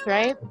never guess,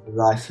 right?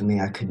 Life for me,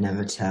 I could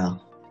never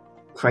tell.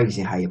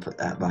 Crazy how you put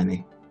that by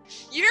me.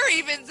 You're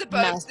even supposed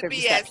Master to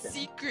be deception. a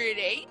secret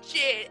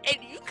agent, and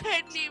you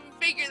couldn't even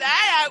figure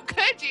that out,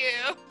 could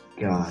you?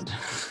 God.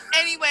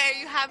 Anyway, are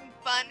you having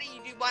fun?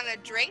 You do want a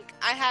drink?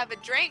 I have a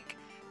drink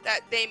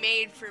that they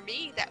made for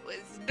me that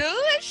was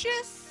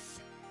delicious.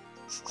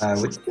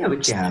 What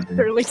you having?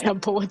 Shirley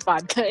Temple with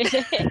vodka in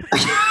it.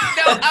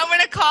 No, I'm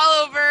gonna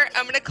call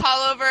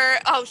over.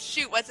 Oh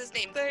shoot, what's his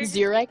name?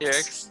 Xerix.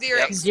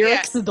 Xerix.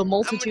 Xerix is the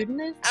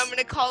multitudinous. I'm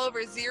gonna call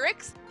over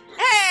Xerix.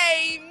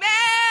 Hey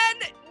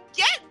man,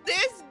 get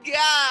this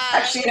guy.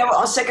 Actually, you know what?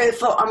 I'll second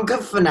thought. I'm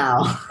good for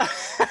now.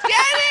 Get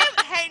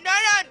him. Hey, no,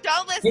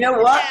 don't listen. You know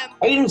to what? him.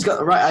 Aiden's got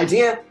the right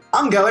idea.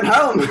 I'm going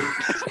home.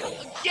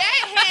 Get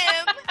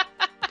him.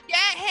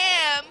 Get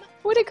him.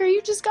 Whitaker,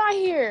 you just got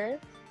here.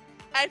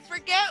 I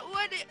forget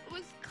what it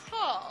was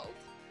called,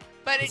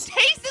 but it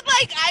tasted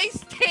like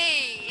iced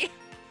tea.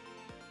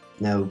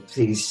 No,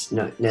 please,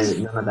 no,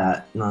 none of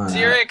that. None of that.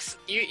 Xerix,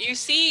 you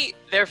see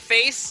their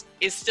face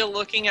is still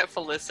looking at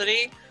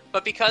Felicity,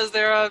 but because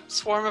they're a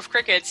swarm of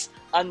crickets,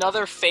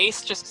 another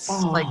face just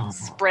like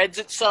spreads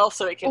itself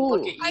so it can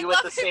look at you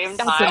at the same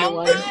time. I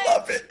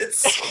love it.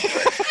 It's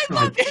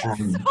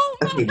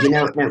Okay, you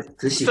know, no,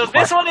 So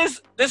this one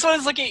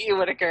is looking at you,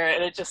 Whitaker,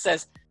 and it just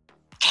says,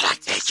 "Can I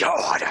take your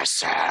order,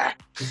 sir?"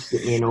 Just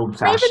get me an old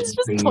fashioned, Raven's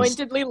just please.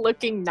 pointedly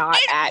looking not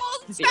at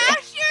Xerix.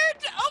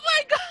 Fashioned? Oh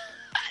my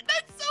god,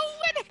 that's so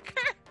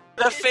Whitaker.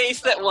 The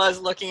face that was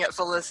looking at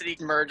Felicity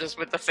merges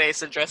with the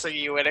face addressing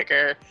you,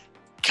 Whitaker.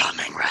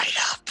 Coming right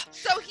up.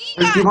 So he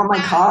Do you want my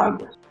card?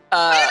 Put it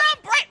on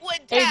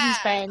Brightwood tab. Aiden's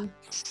fine.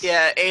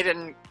 Yeah,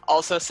 Aiden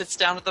also sits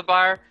down at the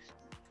bar.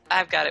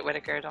 I've got it,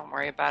 Whitaker. Don't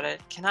worry about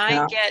it. Can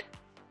I get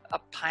a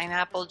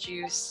pineapple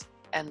juice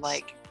and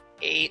like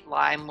 8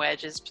 lime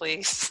wedges,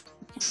 please?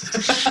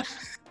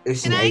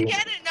 Can I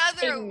get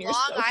another Aiden, you're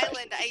Long so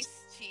Island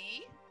iced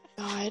tea?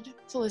 God,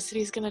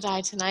 Felicity's gonna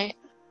die tonight.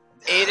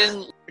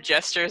 Aiden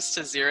gestures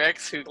to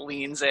Xerix, who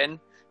leans in,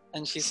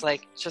 and she's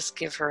like, just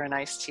give her an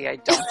iced tea. I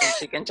don't think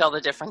she can tell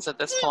the difference at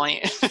this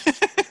point.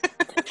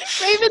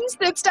 Raven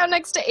sits down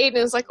next to Aiden and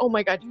is like, oh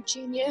my god, you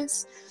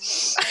genius.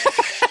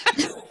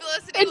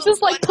 Felicity It will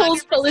just like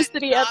pulls 100%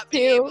 Felicity not up be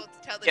too. able to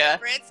tell the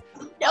difference.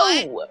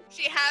 No. But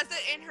she has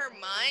it in her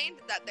mind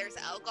that there's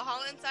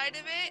alcohol inside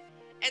of it,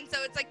 and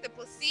so it's like the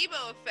placebo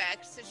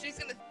effect. So she's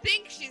gonna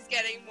think she's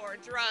getting more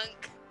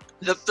drunk.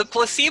 The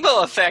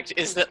placebo effect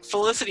is that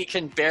Felicity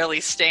can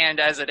barely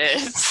stand as it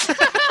is.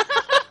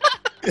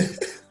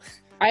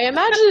 I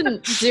imagine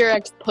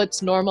Xerex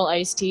puts normal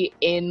iced tea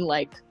in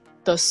like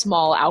the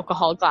small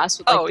alcohol glass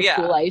with like the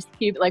cool iced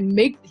tea. Like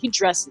he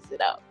dresses it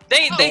up.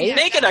 They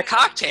make it a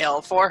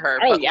cocktail for her,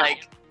 but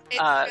like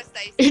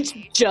it's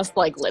just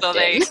like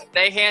Lipton. So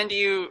they hand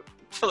you,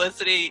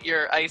 Felicity,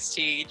 your iced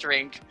tea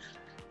drink.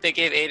 They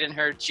gave Aiden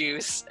her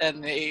juice,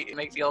 and they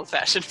make the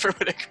old-fashioned for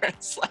Whitaker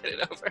and slide it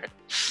over.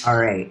 All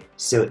right,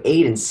 so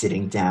Aiden's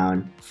sitting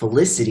down,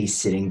 Felicity's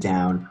sitting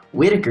down,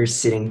 Whitaker's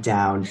sitting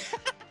down.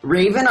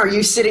 Raven, are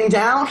you sitting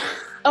down?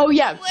 Oh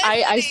yeah,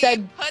 I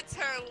said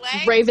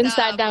Raven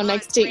sat down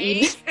next to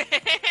Eden.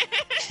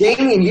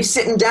 Damien, you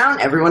sitting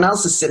down? Everyone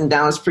else is sitting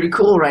down. It's pretty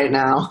cool right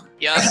now.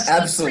 Yeah,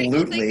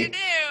 absolutely.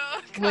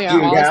 We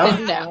are all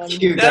sitting down.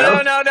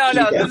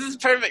 No. This is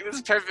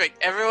perfect.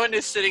 Everyone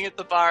is sitting at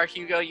the bar.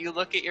 Hugo, you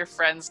look at your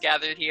friends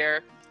gathered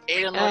here.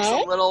 Aiden looks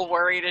a little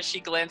worried as she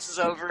glances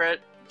over at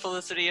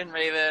Felicity and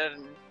Raven.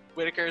 And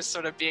Whitaker's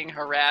sort of being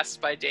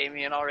harassed by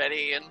Damien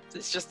already. And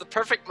it's just the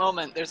perfect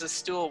moment. There's a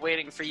stool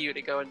waiting for you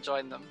to go and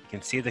join them. You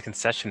can see the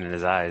concession in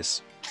his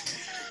eyes.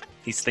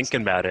 He's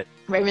thinking about it.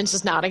 Raven's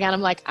just nodding at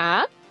him like,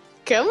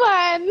 come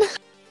on.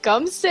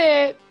 Come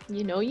sit.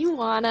 You know you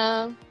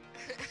wanna.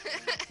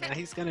 Yeah,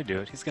 he's gonna do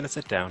it. He's gonna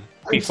sit down.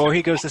 Before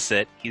he goes to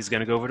sit, he's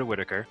gonna go over to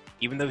Whitaker.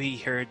 Even though he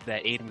heard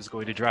that Aiden was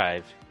going to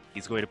drive,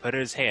 he's going to put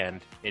his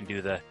hand and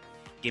do the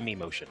gimme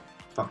motion.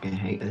 Fucking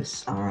hate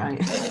this. All right.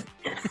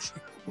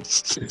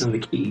 Give him the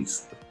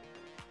keys.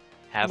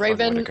 Have fun,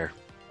 Whitaker.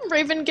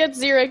 Raven gets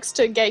Xerex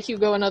to get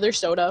Hugo another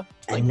soda.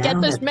 Like,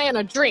 get this man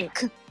a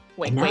drink.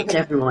 Wink, now wink. that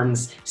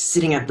everyone's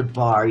sitting at the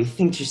bar, you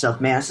think to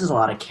yourself, man, this is a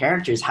lot of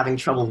characters having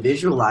trouble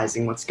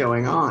visualizing what's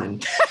going on.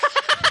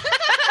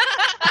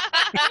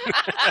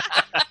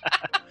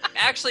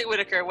 Actually,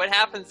 Whitaker, what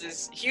happens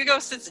is Hugo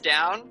sits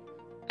down,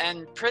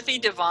 and Prithvi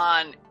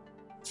Devon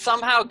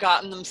somehow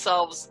gotten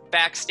themselves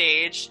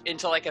backstage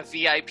into like a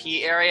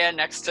VIP area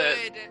next to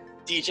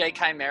DJ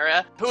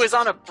Chimera, who is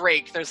on a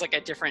break. There's like a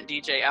different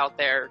DJ out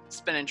there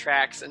spinning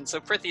tracks, and so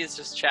Prithvi is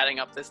just chatting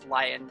up this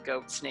lion,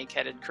 goat,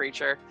 snake-headed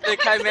creature. The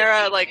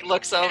Chimera like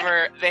looks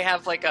over. They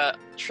have like a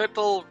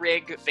triple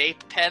rig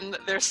vape pen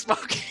that they're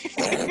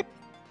smoking.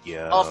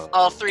 Yeah.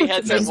 All three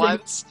heads at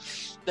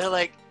once. They're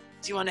like,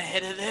 do you want a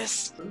hit of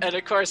this? And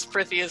of course,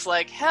 Prithvi is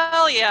like,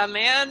 hell yeah,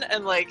 man.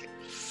 And like,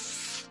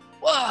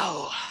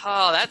 whoa,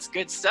 oh, that's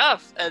good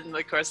stuff. And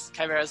of course,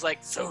 Chimera's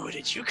like, so who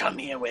did you come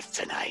here with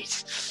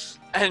tonight?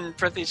 And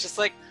Prithvi's just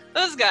like,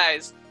 those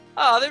guys.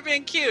 Oh, they're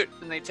being cute.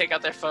 And they take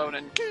out their phone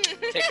and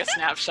take a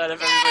snapshot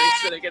of everybody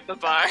sitting at the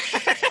bar.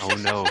 Oh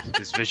no,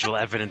 there's visual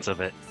evidence of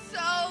it.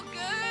 So good.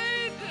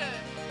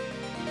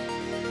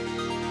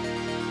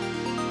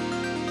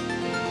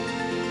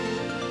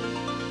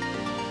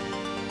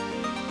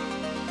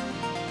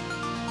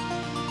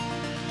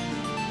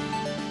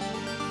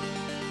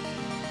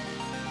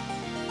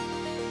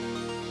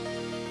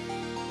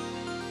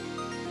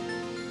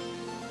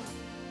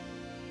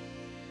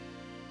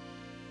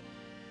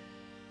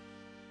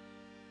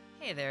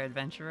 Hey there,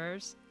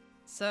 adventurers.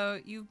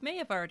 So, you may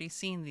have already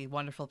seen the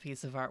wonderful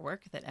piece of artwork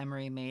that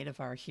Emery made of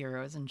our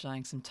heroes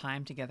enjoying some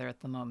time together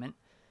at the moment.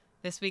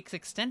 This week's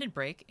extended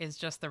break is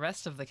just the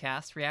rest of the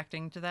cast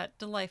reacting to that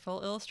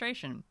delightful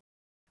illustration.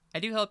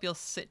 I do hope you'll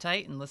sit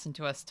tight and listen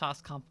to us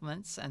toss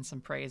compliments and some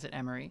praise at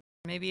Emery.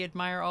 Maybe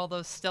admire all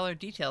those stellar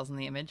details in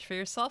the image for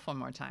yourself one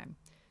more time.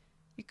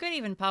 You could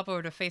even pop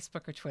over to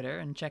Facebook or Twitter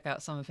and check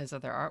out some of his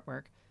other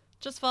artwork.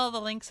 Just follow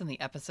the links in the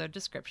episode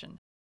description.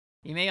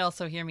 You may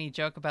also hear me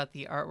joke about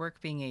the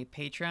artwork being a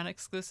Patreon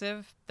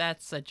exclusive.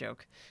 That's a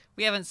joke.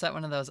 We haven't set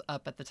one of those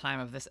up at the time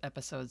of this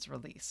episode's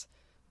release.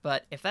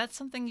 But if that's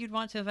something you'd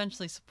want to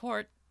eventually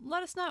support,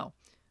 let us know.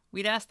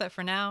 We'd ask that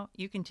for now,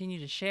 you continue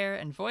to share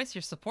and voice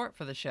your support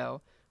for the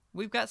show.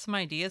 We've got some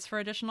ideas for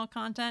additional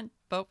content,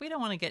 but we don't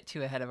want to get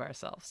too ahead of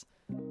ourselves.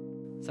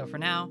 So for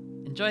now,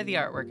 enjoy the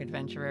artwork,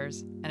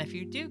 adventurers, and if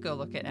you do go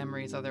look at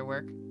Emery's other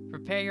work,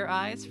 prepare your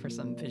eyes for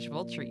some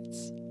visual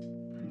treats.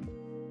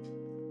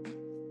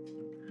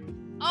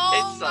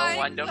 Oh, it's so my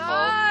wonderful.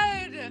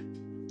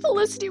 God.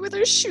 Felicity with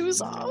her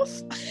shoes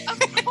off.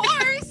 Of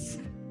course.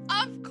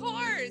 Of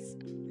course.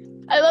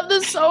 I love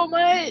this so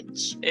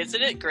much.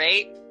 Isn't it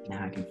great?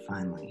 Now I can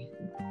finally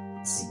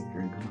see the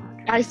drink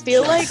on. I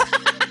feel like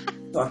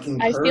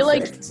Fucking I feel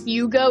like perfect.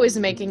 Hugo is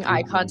making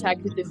eye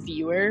contact with the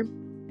viewer,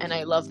 and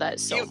I love that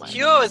so much.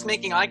 Hugo is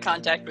making eye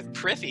contact with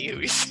Prithvi, who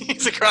he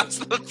sees across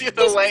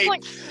the way,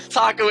 like,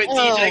 talking with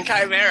DJ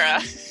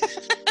Chimera.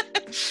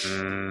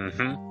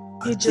 Mm-hmm.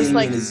 He just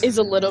like is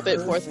a little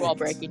bit fourth wall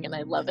breaking, and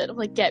I love it. I'm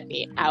like, get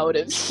me out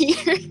of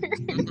here.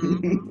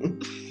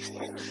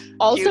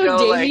 Also,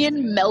 Hugo,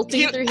 Damien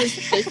melting through his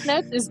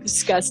fishnets is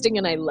disgusting,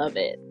 and I love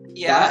it.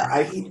 Yeah.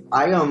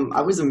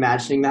 I was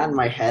imagining that in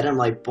my head. I'm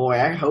like, boy,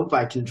 I hope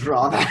I can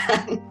draw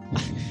that.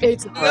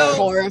 It's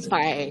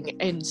horrifying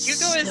and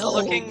Hugo is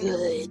looking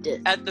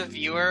good at the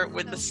viewer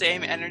with the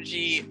same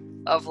energy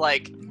of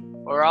like,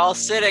 we're all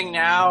sitting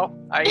now.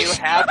 Are you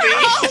happy?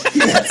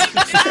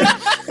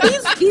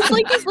 he's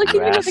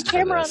looking into the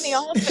camera on the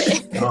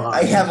office.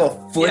 I have a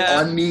foot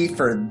on me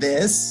for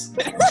this.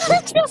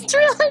 I just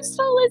realized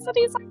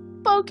Felicity's like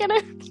poking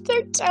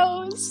her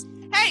toes.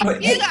 Hey,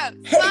 Hugo,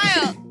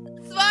 smile!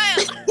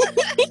 Smile!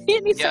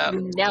 And he's like,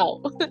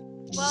 no.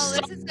 Well,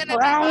 this is gonna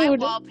be my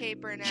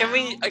wallpaper now. Can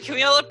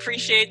we all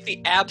appreciate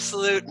the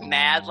absolute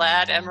mad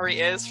lad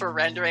Emery is for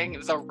rendering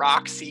the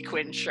rock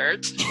sequin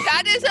shirt?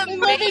 That is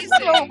amazing.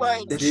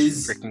 It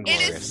is freaking It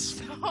glorious.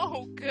 is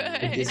so good.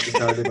 I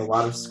disregarded a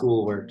lot of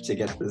schoolwork to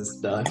get this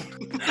done.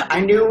 I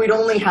knew we'd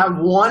only have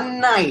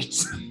one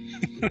night.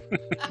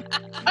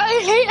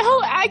 I hate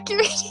how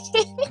accurate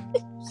it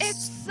is.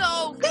 It's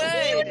so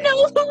good. You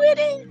know who it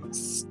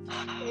is.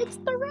 It's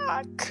the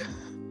rock.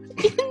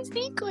 In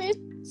sequence.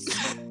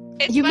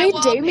 It's You my made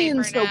wallpaper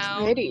Damien so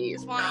now. pretty.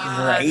 Just want you to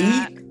know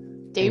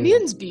that.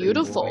 Damien's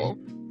beautiful.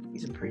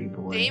 He's a pretty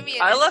boy. Damien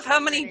I is love how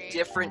so many pretty.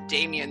 different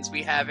Damiens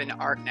we have in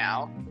art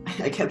now.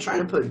 I kept trying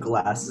to put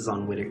glasses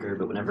on Whitaker,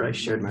 but whenever I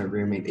shared my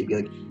roommate, they'd be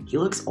like, he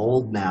looks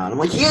old now. And I'm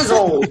like, he is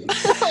old!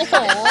 Shut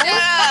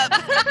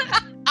up!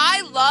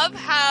 I love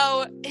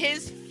how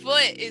his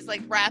foot is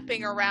like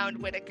wrapping around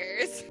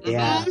Whitaker's.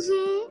 Yeah.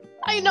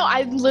 I know,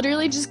 I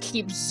literally just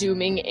keep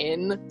zooming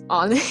in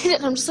on it,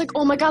 and I'm just like,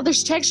 oh my god,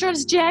 there's texture on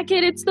his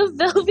jacket, it's the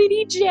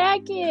velvety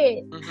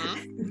jacket!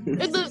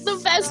 And the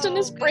vest and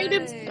his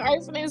braided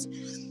scarf and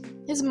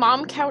his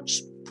mom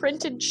couch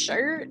printed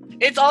shirt.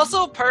 It's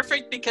also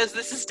perfect because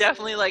this is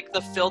definitely like the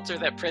filter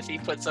that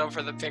Prithvi puts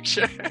over the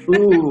picture.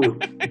 Ooh,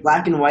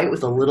 black and white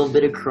with a little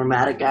bit of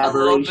chromatic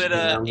aberration. bit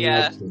of- on the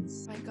yeah.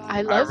 edges.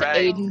 I love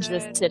Alright. Aiden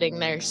just sitting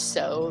there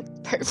so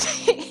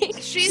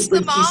perfect. She's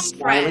the mom She's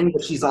smiling, friend.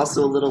 but she's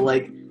also a little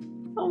like,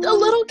 A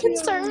little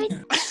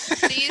concerned.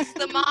 She's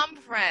the mom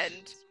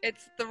friend.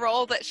 It's the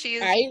role that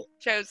she's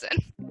chosen.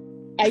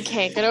 I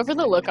can't get over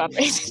the look on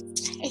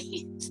Aiden's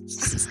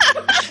face.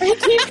 I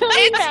keep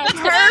coming back. It's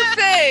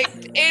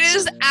perfect. It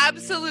is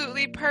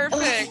absolutely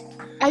perfect.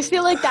 I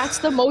feel like that's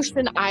the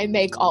motion I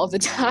make all the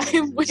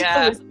time when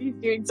Yeah. Felicity's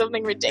doing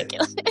something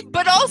ridiculous.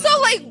 But also,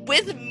 like,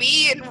 with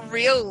me in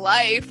real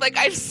life, like,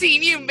 I've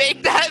seen you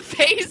make that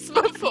face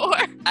before.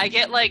 I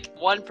get like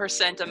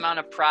 1% amount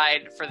of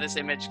pride for this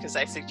image because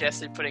I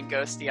suggested putting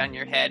Ghosty on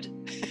your head.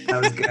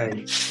 That was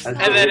good.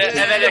 And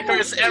then of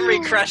course Emery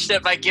crushed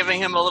it by giving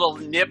him a little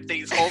nip that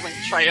he's holding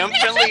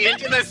triumphantly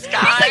into the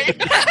sky.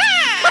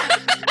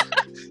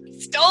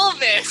 Stole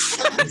this!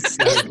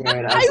 So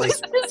good. I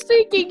was just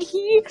thinking,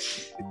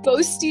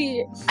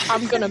 Ghosty,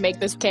 I'm gonna make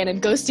this canon.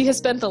 Ghosty has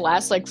spent the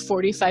last like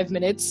 45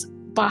 minutes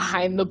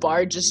behind the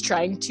bar just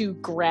trying to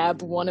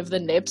grab one of the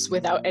nips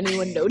without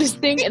anyone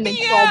noticing and then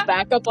crawled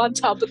back up on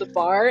top of the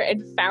bar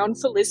and found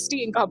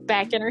Felicity and got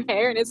back in her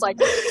hair and it's like,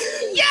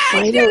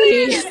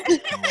 finally,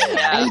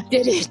 I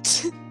did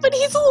it. But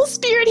he's a little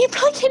spirit, he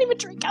probably can't even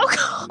drink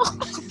alcohol.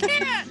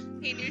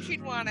 He knew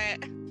she'd want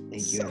it.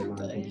 Thank you, everyone.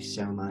 Thank you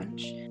so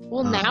much.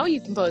 Well, now you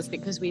can post it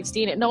because we've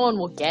seen it. No one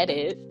will get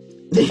it.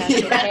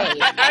 That's okay.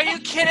 Are you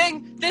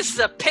kidding? This is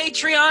a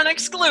Patreon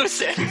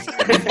exclusive.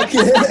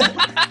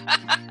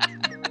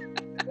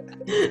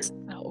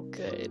 Oh,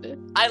 good.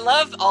 I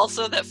love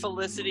also that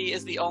Felicity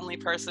is the only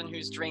person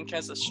whose drink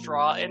has a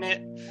straw in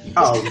it.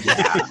 Oh,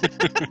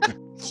 yeah.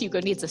 Hugo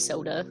needs a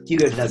soda.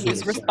 Hugo does need He's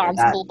a a soda.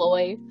 responsible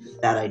boy.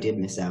 That I did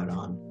miss out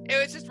on. It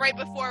was just right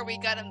before we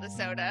got him the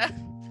soda.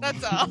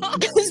 That's all.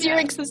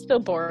 Xerix is still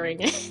boring.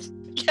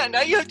 Yeah,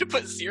 now you have to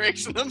put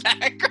Xerix in the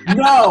background.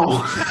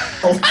 No!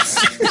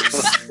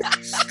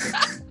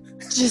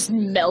 Just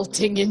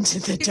melting into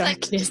the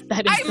darkness.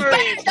 That is I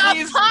spent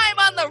enough time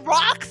on the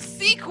rock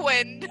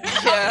sequin.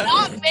 I'm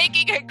not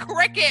making a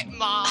cricket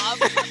mob.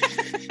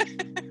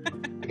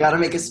 I gotta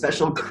make a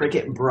special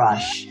cricket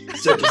brush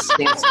so it just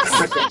stamps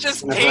cricket.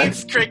 Just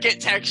paints cricket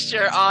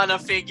texture on a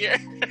figure.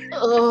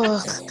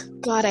 Oh,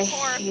 God, I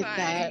hate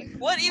that.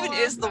 What even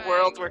is the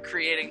world we're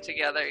creating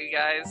together, you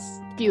guys?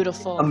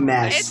 Beautiful. A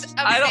mess. It's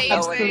I don't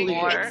know amazing.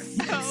 anymore.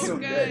 It's so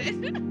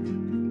good.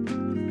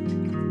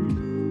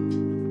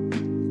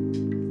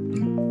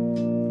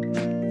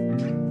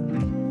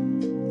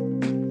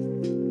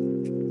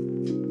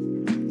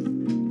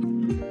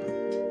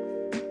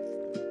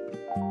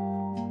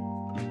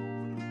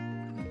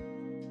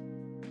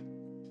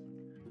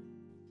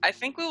 I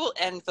think we will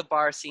end the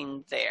bar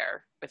scene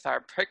there with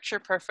our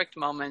picture-perfect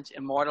moment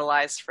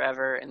immortalized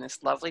forever in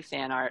this lovely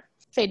fan art.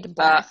 Fade to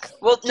black.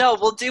 We'll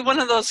do one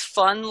of those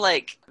fun,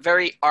 like,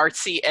 very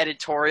artsy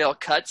editorial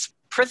cuts.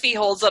 Prithvi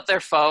holds up their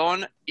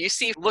phone. You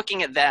see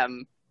looking at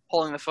them,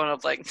 holding the phone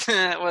up like,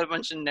 what a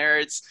bunch of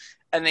nerds.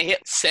 And they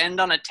hit send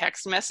on a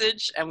text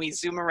message, and we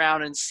zoom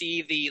around and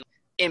see the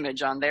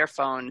image on their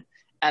phone.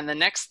 And the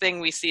next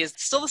thing we see is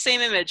still the same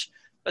image,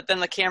 but then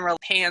the camera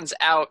pans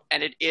out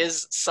and it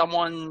is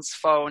someone's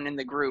phone in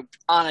the group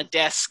on a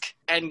desk,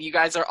 and you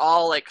guys are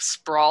all like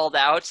sprawled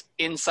out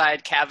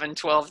inside cabin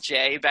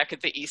 12J back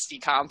at the Eastie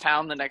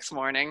compound the next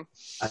morning.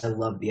 I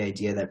love the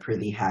idea that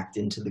Prithee hacked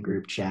into the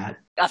group chat.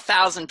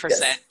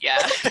 1,000%, yeah.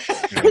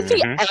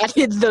 They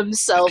added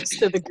themselves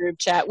to the group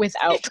chat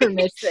without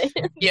permission.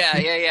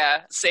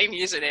 Yeah. Same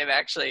username,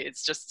 actually.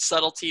 It's just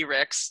Subtlety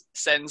Rex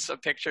sends a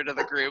picture to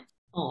the group.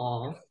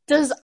 Aww.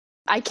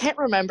 I can't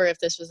remember if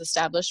this was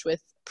established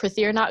with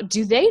Prithee or not.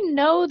 Do they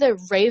know that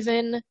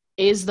Raven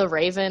is the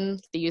Raven,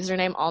 the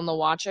username on the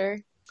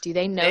Watcher? Do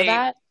they know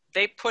that?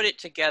 They put it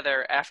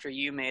together after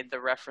you made the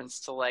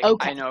reference to, like,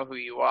 Okay. I know who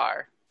you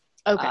are.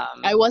 Okay.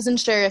 I wasn't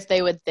sure if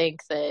they would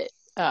think that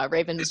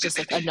Raven is just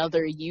like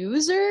another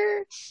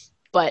user,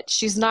 but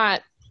she's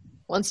not,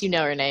 once you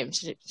know her name,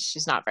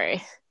 she's not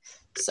very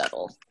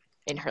subtle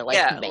in her,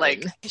 like, name.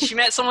 Like, she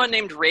met someone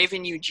named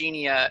Raven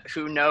Eugenia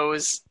who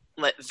knows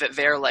that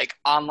their, like,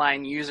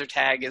 online user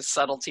tag is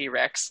Subtlety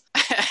Rex.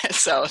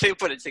 So they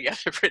put it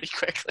together pretty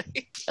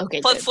quickly. Okay.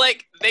 Plus, good.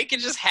 like, they can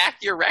just hack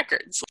your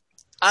records.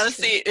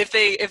 Honestly,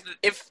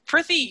 if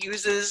Prithee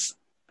uses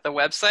the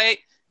website,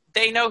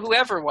 they know who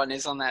everyone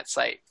is on that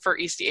site for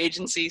Eastie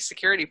Agency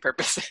security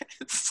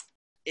purposes.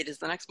 It is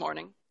the next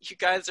morning. You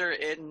guys are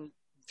in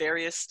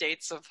various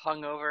states of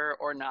hungover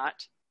or not.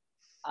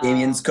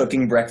 Damien's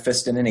cooking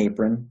breakfast in an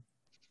apron.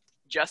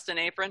 Just an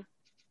apron?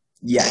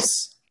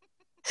 Yes.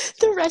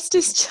 The rest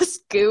is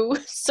just goo,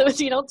 so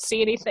you don't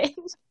see anything.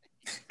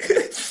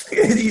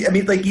 I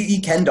mean, like, he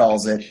Ken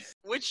dolls it.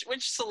 Which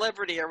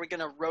celebrity are we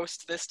going to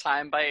roast this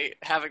time by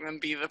having them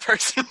be the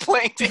person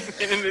playing Damien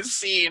in this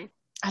scene?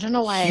 I don't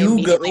know why Hugo I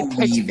immediately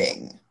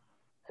Weaving.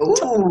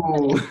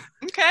 Ooh.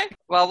 Okay.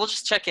 Well, we'll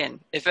just check in.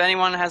 If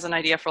anyone has an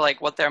idea for,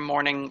 like, what their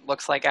morning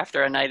looks like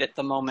after a night at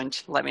the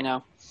moment, let me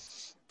know.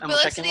 And we'll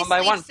check in one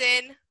by one.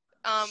 Felicity sleeps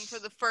in for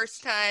the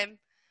first time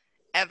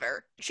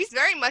ever. She's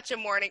very much a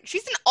morning.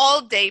 She's an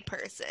all-day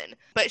person,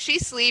 but she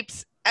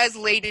sleeps as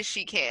late as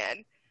she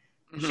can.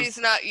 Mhm. She's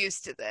not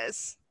used to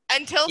this.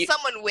 Until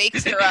someone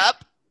wakes her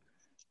up,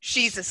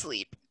 she's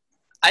asleep.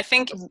 I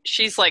think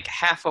she's, like,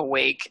 half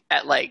awake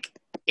at, like,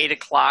 8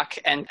 o'clock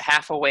and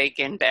half awake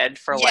in bed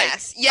for, like,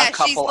 a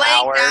couple she's laying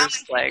hours. down and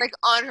she's, like,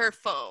 on her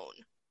phone.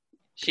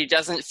 She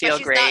doesn't But feel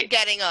she's great. not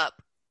getting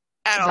up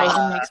at all.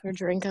 Raven makes her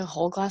drink a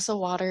whole glass of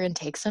water and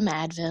takes some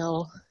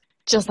Advil.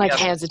 Just, like,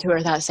 hands it to her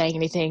without saying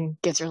anything,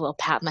 gives her a little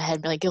pat on the head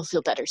and be like, you'll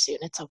feel better soon,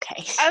 it's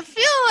okay. I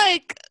feel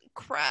like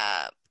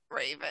crap,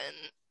 Raven.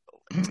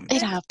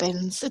 It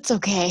happens, it's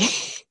okay.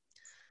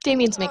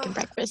 Damien's making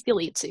breakfast,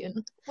 you'll eat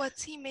soon.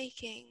 What's he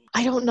making?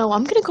 I don't know,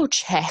 I'm gonna go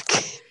check.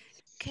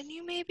 Can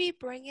you maybe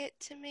bring it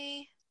to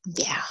me?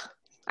 Yeah,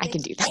 I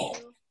can do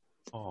that.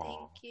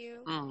 Thank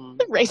you.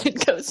 Raven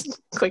goes and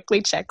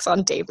quickly checks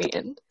on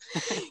Damien.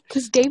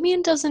 Because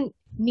Damien doesn't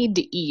need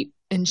to eat,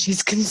 and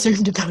she's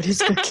concerned about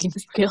his cooking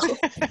skill.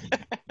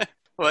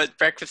 What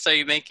breakfast are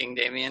you making,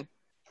 Damien?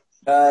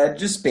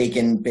 Just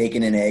bacon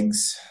and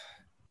eggs.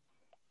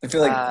 I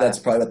feel like that's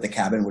probably what the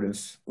cabin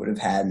would have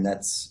had, and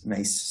that's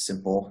nice,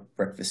 simple,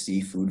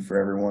 breakfasty food for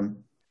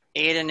everyone.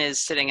 Aiden is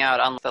sitting out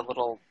on the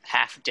little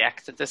half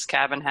deck that this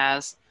cabin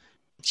has.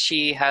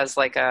 She has,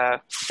 like,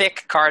 a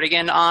thick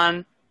cardigan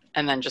on,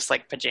 and then just,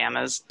 like,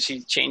 pajamas.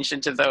 She changed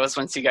into those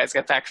once you guys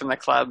got back from the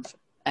club,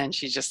 and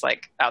she's just,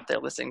 like, out there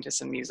listening to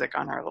some music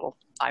on her little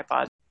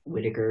iPod.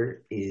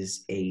 Whitaker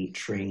is a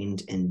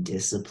trained and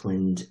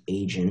disciplined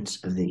agent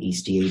of the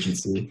Eastie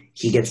Agency.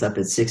 He gets up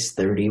at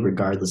 6:30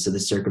 regardless of the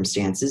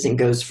circumstances and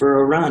goes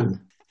for a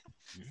run.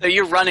 So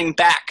you're running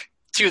back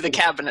to the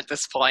cabin at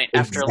this point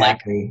after, like,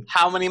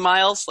 how many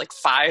miles? Like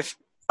 5?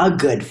 A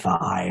good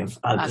 5.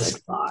 A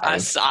A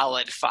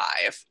solid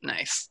 5.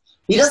 Nice.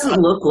 He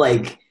doesn't look,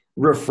 like,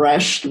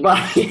 refreshed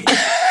by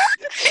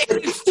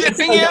He's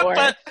doing it,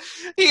 but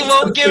he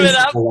won't give it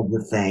up. Of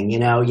the thing, you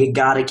know, you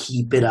gotta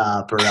keep it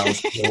up or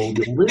else you'll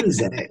lose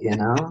it, you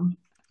know?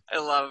 I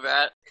love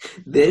that.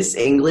 This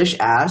English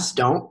ass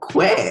don't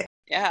quit.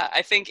 Yeah,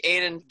 I think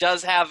Aiden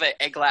does have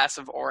a glass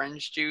of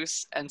orange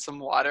juice and some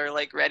water,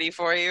 like, ready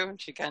for you.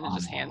 She kind of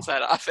just hands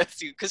that off at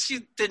you because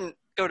she didn't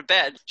go to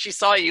bed. She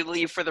saw you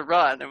leave for the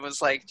run and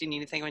was like, do you need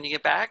anything when you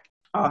get back?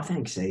 Oh,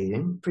 thanks,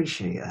 Aiden.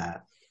 Appreciate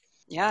that.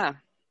 Yeah.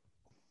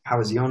 How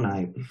was your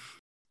night?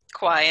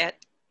 Quiet,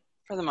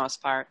 for the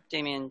most part.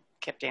 Damien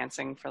kept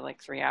dancing for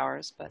like 3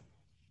 hours, but...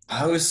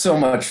 Oh, it was so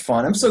much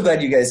fun. I'm so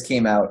glad you guys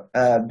came out.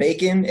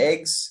 Bacon,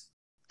 eggs.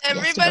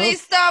 Everybody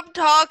stop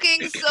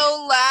talking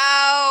so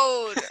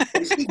loud.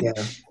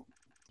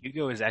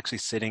 Hugo is actually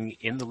sitting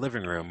in the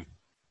living room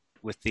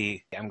with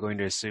the, I'm going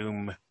to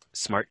assume,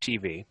 smart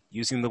TV,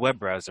 using the web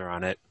browser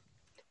on it,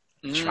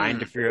 trying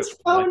to figure out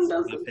what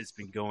stuff has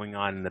been going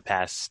on in the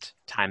past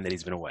time that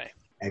he's been away.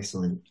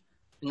 Excellent.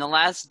 In the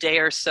last day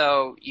or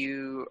so,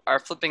 you are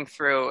flipping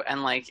through,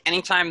 and, like,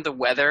 anytime the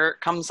weather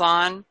comes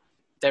on,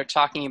 they're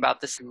talking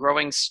about this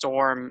growing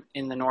storm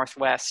in the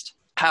northwest,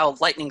 how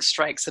lightning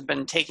strikes have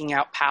been taking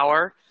out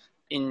power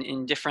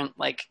in different,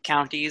 like,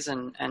 counties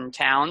and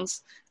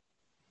towns,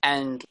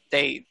 and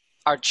they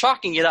are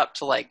chalking it up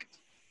to, like,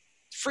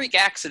 freak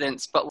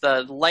accidents, but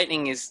the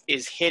lightning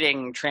is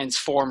hitting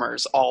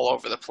transformers all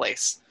over the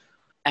place.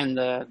 And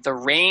the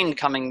rain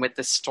coming with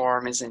this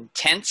storm is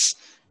intense.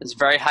 There's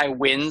very high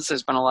winds.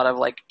 There's been a lot of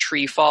like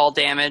tree fall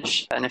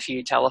damage and a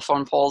few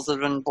telephone poles that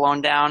have been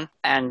blown down.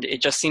 And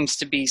it just seems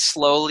to be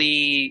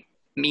slowly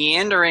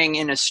meandering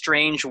in a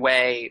strange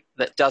way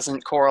that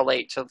doesn't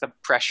correlate to the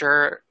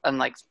pressure and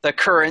like the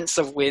currents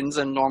of winds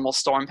and normal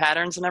storm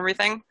patterns and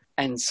everything.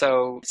 And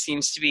so it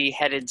seems to be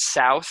headed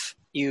south.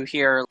 You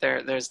hear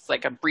there's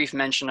like a brief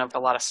mention of a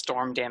lot of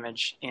storm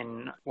damage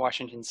in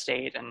Washington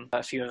State and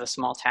a few of the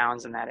small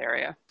towns in that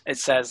area. It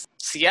says,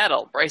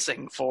 Seattle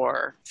bracing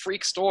for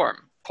freak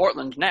storm.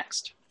 Portland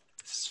next.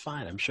 This is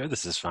fine. I'm sure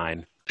this is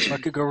fine.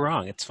 What could go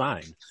wrong? It's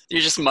fine.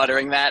 You're just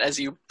muttering that as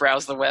you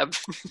browse the web.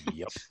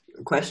 Yep.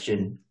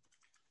 Question.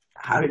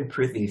 How did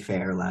Prithee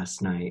fare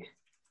last night?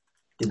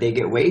 Did they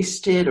get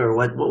wasted or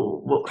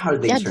what how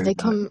did they turn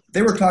out?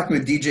 They were talking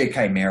with DJ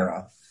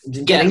Chimera.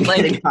 Getting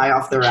high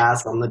off their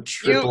ass on the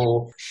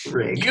triple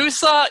rig. You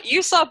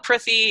saw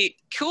Prithee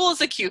cool as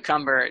a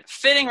cucumber,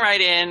 fitting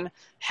right in,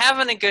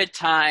 having a good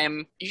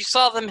time. You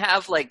saw them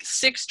have like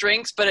 6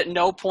 drinks, but at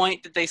no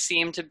point did they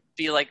seem to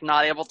be like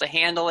not able to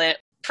handle it.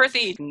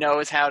 Prithee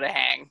knows how to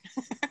hang.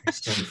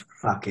 So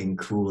fucking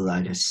cool,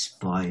 I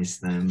despise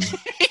them.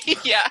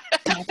 Yeah.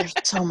 God, they're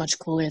so much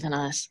cooler than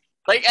us.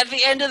 Like, at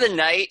the end of the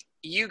night,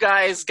 you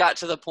guys got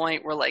to the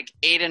point where, like,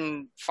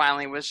 Aiden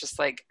finally was just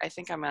like, I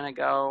think I'm gonna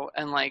go.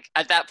 And, like,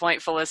 at that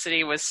point,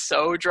 Felicity was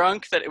so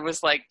drunk that it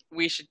was like,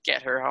 we should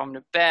get her home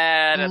to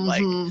bed. And,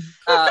 like,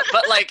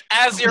 but, like,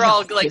 as you're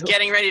all, like,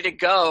 getting ready to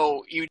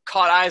go, you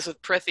caught eyes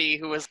with Prithee,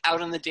 who was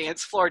out on the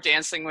dance floor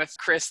dancing with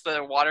Chris,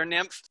 the water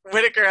nymph.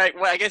 Whitaker,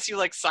 I guess you,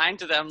 like, signed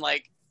to them,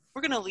 like,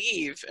 we're gonna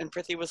leave. And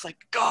Prithee was like,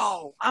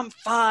 go, I'm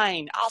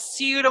fine. I'll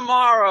see you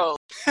tomorrow.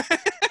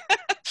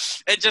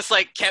 It just,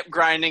 like, kept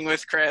grinding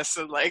with Chris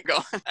and, like,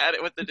 going at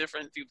it with the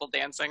different people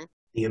dancing.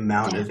 The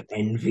amount of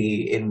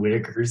envy in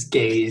Whitaker's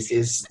gaze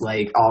is,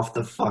 like, off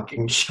the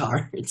fucking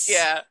charts.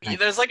 Yeah.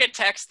 There's, like, a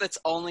text that's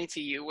only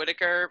to you,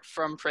 Whitaker,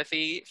 from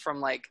Prithee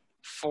from, like,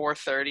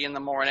 4:30 in the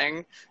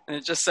morning. And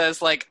it just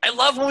says, like, I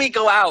love when we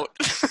go out.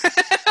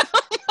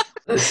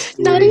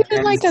 Not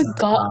even, like, a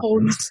got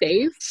home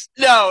safe?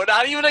 No,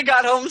 not even a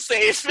got home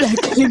safe.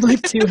 That came,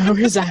 like, 2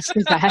 hours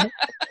after that.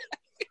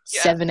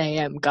 Yeah. 7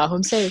 a.m. Got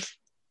home safe.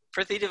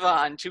 Prithee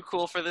Devon, too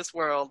cool for this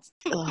world.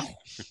 Ugh,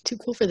 too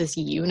cool for this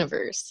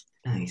universe.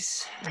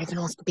 Nice. Raven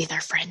wants to be their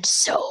friend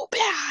so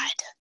bad.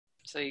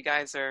 So you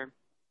guys are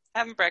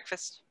having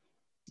breakfast.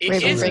 Raven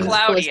It is brings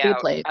cloudy Felicity a out.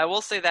 plate. I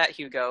will say that,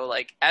 Hugo.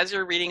 Like, as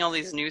you're reading all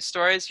these news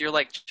stories, you're,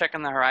 like,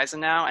 checking the horizon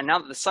now. And now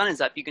that the sun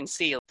is up, you can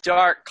see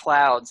dark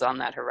clouds on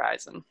that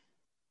horizon.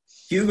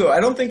 Hugo, I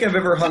don't think I've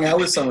ever hung out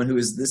with someone who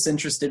is this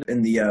interested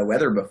in the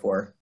weather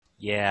before.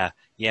 Yeah,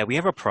 we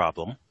have a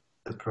problem.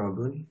 A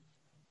problem?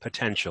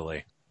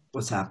 Potentially.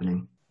 What's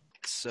happening?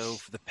 So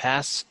for the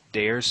past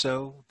day or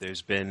so,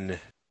 there's been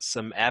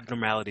some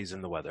abnormalities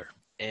in the weather.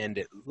 And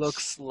it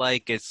looks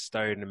like it's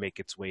starting to make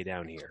its way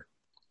down here.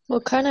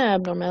 What kind of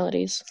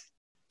abnormalities?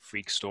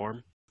 Freak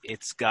storm.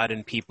 It's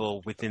gotten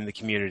people within the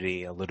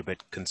community a little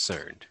bit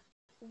concerned.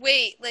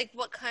 Wait, like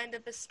what kind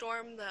of a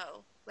storm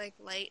though? Like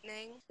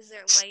lightning? Is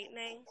there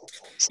lightning?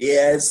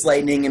 Yeah, it's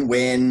lightning and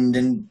wind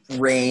and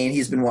rain.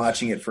 He's been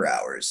watching it for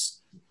hours.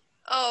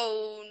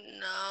 Oh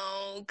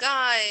no,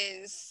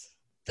 guys.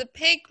 The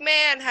pig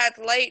man had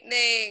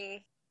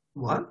lightning.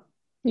 What?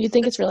 You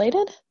think it's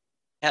related?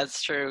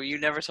 That's true. You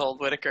never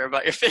told Whitaker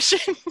about your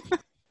fishing.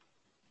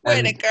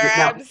 Whitaker,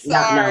 I'm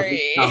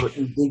sorry.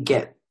 You did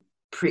get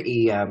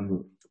pretty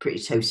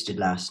toasted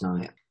last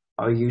night.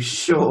 Are you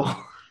sure?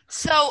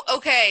 So,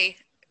 okay,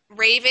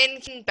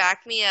 Raven can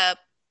back me up.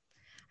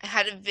 I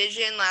had a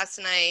vision last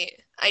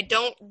night. I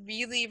don't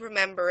really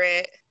remember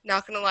it,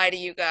 not gonna lie to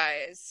you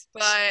guys.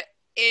 But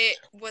it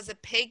was a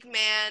pig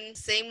man,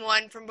 same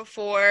one from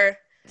before,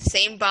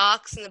 same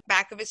box in the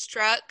back of his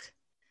truck,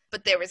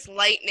 but there was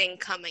lightning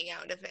coming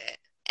out of it.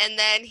 And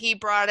then he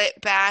brought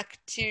it back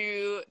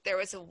to, there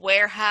was a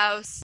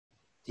warehouse.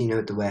 Do you know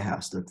what the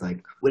warehouse looked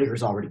like?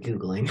 Whitaker's already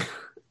Googling.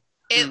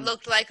 It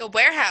looked like a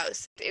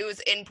warehouse. It was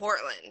in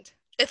Portland.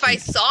 If I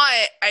saw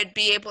it, I'd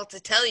be able to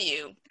tell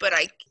you, but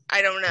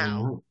I don't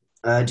know.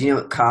 Do you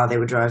know what car they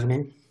were driving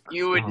in?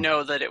 You would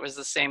know that it was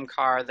the same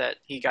car that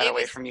he got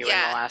away from you in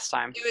the last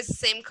time. It was the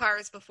same car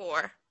as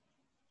before.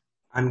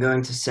 I'm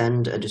going to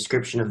send a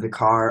description of the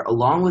car,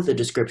 along with a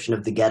description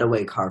of the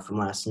getaway car from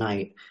last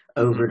night,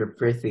 over to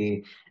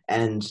Prithee,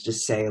 and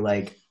just say,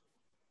 like,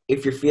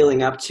 if you're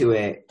feeling up to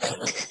it,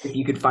 if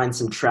you could find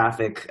some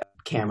traffic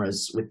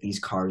cameras with these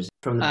cars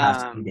from the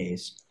past few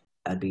days,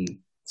 that'd be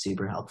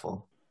super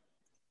helpful.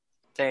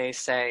 They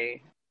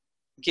say,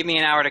 give me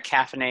an hour to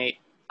caffeinate.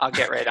 I'll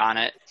get right on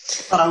it.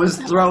 Thought I was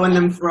throwing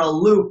them for a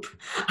loop.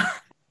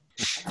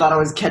 Thought I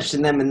was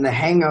catching them in the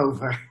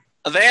hangover.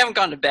 They haven't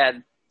gone to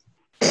bed.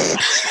 I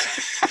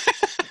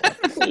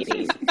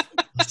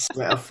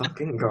swear to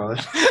fucking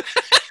God.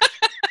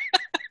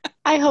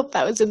 I hope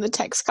that was in the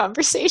text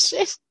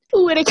conversation.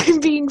 Whitaker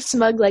being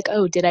smug, like,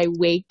 oh, did I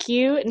wake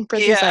you? And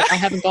Prithee's like, I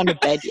haven't gone to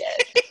bed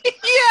yet.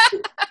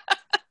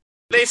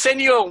 they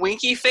send you a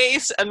winky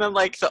face and then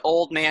like the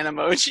old man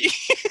emoji.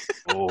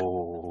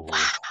 Oh.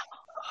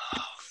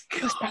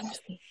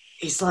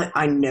 It's like,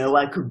 I know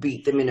I could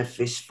beat them in a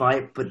fist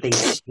fight, but they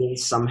still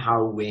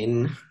somehow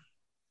win.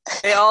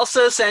 They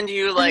also send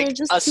you like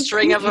a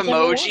string of cute,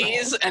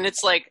 emojis, and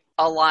it's like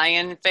a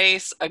lion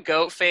face, a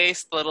goat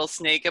face, the little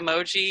snake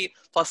emoji,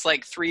 plus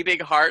like 3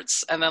 big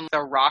hearts, and then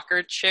the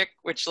rocker chick,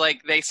 which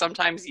like they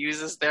sometimes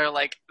use as their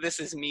like, this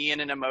is me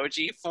in an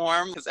emoji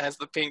form, because it has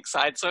the pink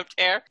side-swept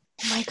hair.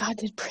 Oh my god,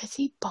 did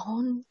Prissy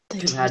bone the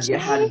Glad you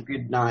had a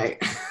good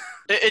night.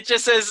 It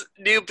just says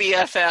new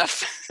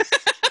BFF.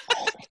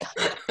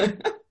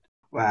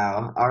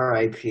 Wow,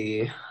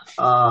 R.I.P.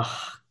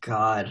 Oh,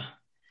 God.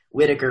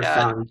 Whitaker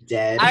found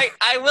dead.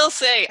 I will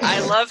say,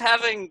 I love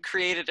having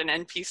created an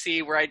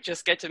NPC where I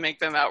just get to make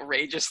them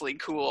outrageously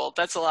cool.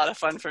 That's a lot of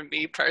fun for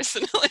me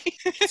personally.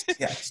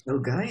 Yeah, so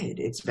good.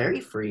 It's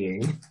very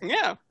freeing.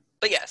 Yeah.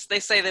 But yes,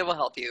 they say they will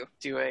help you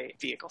do a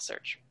vehicle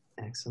search.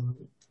 Excellent.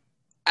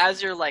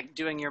 As you're like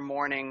doing your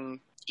morning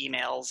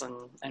emails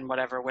and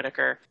whatever,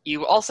 Whitaker,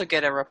 you also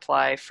get a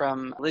reply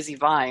from Lizzie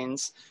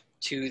Vines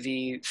to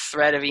the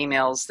thread of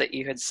emails that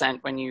you had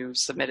sent when you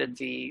submitted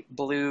the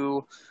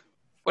blue,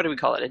 what do we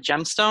call it, a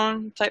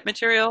gemstone type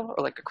material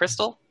or like a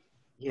crystal?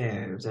 Yeah,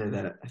 it was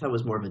that. I thought it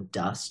was more of a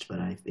dust, but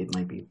it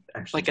might be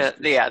actually like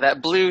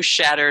that blue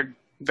shattered,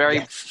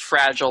 very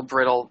fragile,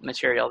 brittle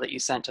material that you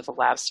sent to the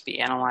labs to be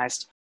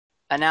analyzed.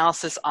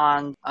 Analysis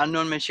on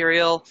unknown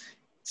material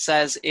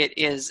says it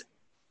is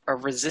a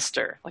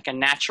resistor, like a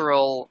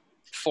natural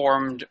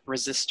formed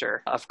resistor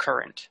of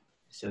current.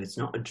 So it's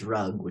not a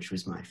drug, which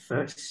was my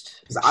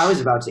first, because I was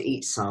about to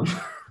eat some.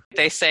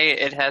 They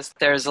say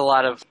there's a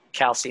lot of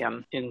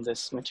calcium in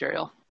this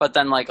material, but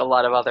then like a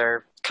lot of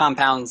other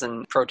compounds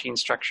and protein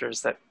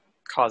structures that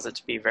cause it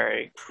to be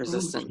very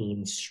resistant.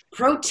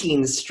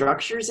 Protein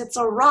structures? It's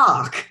a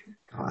rock!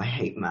 Oh, I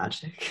hate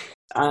magic.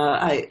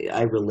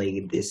 I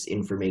relayed this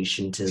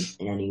information to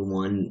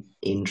anyone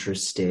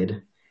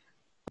interested,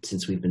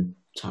 since we've been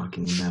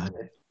talking about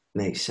it.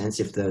 Makes sense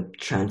if they're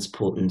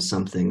transporting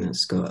something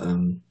that's got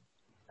an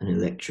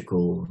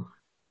electrical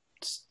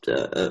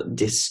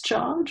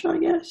discharge, I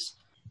guess.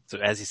 So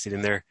as he's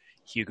sitting there,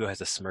 Hugo has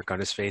a smirk on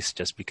his face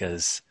just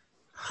because,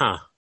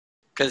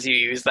 Because you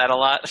use that a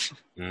lot?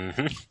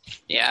 Mm-hmm.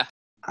 Yeah.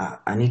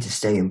 I need to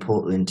stay in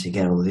Portland to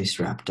get all this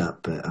wrapped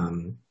up, but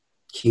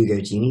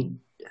Hugo, do you need...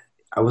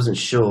 I wasn't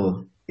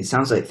sure. It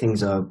sounds like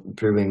things are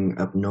brewing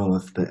up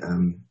north, but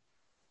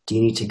do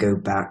you need to go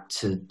back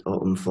to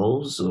Autumn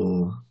Falls,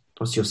 or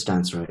what's your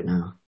stance right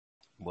now?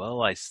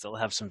 Well, I still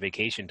have some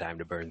vacation time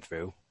to burn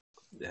through,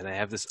 and I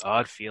have this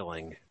odd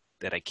feeling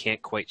that I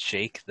can't quite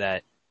shake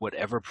that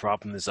whatever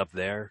problem is up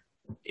there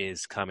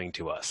is coming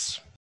to us.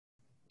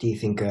 Do you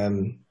think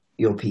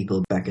your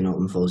people back in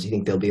Autumn Falls, do you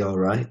think they'll be all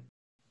right?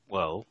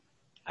 Well,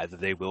 either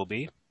they will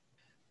be,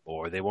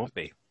 or they won't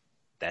be.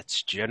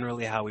 That's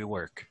generally how we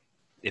work.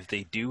 If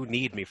they do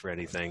need me for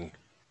anything,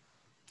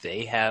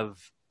 they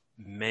have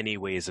many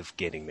ways of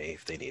getting me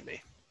if they need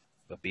me.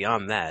 But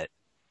beyond that,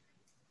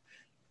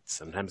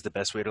 sometimes the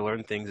best way to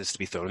learn things is to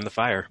be thrown in the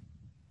fire.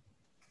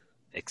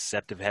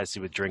 Except if it has to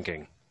do with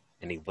drinking.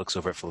 And he looks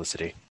over at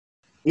Felicity.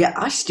 Yeah,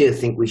 I still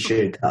think we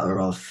should cut her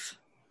off.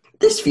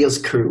 This feels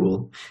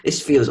cruel.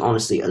 This feels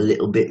honestly a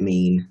little bit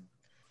mean.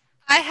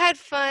 I had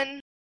fun.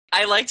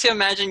 I like to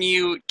imagine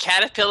you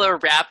caterpillar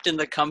wrapped in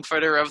the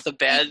comforter of the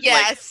bed.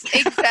 Yes,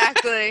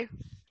 exactly.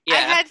 Yeah. I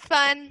had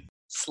fun.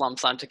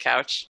 Slumps onto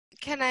couch.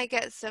 Can I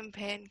get some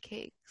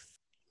pancakes?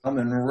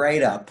 Coming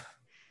right up.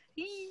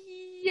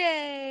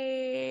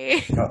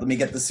 Yay! Oh, let me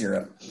get the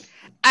syrup.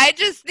 I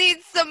just need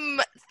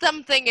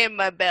something in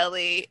my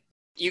belly.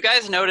 You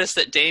guys noticed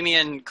that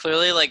Damien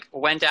clearly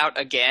went out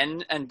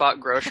again and bought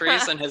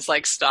groceries and has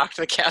stocked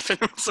the cabin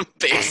with some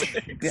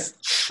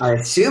basics. I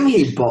assume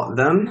he bought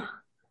them.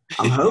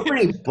 I'm hoping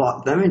he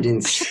bought them and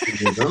didn't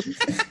steal them.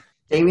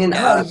 Damien,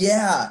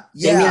 yeah.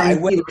 Damien, I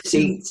went the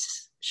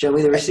receipts. Show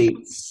me the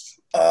receipts.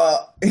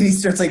 And he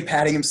starts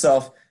patting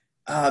himself.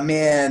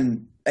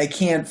 Man, I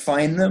can't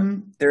find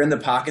them. They're in the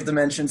pocket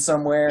dimension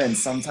somewhere, and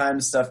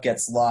sometimes stuff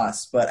gets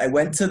lost. But I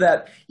went to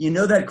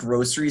that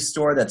grocery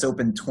store that's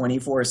open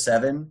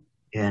 24/7?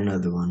 Yeah,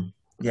 another one.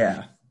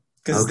 Yeah,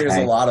 because there's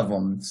a lot of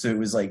them. So it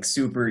was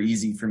super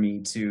easy for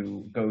me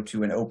to go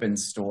to an open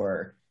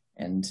store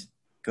and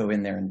go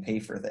in there and pay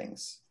for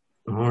things.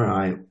 All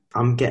right.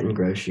 I'm getting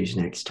groceries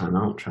next time.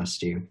 I don't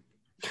trust you.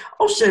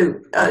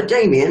 Also,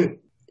 Damien,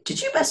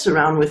 did you mess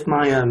around with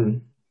my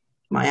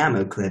my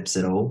ammo clips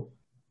at all?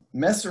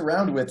 Mess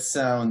around with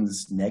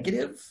sounds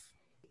negative?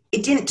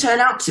 It didn't turn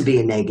out to be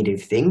a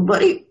negative thing,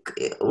 but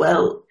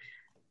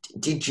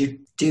did you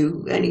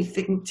do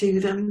anything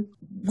to them?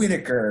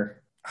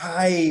 Whitaker,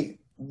 I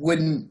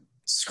wouldn't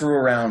screw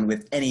around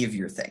with any of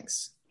your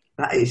things.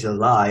 That is a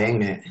lie,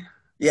 ain't it?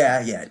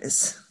 Yeah, it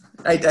is.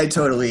 I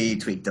totally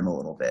tweaked them a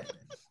little bit.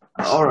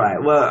 All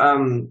right.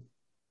 Well,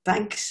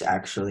 thanks,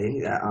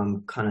 actually. I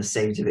kind of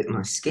saved a bit of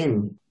my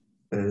skin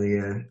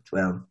earlier.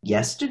 Well,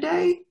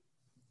 yesterday?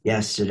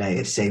 Yesterday,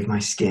 it saved my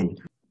skin.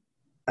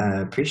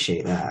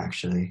 Appreciate that,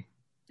 actually.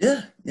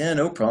 Yeah,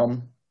 no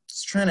problem.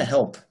 Just trying to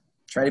help.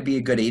 Try to be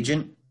a good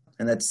agent.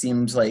 And that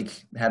seems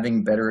like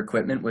having better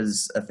equipment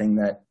was a thing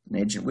that an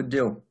agent would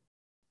do.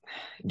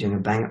 Doing a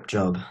bang-up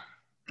job.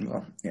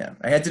 Well, yeah.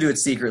 I had to do it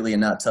secretly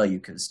and not tell you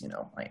because,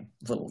 my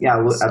little... Yeah,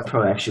 I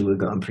probably actually would have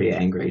gotten pretty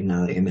angry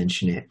now that you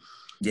mention it.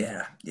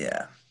 Yeah.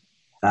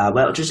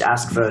 Well, just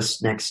ask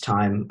first next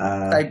time.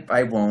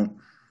 I won't.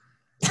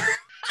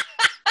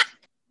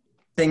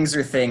 Things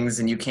are things,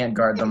 and you can't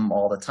guard them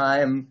all the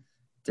time.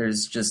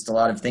 There's just a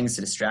lot of things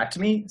to distract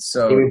me,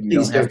 so you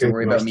don't have to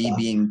worry about me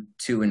being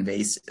too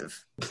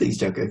invasive. Please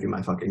don't go through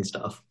my fucking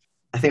stuff.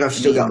 I think I've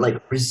still got,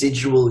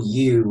 residual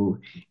you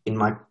in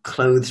my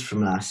clothes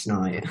from last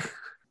night.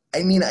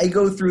 I mean, I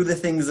go through the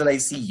things that I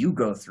see you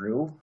go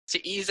through.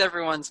 To ease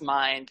everyone's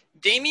mind,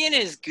 Damien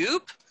is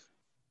goop,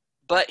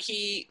 but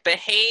he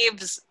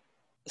behaves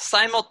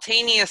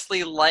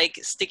simultaneously like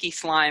sticky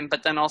slime,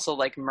 but then also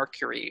like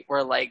mercury,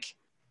 where,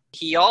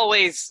 he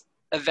always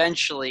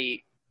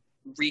eventually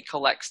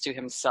recollects to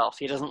himself.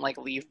 He doesn't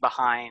leave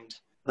behind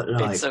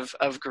bits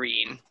of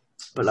green.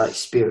 But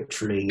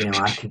spiritually,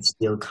 I can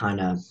still kind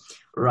of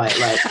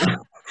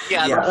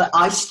yeah.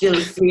 I still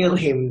feel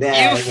him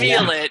there. You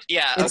feel it,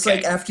 yeah. It's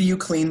like after you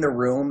clean the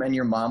room and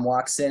your mom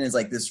walks in, it's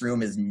like this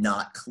room is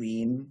not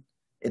clean.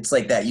 It's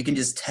like that. You can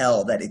just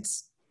tell that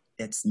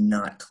it's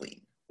not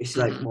clean. It's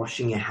like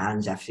washing your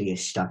hands after you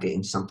stuck it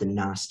in something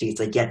nasty. It's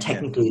like,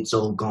 technically it's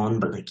all gone,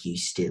 but you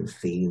still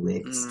feel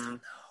it.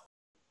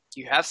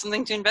 You have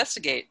something to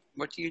investigate.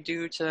 What do you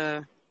do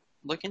to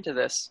look into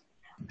this?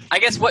 I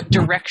guess what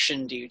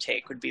direction do you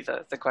take would be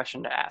the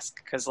question to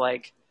ask. Because,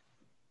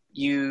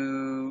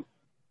 you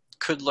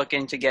could look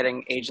into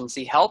getting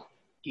agency help.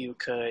 You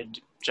could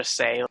just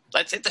say,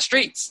 let's hit the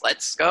streets.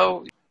 Let's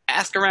go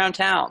ask around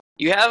town.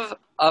 You have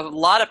a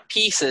lot of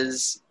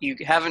pieces. You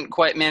haven't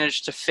quite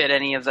managed to fit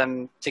any of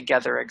them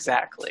together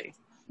exactly.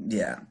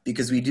 Yeah,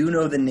 because we do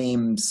know the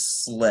name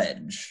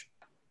Sledge.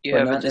 You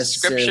have not a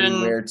description.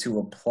 Necessarily where to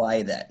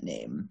apply that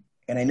name.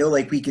 And I know,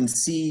 we can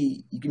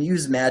see, you can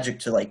use magic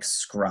to,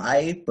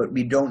 scry, but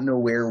we don't know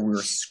where we're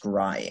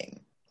scrying.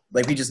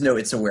 We just know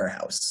it's a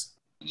warehouse.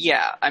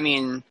 Yeah, I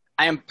mean,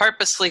 I am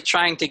purposely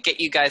trying to get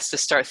you guys to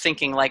start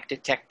thinking like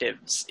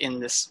detectives in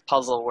this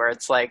puzzle where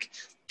it's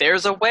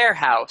there's a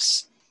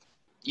warehouse.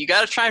 You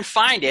got to try and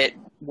find it.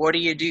 What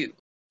do?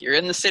 You're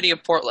in the city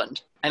of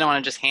Portland. I don't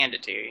want to just hand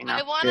it to you,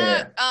 I want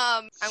to,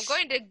 I'm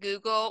going to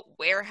Google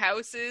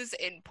warehouses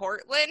in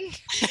Portland.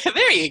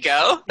 There you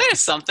go.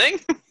 There's something.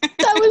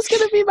 That was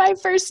going to be my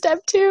first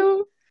step,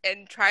 too.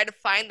 And try to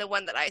find the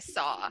one that I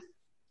saw.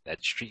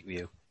 That's Street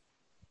View.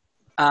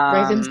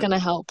 Raven's going to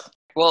help.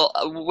 Well,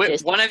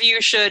 one of you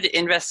should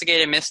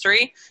investigate a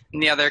mystery,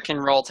 and the other can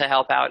roll to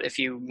help out if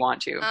you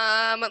want to.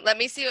 Let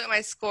me see what my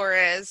score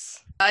is.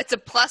 It's a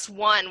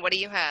 +1. What do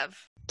you have?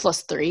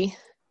 +3.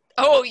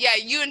 Oh, yeah,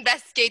 you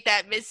investigate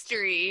that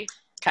mystery.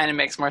 Kind of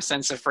makes more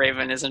sense if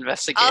Raven is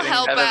investigating I'll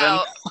help rather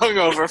out. than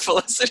hungover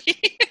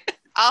Felicity.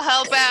 I'll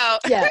help out.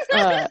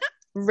 Yeah,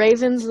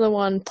 Raven's the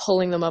one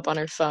pulling them up on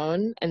her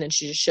phone, and then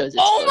she just shows it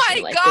to Oh my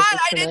Felicity, god,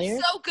 I did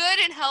so good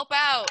in help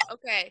out.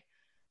 Okay.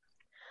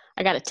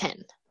 I got a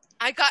 10.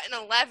 I got an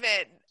 11.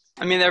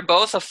 I mean, they're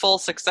both a full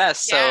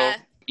success, so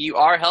you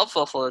are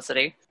helpful,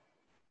 Felicity.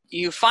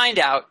 You find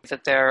out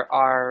that there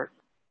are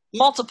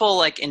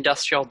multiple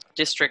industrial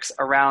districts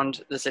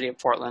around the city of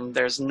Portland.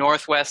 There's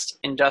Northwest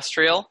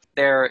Industrial.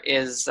 There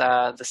is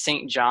the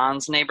St.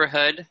 John's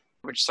neighborhood,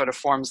 which sort of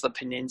forms the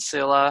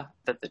peninsula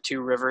that the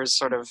two rivers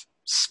sort of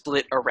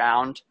split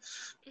around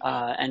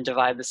and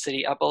divide the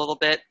city up a little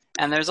bit.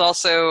 And there's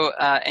also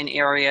an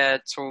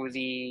area to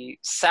the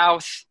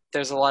south.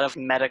 There's a lot of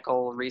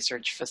medical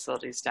research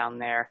facilities down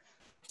there.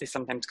 They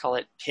sometimes call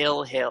it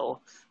Pill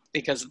Hill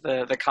because of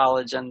the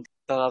college and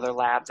the other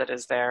lab that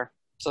is there.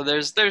 So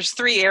there's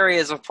 3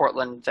 areas of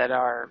Portland that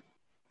are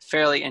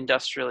fairly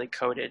industrially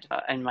coded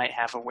and might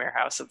have a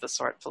warehouse of the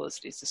sort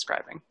Felicity's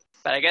describing.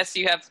 But I guess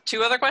you have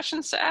 2 other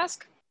questions to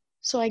ask?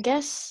 So I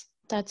guess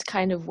that's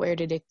kind of where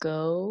did it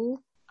go?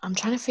 I'm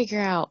trying to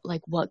figure out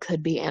what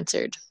could be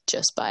answered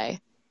just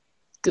by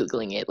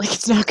Googling it.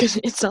 It's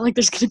not like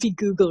there's gonna be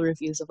Google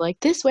reviews of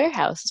this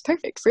warehouse is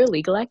perfect for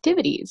illegal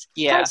activities.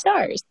 Yeah. 5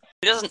 stars.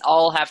 It doesn't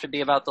all have to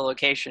be about the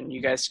location.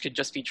 You guys could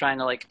just be trying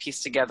to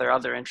piece together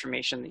other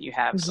information that you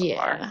have so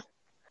far.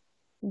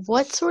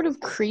 What sort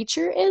of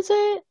creature is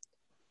it?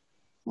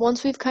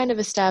 Once we've kind of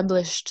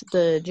established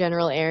the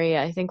general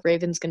area, I think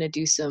Raven's gonna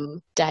do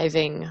some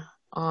diving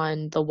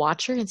on the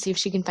Watcher and see if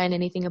she can find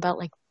anything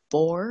about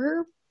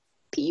boar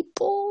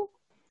people.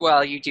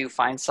 Well, you do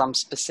find some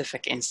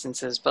specific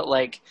instances, but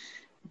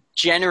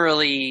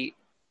generally,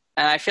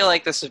 and I feel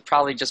like this would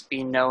probably just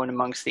be known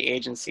amongst the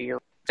agency.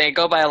 They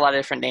go by a lot of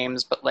different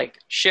names, but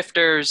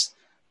shifters,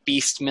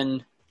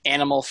 beastmen,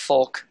 animal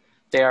folk,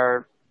 they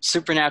are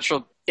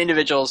supernatural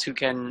individuals who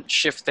can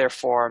shift their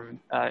form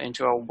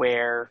into a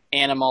were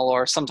animal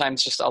or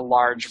sometimes just a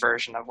large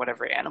version of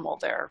whatever animal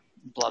they're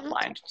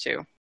bloodlined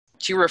to.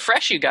 To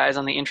refresh you guys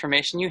on the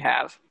information you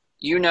have,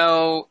 you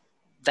know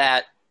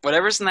that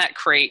whatever's in that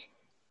crate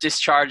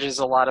discharges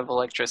a lot of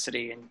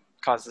electricity and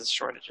causes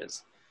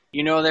shortages.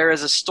 You know there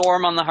is a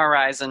storm on the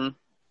horizon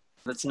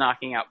that's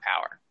knocking out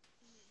power.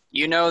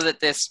 You know that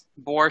this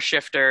boar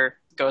shifter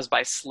goes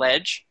by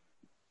Sledge.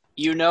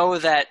 You know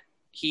that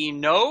he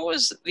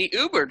knows the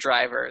Uber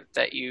driver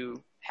that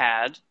you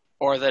had,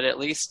 or that at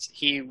least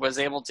he was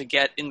able to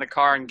get in the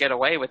car and get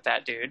away with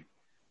that dude.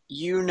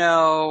 You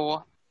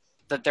know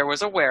that there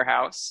was a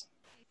warehouse.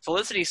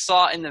 Felicity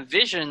saw in the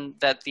vision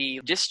that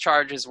the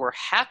discharges were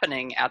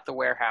happening at the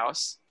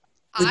warehouse.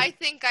 I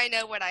think I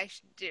know what I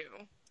should do.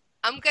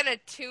 I'm gonna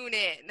tune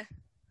in.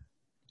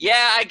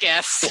 Yeah, I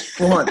guess.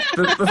 Hold on.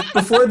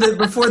 Before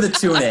the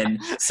tune in,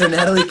 so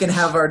Natalie can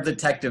have our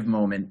detective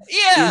moment.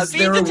 Yeah, Is be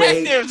there a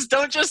way- detectives.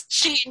 Don't just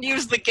cheat and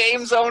use the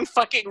game's own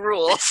fucking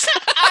rules.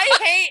 I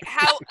hate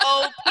how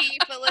OP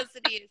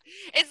Felicity is.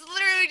 It's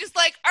literally just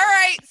like, all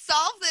right,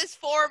 solve this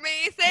for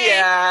me. Thanks.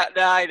 Yeah,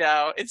 no, I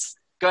know.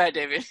 Go ahead,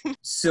 David.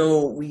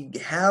 So we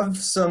have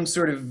some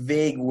sort of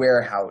vague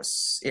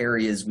warehouse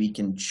areas we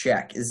can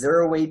check. Is there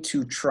a way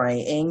to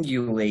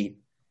triangulate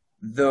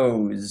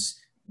those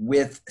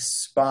with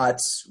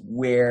spots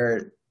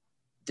where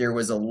there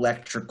was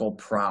electrical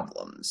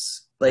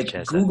problems? Like,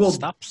 Google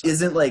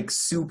isn't like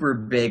super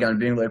big on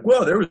being like,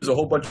 well, there was a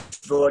whole bunch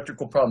of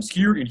electrical problems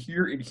here and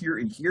here and here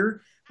and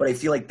here, but I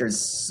feel like there's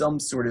some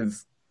sort of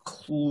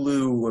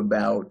clue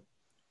about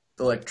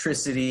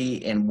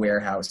electricity and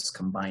warehouse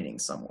combining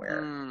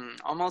somewhere.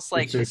 Almost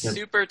like a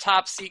super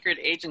top secret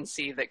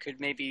agency that could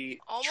maybe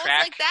Almost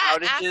track like that.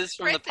 outages Ask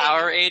from the Prithee.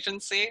 power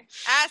agency.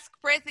 Ask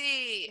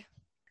Prithee.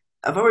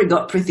 I've already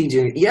got Prithee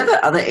doing. Yeah,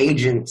 the other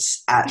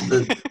agents at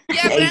the.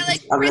 Yeah, but I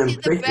like other than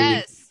Prithee the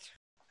best.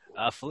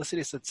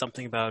 Felicity said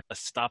something about a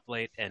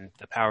stoplight and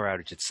the power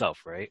outage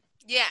itself, right?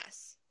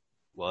 Yes.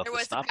 Well, if There the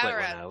was a stoplight power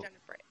went outage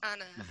out, on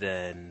a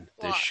then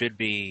there block. should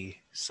be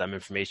some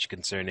information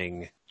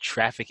concerning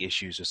traffic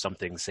issues or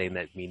something saying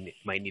that we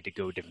might need to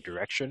go a different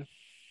direction.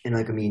 In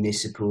like a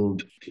municipal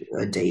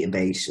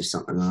database or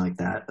something like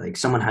that. Like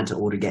someone had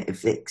to get it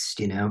fixed,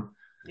 you know?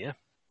 Yeah,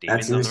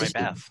 That's Damon's on in the right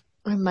system. path.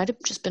 Or it might have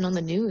just been on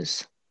the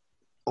news.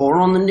 Or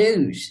on the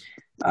news.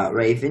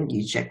 Raven,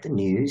 you check the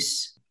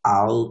news.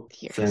 I'll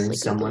phone Furiously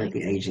someone at Googling.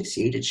 the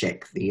agency to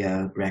check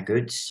the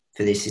records.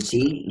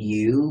 Felicity,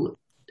 you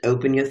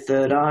open your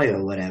third eye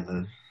or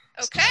whatever.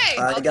 Okay,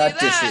 I I'll got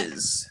do that.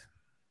 dishes.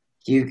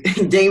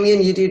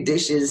 Damien, you do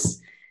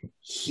dishes.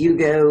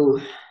 Hugo,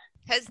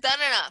 Has done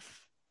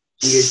enough.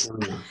 Hugo's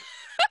done enough.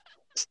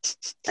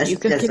 That's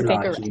Hugo a can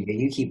lot, take a- Hugo.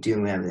 You keep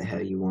doing whatever the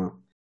hell you want.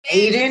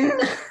 Aiden,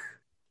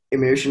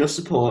 emotional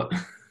support.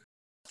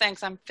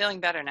 Thanks, I'm feeling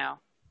better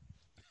now.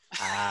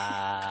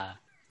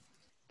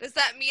 Does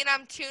that mean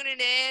I'm tuning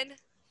in,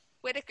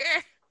 Whitaker?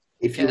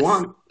 If you Yes.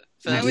 want.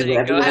 Felicity, You do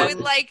whatever go you ahead. I want.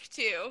 would like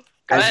to.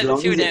 Go As ahead, long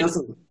as tune it in.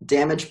 doesn't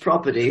damage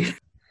property.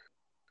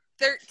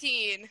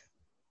 13.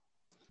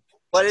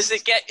 What does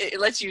it get? It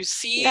lets you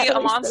see That a was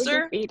so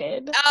monster?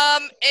 defeated.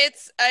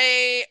 It's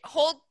a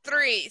hold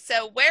 3.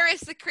 So where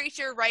is the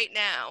creature right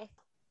now?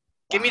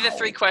 Give me the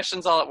 3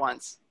 questions all at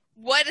once.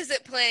 What is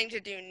it planning to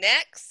do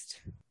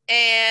next?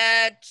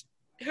 And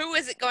who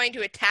is it going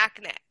to attack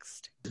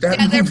next? That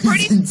Yeah, they're movie's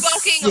pretty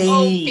fucking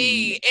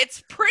insane. OP.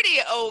 It's pretty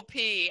OP.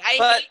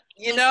 But,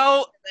 you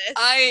know, this.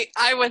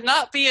 I would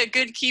not be a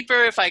good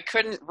keeper if I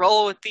couldn't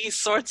roll with these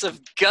sorts of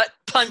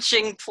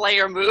gut-punching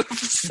player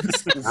moves.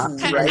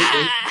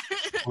 Right?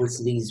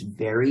 Felicity's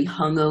very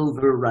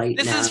hungover right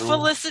This now. is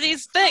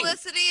Felicity's thing.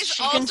 Felicity's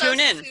She can also tune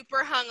in.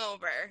 super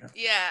hungover.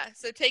 Yeah,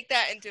 so take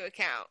that into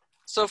account.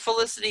 So,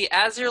 Felicity,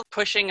 as you're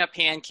pushing a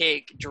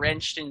pancake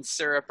drenched in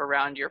syrup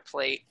around your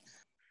plate,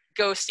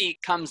 Ghosty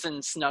comes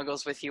and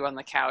snuggles with you on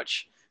the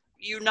couch.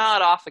 You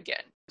nod off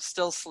again,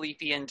 still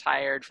sleepy and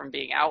tired from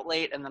being out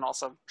late and then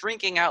also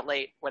drinking out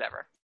late,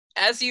 whatever.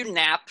 As you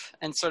nap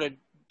and sort of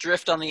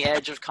drift on the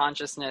edge of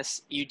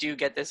consciousness, you do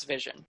get this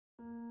vision.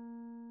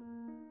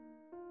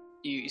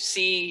 You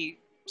see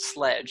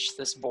Sledge,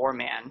 this boar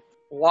man,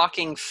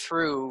 walking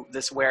through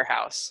this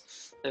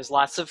warehouse. There's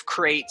lots of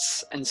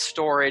crates and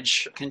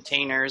storage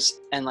containers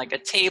and like a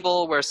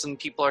table where some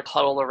people are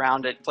huddled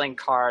around it playing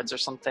cards or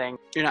something.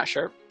 You're not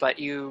sure, but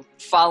you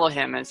follow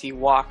him as he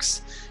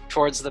walks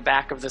towards the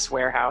back of this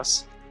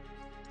warehouse.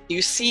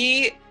 You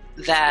see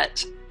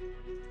that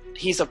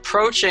he's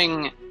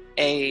approaching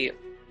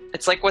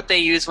it's like what they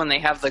use when they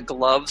have the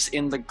gloves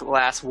in the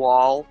glass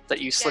wall that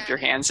you slip your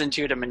hands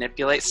into to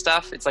manipulate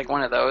stuff. It's like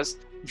one of those.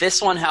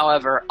 This one,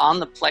 however, on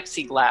the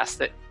plexiglass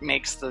that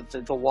makes the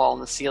wall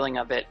and the ceiling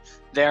of it,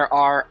 there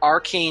are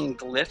arcane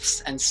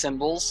glyphs and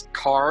symbols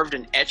carved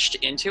and etched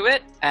into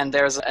it. And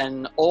there's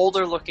an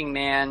older looking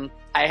man.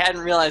 I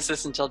hadn't realized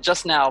this until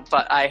just now,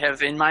 but I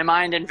have in my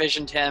mind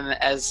envisioned him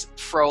as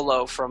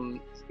Frollo from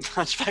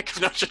Hunchback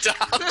of Notre Dame,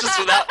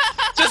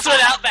 just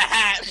without the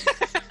hat.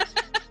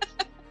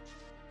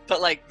 But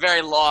like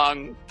very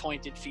long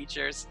pointed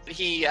features.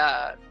 He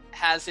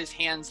has his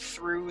hands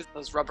through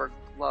those rubber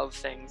glove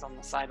things on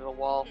the side of the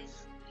wall.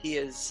 He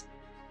is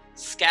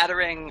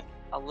scattering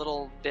a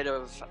little bit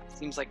of,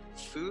 seems like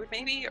food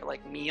maybe, or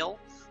like meal,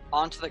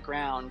 onto the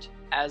ground.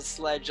 As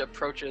Sledge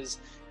approaches,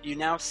 you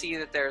now see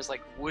that there's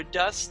like wood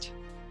dust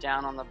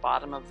down on the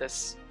bottom of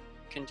this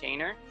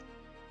container.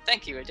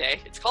 Thank you, Ade.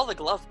 It's called a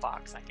glove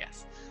box, I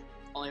guess.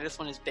 Only this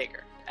one is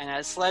bigger. And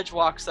as Sledge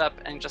walks up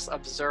and just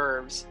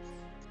observes,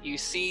 you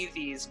see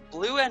these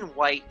blue and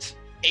white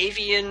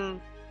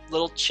avian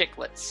little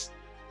chicklets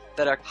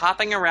that are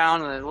hopping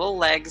around on their little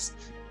legs,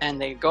 and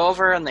they go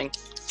over and they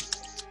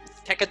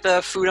peck at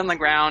the food on the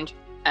ground,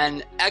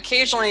 and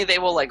occasionally they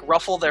will like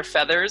ruffle their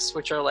feathers,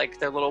 which are like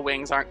their little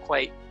wings aren't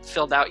quite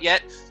filled out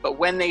yet, but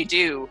when they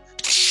do,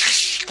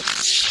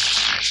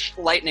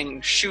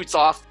 lightning shoots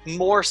off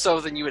more so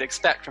than you would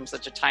expect from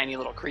such a tiny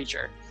little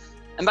creature.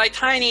 And by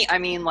tiny, I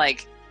mean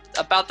like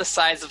about the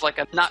size of like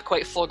a not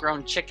quite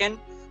full-grown chicken,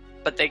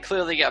 but they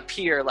clearly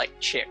appear like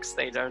chicks.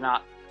 They are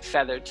not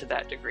feathered to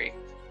that degree.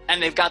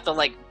 And they've got the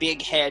like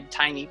big head,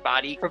 tiny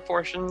body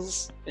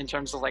proportions in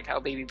terms of like how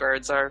baby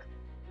birds are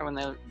when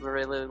they're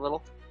really, really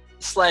little.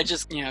 Sledge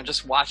is,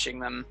 just watching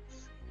them.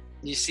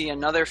 You see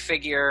another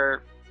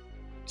figure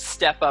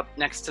step up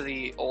next to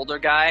the older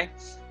guy.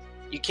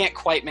 You can't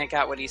quite make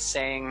out what he's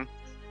saying,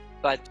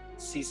 but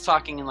he's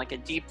talking in like a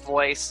deep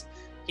voice.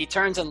 He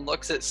turns and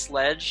looks at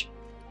Sledge.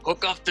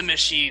 Hook up the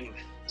machine.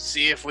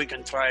 See if we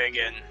can try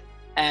again.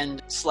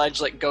 And Sledge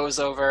like goes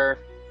over,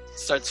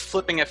 starts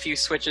flipping a few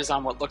switches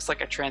on what looks like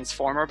a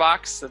transformer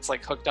box that's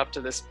like hooked up to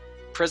this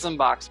prism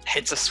box.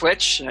 Hits a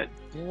switch,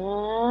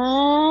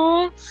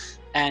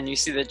 and you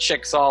see the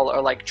chicks all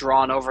are like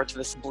drawn over to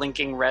this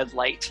blinking red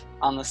light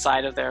on the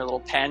side of their little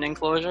pen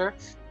enclosure,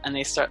 and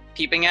they start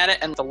peeping at it,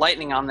 and the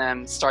lightning on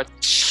them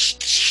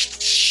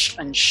starts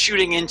and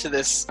shooting into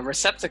this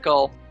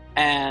receptacle,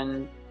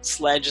 and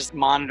Sledge is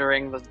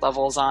monitoring the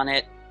levels on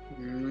it.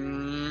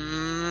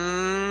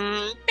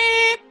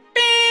 Beep,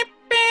 beep,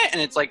 beep,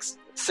 and it's like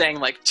saying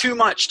like too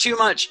much,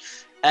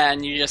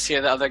 and you just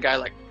hear the other guy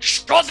like,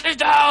 shut it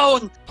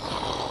down!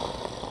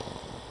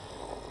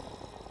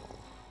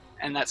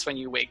 And that's when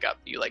you wake up.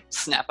 You like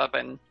snap up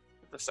in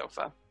the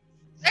sofa.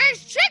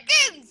 There's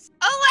chickens!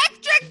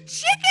 Electric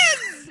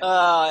chickens!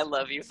 Oh, I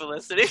love you,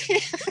 Felicity.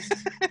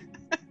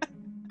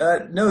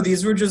 No,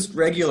 these were just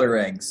regular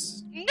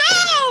eggs. No!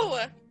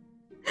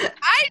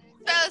 I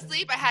fell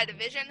asleep. I had a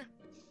vision.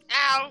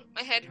 Ow,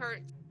 my head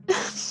hurts.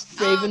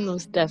 Raven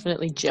most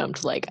definitely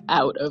jumped like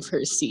out of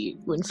her seat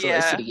when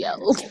Felicity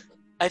yelled.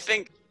 I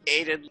think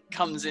Aiden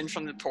comes in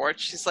from the porch.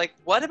 She's like,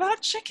 what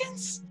about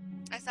chickens?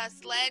 I saw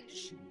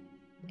Sledge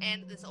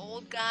and this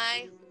old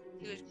guy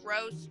who was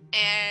gross,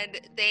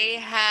 and they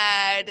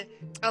had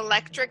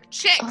electric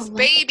chicks,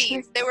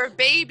 babies. They were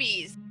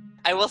babies.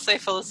 I will say,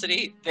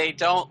 Felicity, they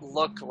don't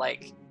look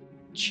like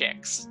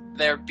chicks.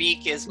 Their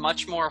beak is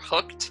much more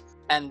hooked,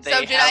 and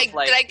they did I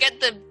get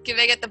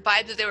the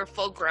vibe that they were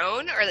full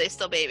grown, or are they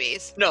still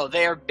babies? No,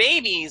 they are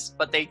babies,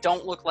 but they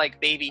don't look like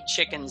baby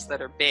chickens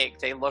that are big.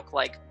 They look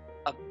like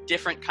a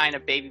different kind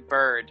of baby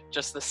bird,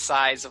 just the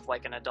size of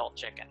like an adult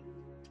chicken.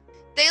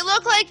 They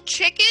look like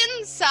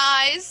chicken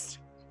sized,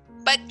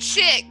 but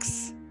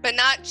chicks, but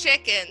not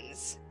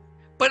chickens.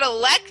 But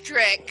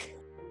electric.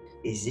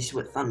 Is this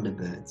what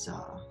Thunderbirds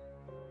are?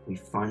 We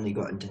finally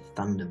got into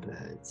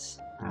Thunderbirds.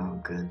 Oh,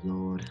 good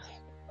lord.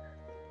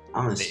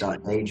 I'm gonna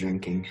start day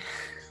drinking.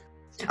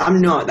 I'm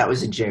not, that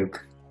was a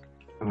joke.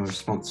 I'm a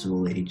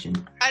responsible agent.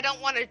 I don't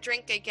want to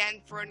drink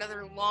again for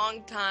another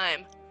long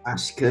time.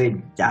 That's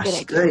good.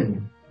 That's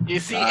good. You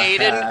see,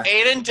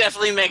 Aiden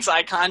definitely makes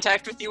eye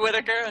contact with you,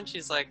 Whitaker, and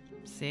she's like,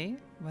 see?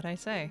 What'd I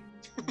say?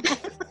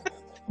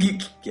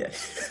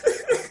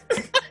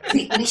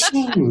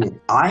 Listen,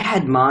 I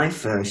had my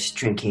first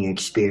drinking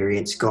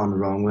experience gone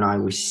wrong when I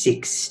was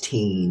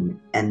 16,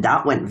 and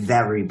that went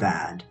very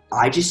bad.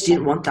 I just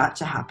didn't want that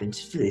to happen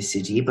to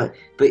Felicity, but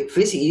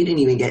Felicity, you didn't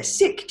even get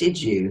sick, did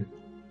you?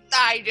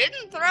 I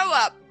didn't throw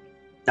up.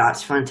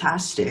 That's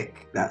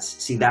fantastic. That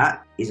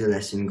is a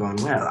lesson gone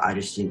well. I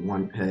just didn't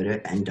want her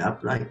to end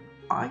up like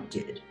I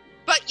did.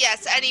 But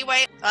yes,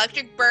 anyway,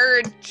 electric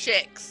bird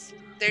chicks.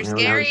 They're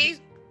scary.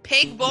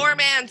 Pig Boar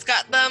Man's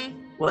got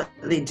them. What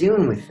are they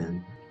doing with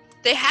them?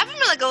 They have them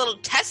in like a little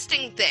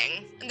testing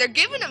thing, and they're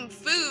giving them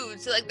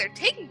food, so like they're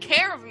taking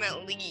care of them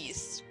at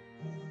least.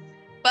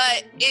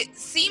 But it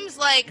seems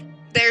like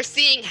they're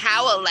seeing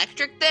how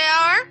electric they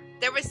are.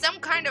 There was some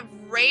kind of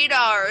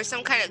radar or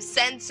some kind of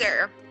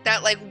sensor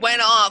that like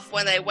went off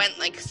when they went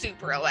like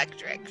super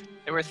electric.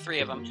 There were 3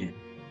 of them.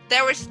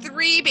 There was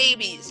 3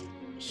 babies.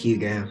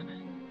 Hugo,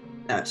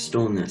 that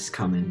storm that's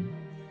coming.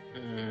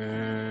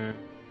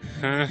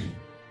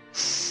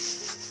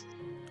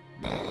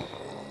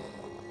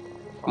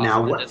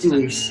 Now, what do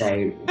we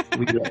say?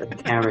 We let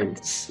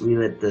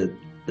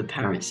the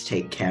parents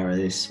take care of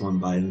this one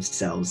by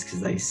themselves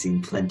because they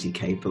seem plenty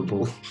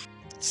capable.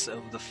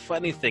 So the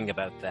funny thing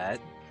about that,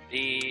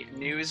 the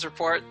news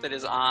report that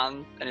is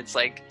on, and it's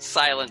like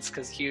silence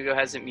because Hugo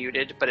hasn't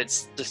muted, but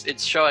it's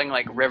showing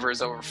like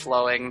rivers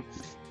overflowing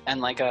and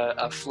like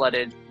a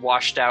flooded,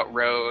 washed out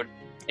road.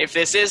 If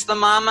this is the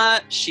mama,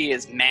 she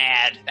is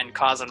mad and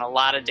causing a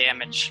lot of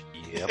damage.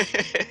 Yep.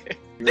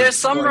 There's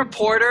some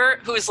reporter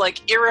who's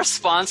like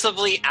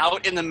irresponsibly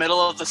out in the middle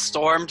of the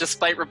storm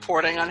despite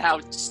reporting on how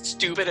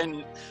stupid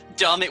and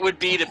dumb it would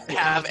be to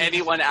have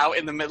anyone out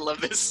in the middle of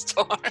this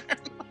storm.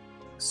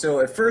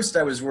 So at first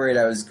I was worried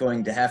I was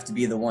going to have to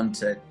be the one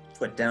to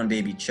put down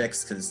baby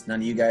chicks because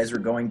none of you guys were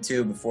going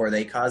to before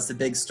they caused a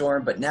big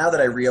storm. But now that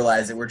I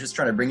realize that we're just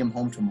trying to bring him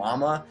home to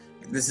mama,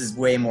 this is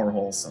way more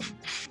wholesome.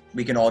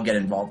 We can all get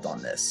involved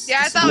on this.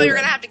 Yeah, I thought we were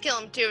going to have to kill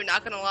him too,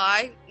 not going to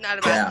lie. Not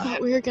a bad I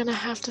thought we were going to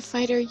have to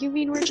fight her. You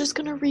mean we're just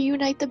going to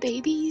reunite the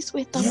babies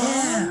with the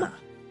mom?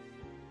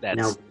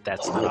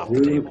 That's not off the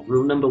table.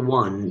 Rule number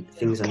 1,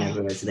 things are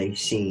never as they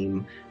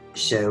seem.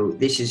 So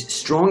this is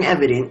strong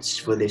evidence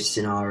for this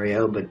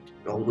scenario, but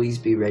always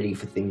be ready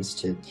for things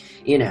to,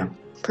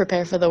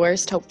 Prepare for the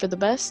worst, hope for the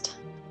best?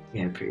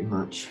 Yeah, pretty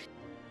much.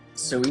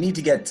 So we need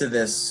to get to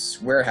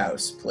this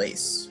warehouse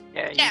place.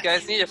 Yeah, you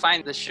guys need to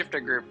find the shifter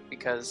group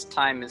because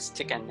time is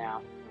ticking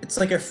now. It's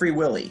like a free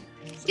willy.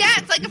 Yeah,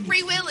 it's like a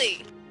free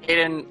willy.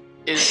 Aiden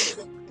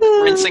is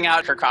rinsing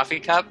out her coffee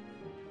cup,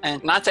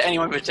 and not to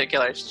anyone in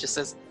particular, she just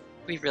says,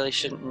 we really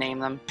shouldn't name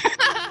them.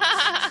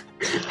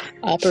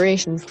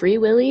 Operation Free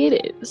Willy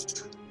it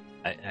is.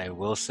 I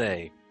will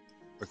say,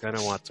 we're going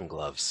to want some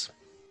gloves.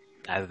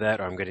 Either that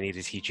or I'm going to need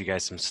to teach you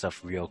guys some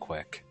stuff real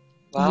quick.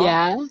 Well,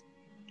 yeah?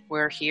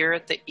 We're here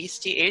at the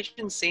Eastie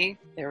Agency.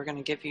 They were going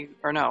to give you,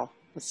 or no,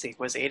 let's see,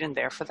 was Aiden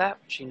there for that?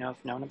 Would she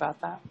have known about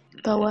that?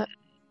 About what?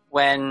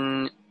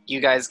 When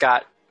you guys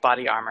got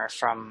body armor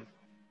from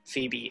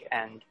Phoebe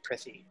and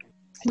Prithee.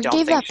 We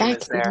gave that back,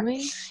 didn't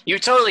we? You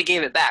totally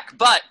gave it back,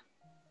 but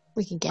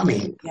we can get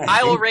it.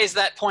 I will raise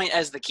that point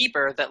as the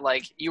keeper that,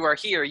 you are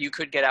here, you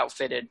could get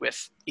outfitted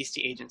with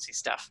Eastie Agency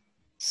stuff.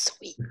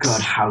 Sweet.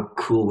 God, how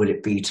cool would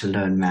it be to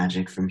learn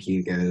magic from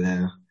Hugo,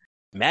 though?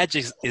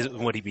 Magic isn't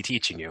what he'd be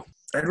teaching you.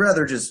 I'd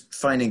rather just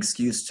find an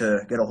excuse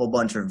to get a whole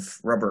bunch of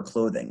rubber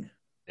clothing.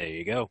 There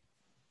you go.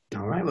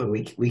 All right, well,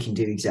 we can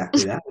do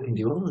exactly that. We can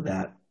do all of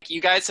that.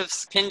 You guys have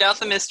pinned out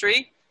the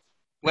mystery,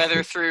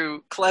 whether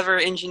through clever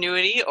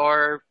ingenuity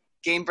or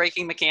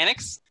game-breaking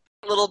mechanics.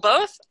 A little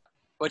both.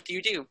 What do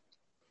you do?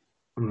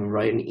 I'm going to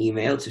write an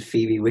email to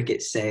Phoebe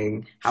Wickett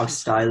saying, how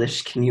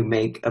stylish can you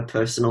make a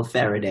personal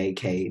Faraday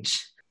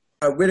cage?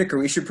 Whitaker,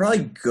 we should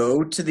probably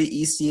go to the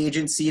Eastie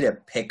Agency to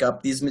pick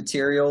up these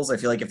materials. I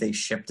feel like if they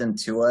shipped them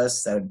to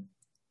us, that would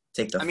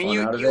take the fun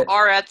out of it. You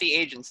are at the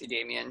agency,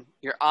 Damien.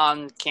 You're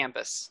on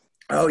campus.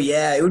 Oh,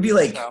 yeah. It would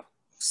be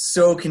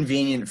so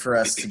convenient for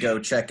us to go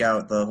check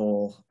out the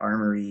whole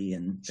armory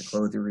and the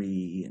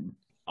clothery. And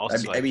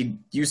also, I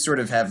mean, you sort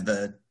of have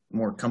the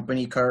more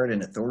company card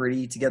and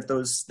authority to get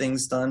those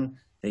things done.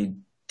 They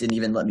didn't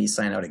even let me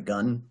sign out a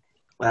gun.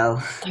 Well,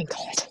 thank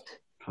God.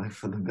 Probably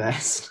for the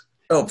best.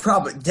 Oh,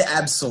 probably.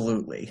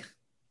 Absolutely.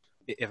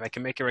 If I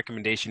can make a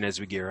recommendation as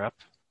we gear up.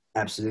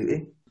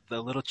 Absolutely.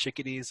 The little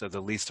chickadees are the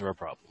least of our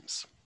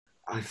problems.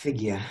 I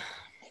figure.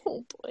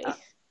 Oh, boy.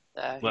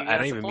 Well, I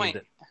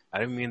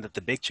don't mean that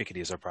the big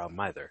chickadees are a problem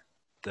either.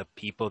 The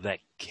people that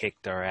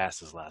kicked our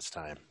asses last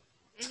time.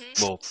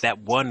 Mm-hmm. Well, that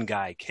one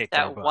guy kicked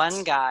our butts. That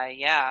one guy,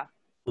 yeah.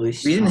 We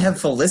didn't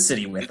have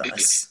Felicity with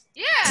us.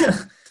 Yeah.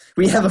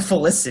 We have a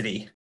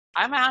Felicity.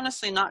 I'm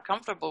honestly not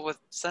comfortable with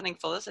sending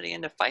Felicity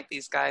in to fight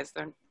these guys.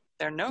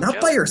 They're no Not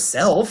joke. by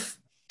herself.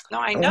 No,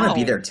 I I know. want to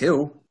be there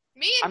too.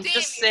 I'm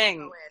just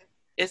saying,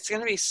 it's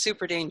going to be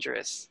super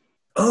dangerous.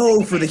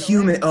 Oh, for the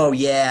human. Oh,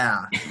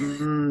 yeah.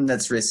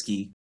 That's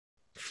risky.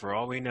 For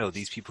all we know,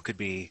 these people could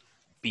be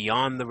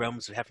beyond the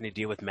realms of having to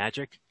deal with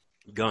magic.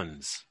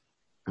 Guns.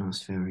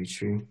 That's very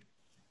true.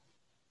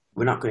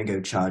 We're not going to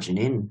go charging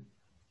in,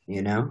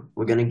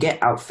 We're going to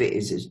get outfitted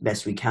as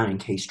best we can in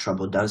case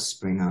trouble does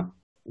spring up.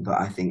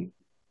 But I think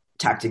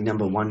tactic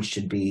number 1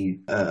 should be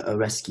a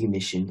rescue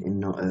mission and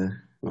not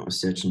a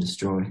search and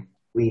destroy.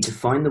 We need to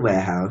find the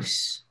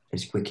warehouse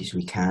as quick as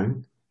we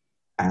can,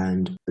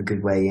 and a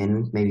good way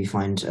in, maybe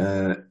find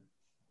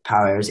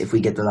power areas. If we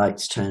get the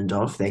lights turned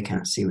off, they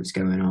can't see what's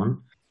going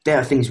on. There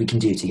are things we can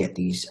do to get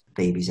these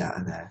babies out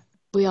of there.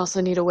 We also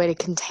need a way to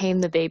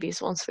contain the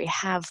babies once we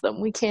have them.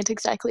 We can't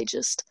exactly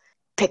just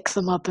pick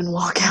them up and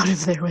walk out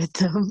of there with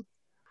them.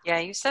 Yeah,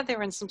 you said they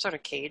were in some sort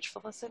of cage,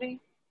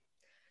 Felicity?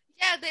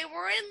 Yeah, they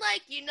were in,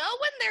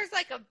 when there's,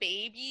 a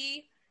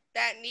baby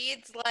that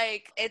needs,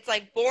 it's,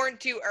 born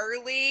too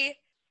early,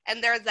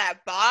 and there's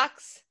that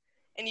box,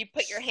 and you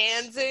put your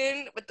hands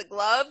in with the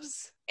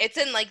gloves? It's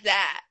in,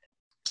 that.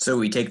 So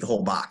we take the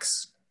whole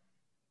box.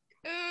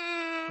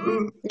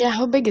 Yeah,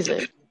 how big is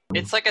it?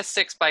 It's like a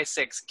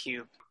 6x6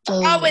 cube.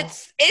 Oh,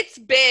 it's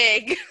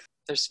big.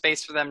 There's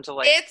space for them to,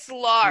 It's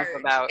large.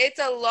 move about. It's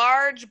a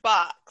large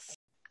box.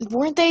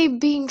 Weren't they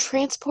being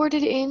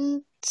transported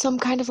in some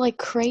kind of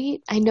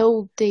crate? I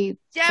know they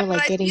Yeah, were,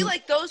 but getting... I feel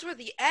like those were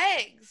the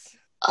eggs.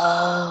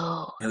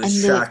 Oh. It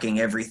was shocking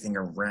everything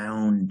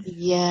around.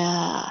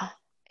 Yeah.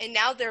 And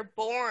now they're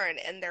born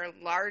and they're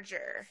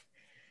larger.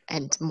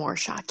 And more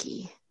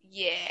shocky.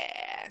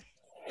 Yeah.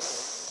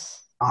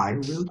 I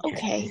will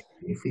check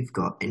if we've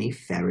got any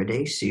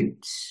Faraday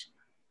suits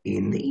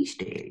in the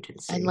Eastie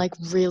Agency. And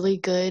really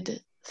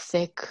good,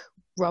 thick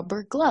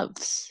rubber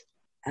gloves.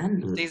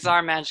 And these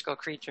are magical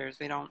creatures.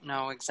 We don't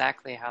know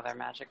exactly how their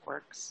magic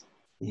works.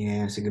 Yeah,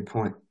 that's a good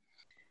point.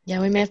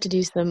 Yeah, we may have to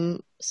do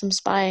some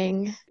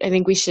spying. I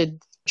think we should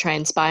try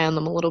and spy on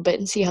them a little bit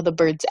and see how the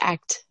birds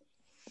act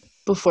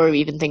before we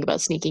even think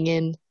about sneaking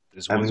in.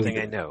 There's one thing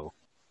I know.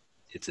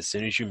 It's as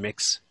soon as you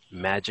mix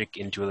magic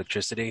into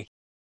electricity,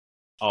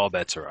 all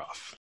bets are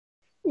off.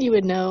 You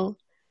would know.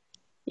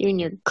 You and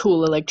your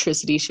cool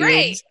electricity shields.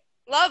 Great.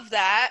 Love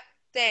that.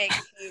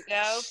 Thanks,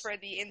 Hugo, for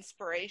the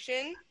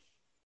inspiration.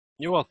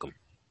 You're welcome.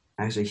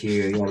 Actually,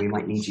 Hugo, yeah, we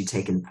might need you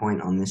taking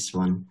point on this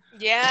one.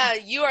 Yeah,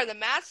 you are the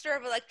master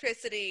of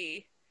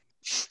electricity.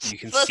 You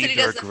can Felicity see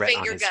the does the regret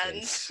on finger his guns.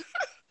 face.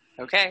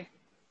 Okay.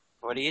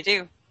 What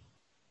do?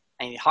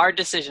 I need hard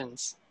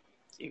decisions.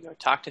 Do you go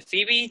talk to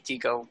Phoebe? Do you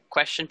go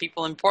question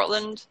people in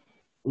Portland?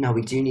 No,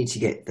 we do need to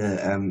get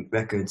the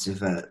records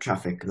of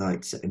traffic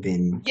lights that have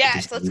been...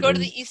 Yes, let's go to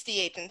the Eastie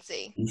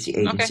Agency. Eastie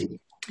Agency. Okay.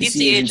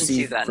 Eastie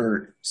Agency, then.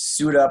 For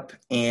Suit Up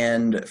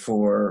and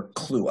for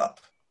Clue Up.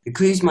 The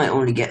clues might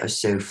only get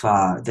us so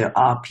far. There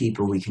are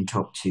people we can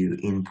talk to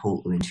in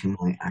Portland who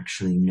might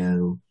actually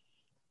know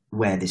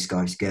where this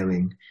guy's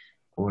going,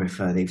 or if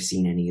they've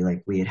seen any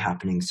like weird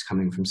happenings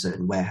coming from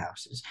certain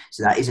warehouses.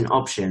 So that is an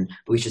option,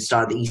 but we should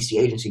start the Eastie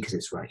Agency because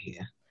it's right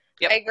here.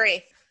 Yep. I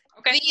agree.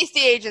 Okay. The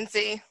Eastie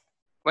Agency.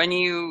 When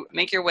you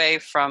make your way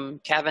from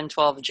Cabin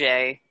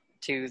 12J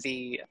to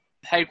the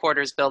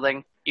headquarters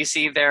building, you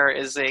see there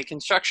is a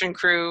construction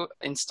crew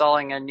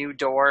installing a new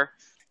door.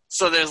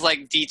 So there's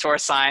like detour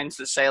signs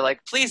that say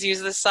like, please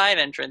use this side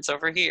entrance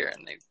over here.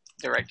 And they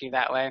direct you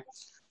that way.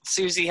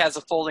 Susie has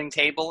a folding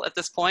table at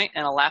this point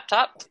and a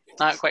laptop.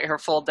 Not quite her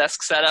full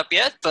desk setup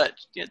yet, but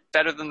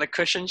better than the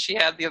cushion she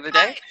had the other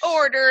day. I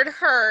ordered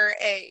her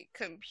a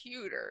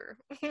computer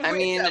with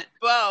a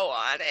bow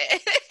on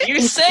it.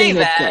 You say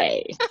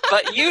that,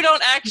 but you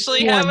don't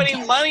actually have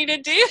any money to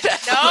do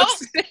that.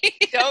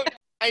 No,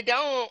 I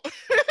don't.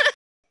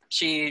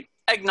 She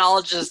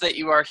acknowledges that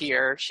you are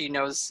here. She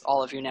knows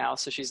all of you now,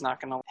 so she's not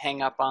going to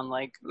hang up on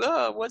like,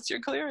 oh, what's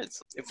your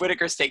clearance? If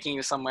Whitaker's taking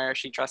you somewhere,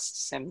 she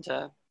trusts him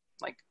to,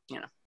 like, you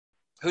know.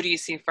 Who do you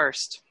see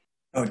first?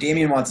 Oh,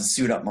 Damien wants a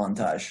Suit Up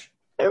montage.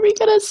 Are we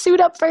going to suit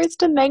up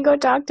first and then go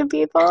talk to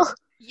people?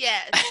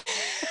 Yes.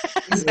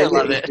 I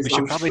love it. We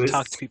should probably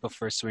talk to people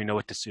first so we know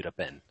what to suit up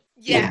in.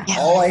 Yeah.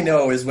 All I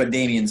know is what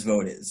Damien's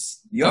vote is.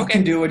 You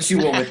can do what you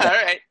will with that.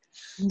 All right.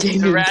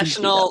 The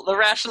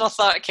rational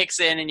thought kicks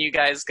in, and you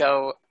guys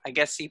go, I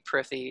guess, see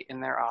Prithee in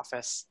their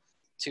office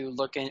to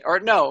look in. Or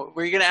no,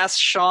 were you going to ask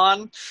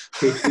Sean?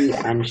 Prithee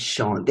and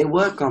Sean. They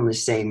work on the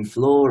same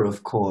floor,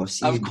 of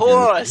course. Of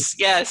course,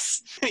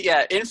 yes.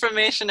 Yeah,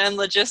 information and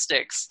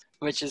logistics,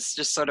 which is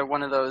just sort of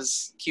one of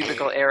those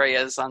cubicle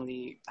areas on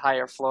the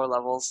higher floor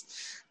levels.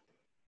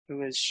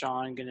 Who is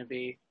Sean going to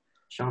be?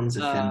 Sean's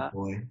a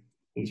femboy.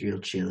 He's real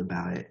chill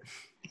about it.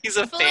 He's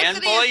a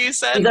fanboy, you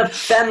said? He's a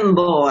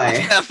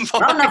femboy.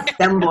 Not enough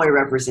femboy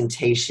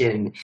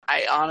representation.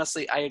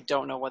 I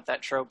don't know what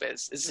that trope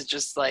is. Is it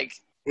just like...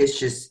 It's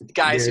just...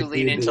 guys who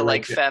lean into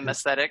like femme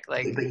aesthetic?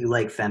 But you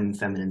like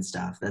feminine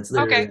stuff. That's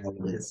literally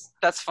all it is.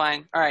 That's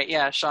fine. All right,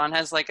 yeah. Sean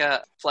has like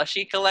a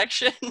plushie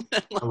collection.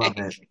 I love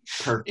it.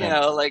 Perfect. You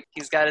know, like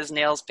he's got his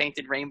nails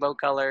painted rainbow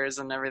colors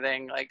and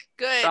everything. Like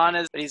good. Sean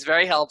is, but he's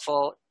very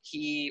helpful.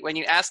 When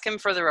you ask him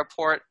for the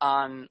report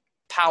on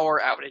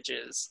power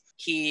outages,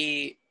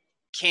 he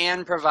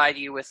can provide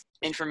you with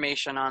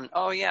information on,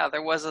 oh yeah,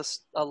 there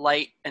was a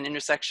light, an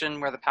intersection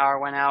where the power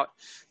went out.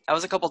 That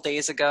was a couple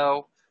days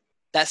ago.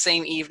 That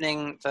same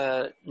evening,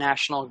 the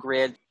National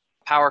Grid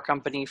power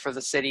company for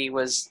the city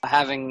was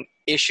having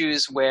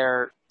issues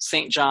where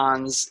St.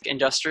 John's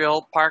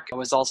Industrial Park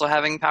was also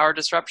having power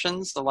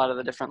disruptions. A lot of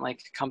the different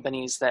like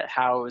companies that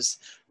house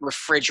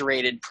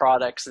refrigerated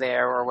products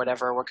there or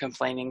whatever were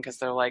complaining because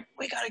they're like,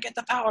 we got to get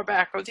the power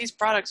back or these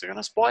products are going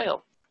to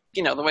spoil.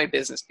 You know, the way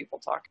business people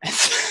talk.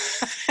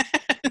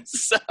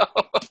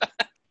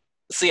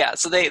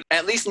 So they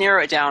at least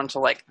narrow it down to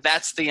like,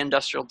 that's the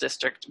industrial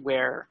district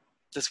where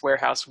this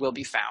warehouse will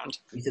be found.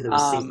 You said there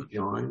was St.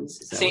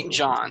 John's? St.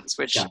 John's,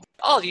 which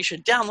all of you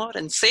should download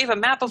and save a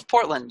map of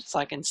Portland so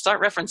I can start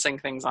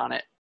referencing things on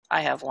it. I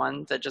have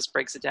one that just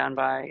breaks it down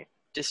by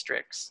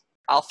districts.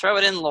 I'll throw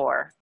it in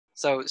lore.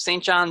 So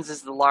St. John's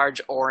is the large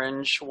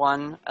orange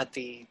one at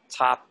the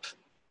top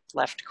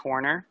left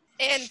corner.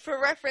 And for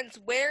reference,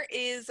 where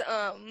is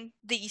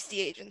the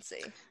Eastie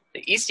Agency?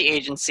 The Eastie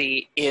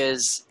Agency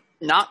is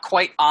not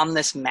quite on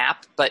this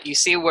map, but you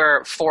see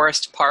where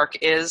Forest Park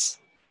is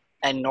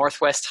and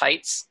Northwest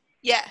Heights?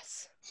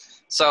 Yes.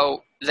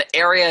 So the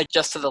area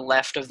just to the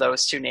left of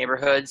those two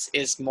neighborhoods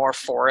is more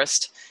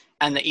forest,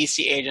 and the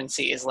Eastie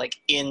Agency is like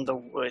in the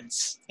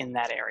woods in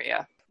that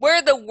area.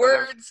 Where the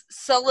words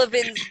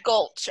Sullivan's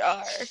Gulch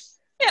are.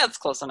 Yeah, it's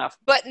close enough.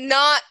 But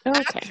not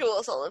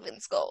actual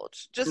Sullivan's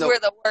Gulch, just where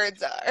the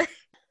words are.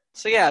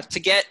 So yeah, to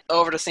get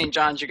over to St.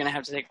 John's, you're going to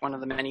have to take one of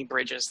the many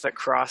bridges that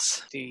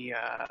cross the,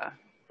 I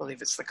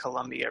believe it's the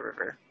Columbia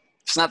River.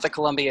 If it's not the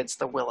Columbia, it's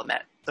the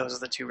Willamette. Those are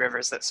the two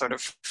rivers that sort of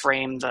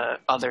frame the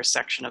other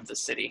section of the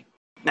city.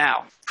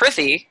 Now,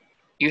 Prithee,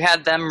 you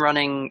had them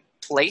running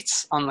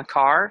plates on the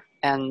car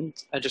and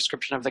a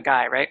description of the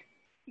guy, right?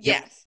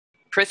 Yes.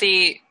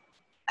 Prithee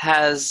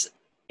has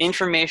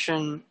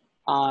information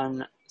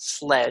on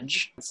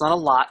Sledge. It's not a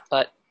lot,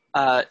 but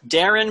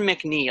Darren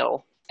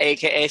McNeil,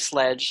 aka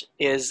Sledge,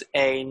 is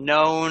a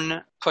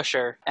known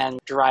pusher and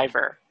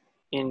driver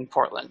in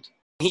Portland.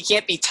 He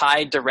can't be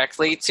tied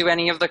directly to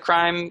any of the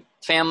crime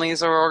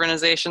families or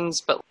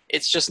organizations, but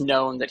it's just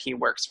known that he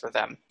works for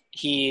them.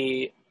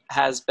 He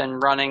has been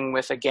running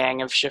with a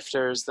gang of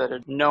shifters that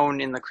are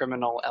known in the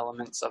criminal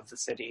elements of the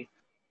city.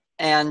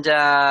 And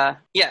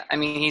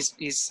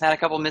he's had a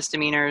couple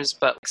misdemeanors,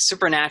 but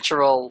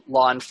supernatural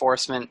law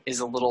enforcement is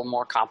a little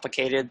more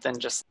complicated than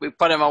just, we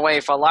put him away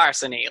for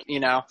larceny,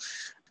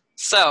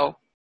 So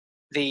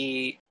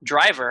the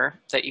driver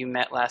that you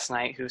met last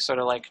night, who sort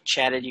of like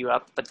chatted you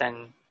up, but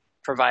then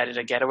provided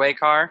a getaway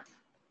car,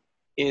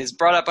 is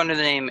brought up under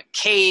the name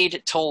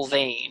Cade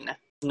Tolvain.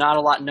 Not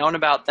a lot known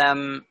about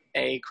them.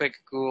 A quick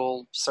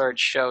Google search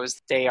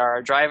shows they are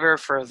a driver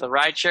for the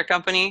rideshare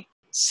company.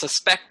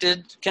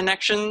 Suspected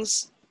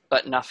connections,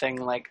 but nothing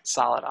like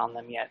solid on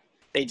them yet.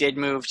 They did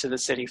move to the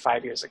city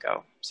 5 years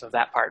ago, so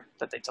that part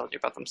that they told you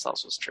about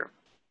themselves was true.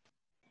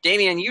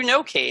 Damien, you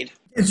know Cade.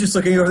 He's just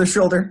looking over the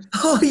shoulder.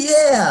 Oh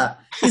yeah,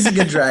 he's a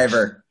good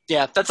driver.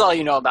 Yeah, that's all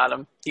you know about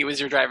him. He was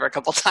your driver a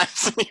couple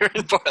times when you were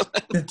in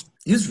Portland.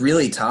 He was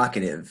really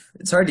talkative.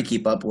 It's hard to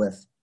keep up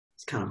with.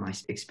 It's kind of my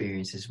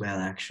experience as well,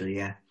 actually,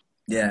 yeah.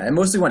 Yeah, I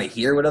mostly want to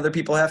hear what other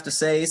people have to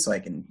say so I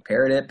can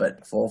parrot it,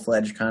 but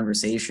full-fledged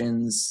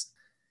conversations.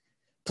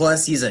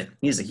 Plus, he's a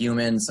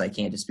human, so I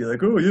can't just be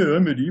like, oh yeah,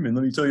 I'm a demon,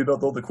 let me tell you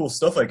about all the cool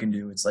stuff I can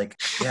do. It's like,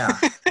 yeah.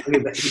 Okay,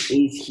 but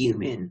he's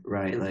human,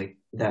 right? Like,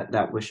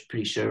 that was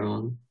pretty sure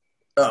on.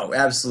 Oh,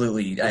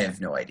 absolutely. I have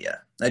no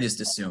idea. I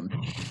just assume.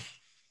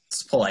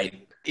 It's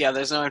polite. Yeah,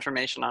 there's no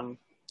information on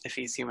if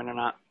he's human or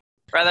not.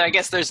 Rather, I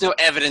guess there's no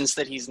evidence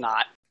that he's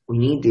not. We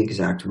need the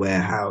exact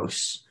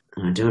warehouse,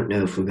 and I don't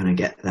know if we're going to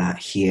get that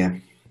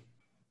here.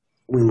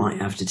 We might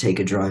have to take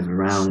a drive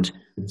around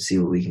and see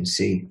what we can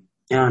see.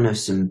 Yeah, I know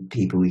some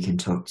people we can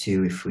talk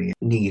to if we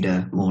need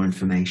more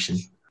information.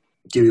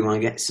 Do we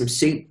want to get some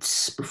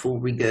suits before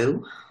we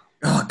go?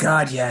 Oh,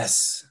 God,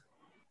 yes.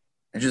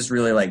 I just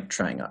really like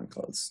trying on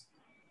clothes.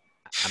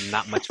 I'm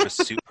not much of a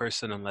suit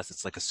person unless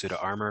it's like a suit of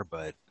armor,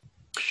 but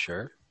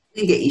sure.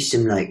 We get you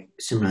some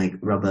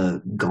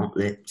rubber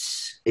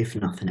gauntlets, if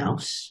nothing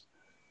else.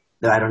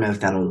 Though I don't know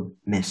if that'll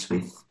mess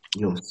with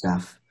your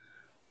stuff.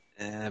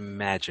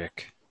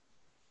 Magic.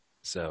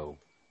 So,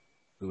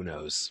 who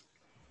knows?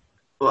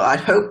 Well,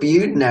 I'd hope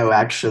you'd know,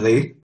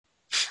 actually.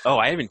 Oh,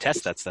 I haven't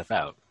tested that stuff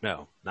out.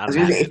 No, not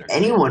if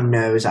anyone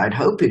knows, I'd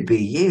hope it'd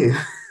be you.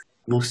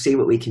 We'll see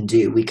what we can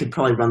do. We could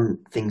probably run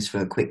things for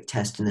a quick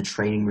test in the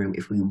training room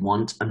if we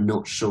want. I'm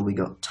not sure we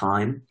got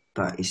time,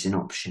 but it's an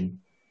option.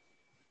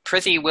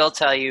 Prithee will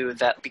tell you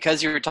that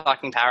because you were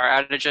talking power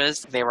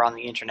outages, they were on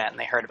the internet and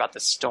they heard about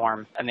this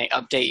storm, and they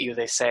update you.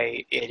 They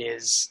say it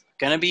is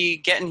going to be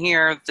getting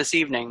here this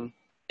evening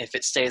if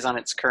it stays on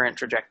its current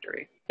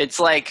trajectory. It's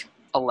like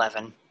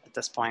 11 at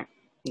this point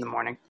in the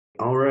morning.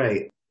 All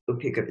right. We'll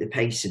pick up the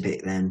pace a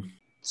bit then.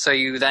 So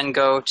you then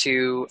go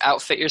to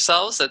outfit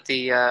yourselves at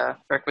the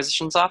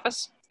requisitions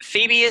office.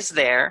 Phoebe is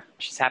there.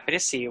 She's happy to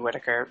see you,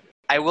 Whitaker.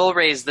 I will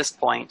raise this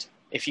point.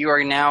 If you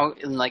are now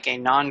in like a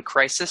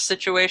non-crisis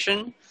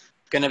situation,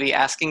 going to be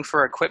asking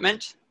for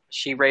equipment,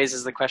 she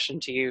raises the question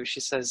to you. She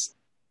says,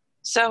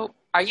 so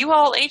are you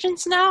all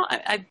agents now?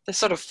 There's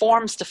sort of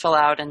forms to fill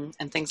out and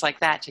things like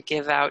that to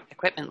give out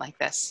equipment like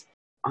this.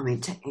 I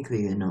mean,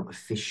 technically they're not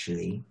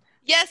officially.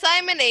 Yes,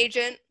 I'm an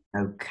agent.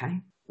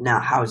 Okay. Now,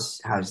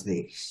 how's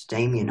this?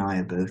 Damien and I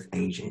are both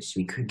agents.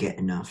 We could get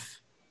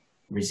enough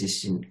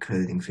resistant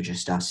clothing for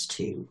just us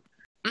two.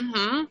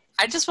 Mm-hmm.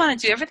 I just want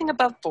to do everything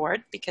above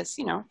board because,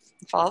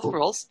 follow the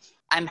rules.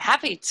 I'm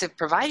happy to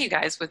provide you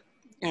guys with,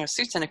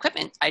 suits and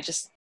equipment.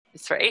 It's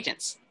for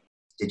agents.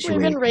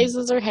 Raven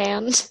raises her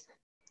hand.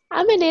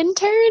 I'm an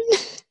intern.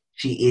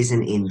 She is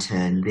an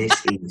intern. This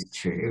is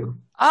true.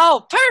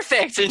 Oh,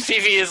 perfect! And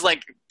Phoebe is,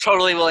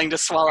 totally willing to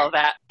swallow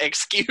that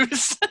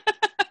excuse.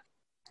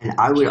 And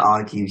I would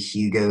argue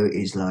Hugo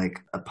is,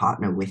 a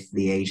partner with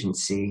the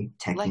agency,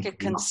 technically. Like a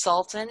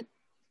consultant?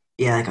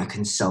 Yeah, like a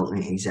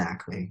consultant,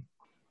 exactly.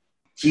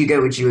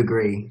 Hugo, would you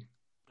agree?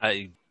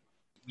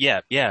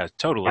 Yeah,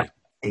 totally.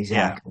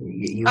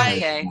 Exactly.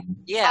 Okay.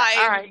 Yeah,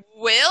 all right.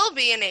 Will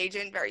be an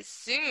agent very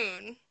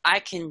soon. I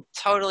can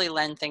totally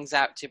lend things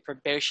out to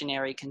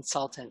probationary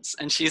consultants.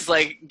 And she's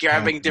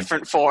grabbing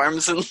different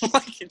forms and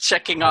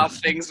checking off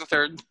things with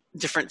her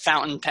different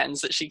fountain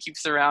pens that she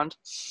keeps around.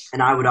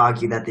 And I would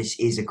argue that this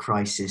is a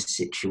crisis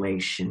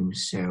situation.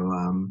 So,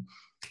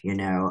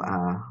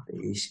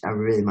 I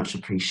really much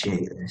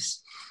appreciate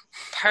this.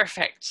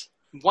 Perfect.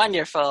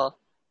 Wonderful.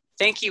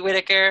 Thank you,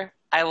 Whitaker.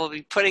 I will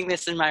be putting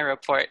this in my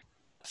report.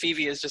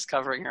 Phoebe is just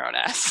covering her own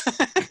ass.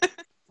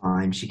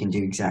 Fine, she can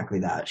do exactly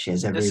that. She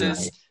has every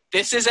right.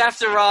 This is,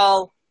 after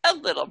all, a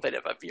little bit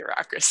of a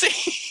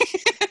bureaucracy.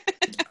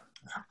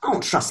 I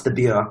don't trust the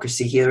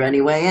bureaucracy here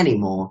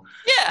anymore.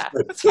 Yeah,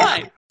 that's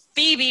fine.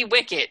 Phoebe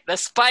Wicket, the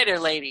spider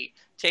lady,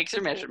 takes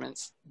her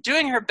measurements,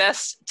 doing her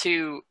best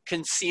to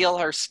conceal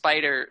her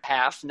spider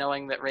half,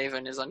 knowing that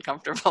Raven is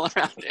uncomfortable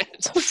around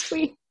it. So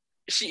sweet.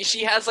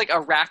 She has a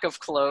rack of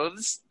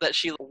clothes that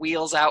she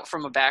wheels out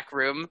from a back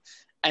room,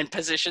 and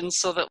positions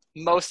so that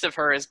most of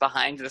her is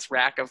behind this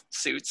rack of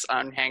suits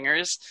on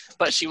hangers,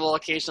 but she will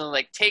occasionally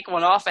like take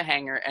one off a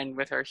hanger and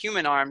with her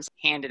human arms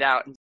hand it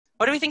out.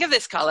 What do we think of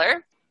this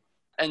color?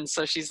 And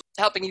so she's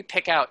helping you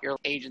pick out your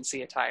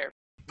agency attire.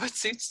 What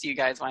suits do you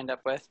guys wind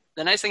up with?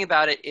 The nice thing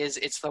about it is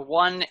it's the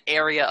one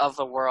area of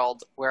the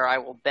world where I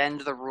will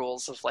bend the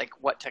rules of like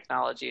what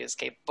technology is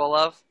capable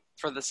of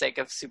for the sake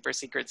of super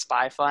secret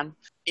spy fun.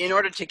 In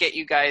order to get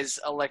you guys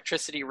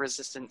electricity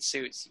resistant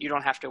suits, you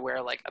don't have to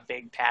wear like a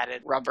big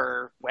padded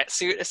rubber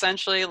wetsuit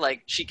essentially.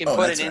 Like she can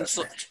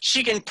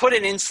she can put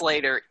an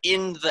insulator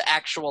in the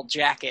actual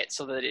jacket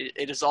so that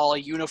it is all a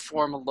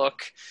uniform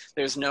look.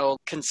 There's no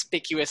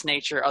conspicuous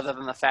nature other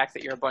than the fact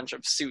that you're a bunch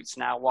of suits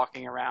now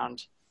walking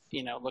around,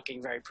 you know,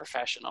 looking very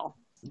professional.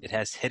 It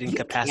has hidden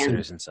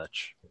capacitors and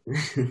such.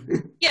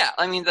 Yeah,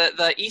 I mean,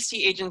 the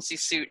EC agency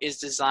suit is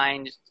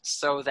designed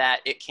so that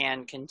it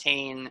can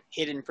contain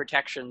hidden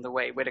protection the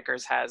way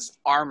Whitaker's has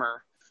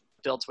armor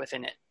built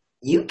within it.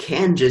 You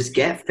can just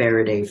get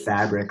Faraday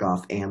fabric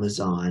off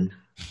Amazon.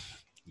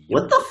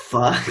 What the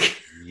fuck?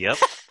 Yep.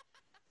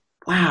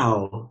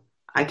 Wow.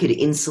 I could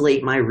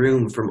insulate my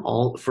room from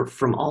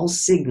all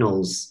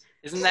signals.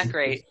 Isn't that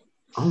great?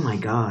 Oh my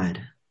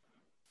god.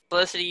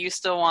 Felicity, you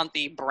still want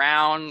the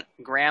brown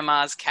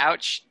grandma's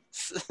couch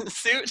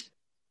suit?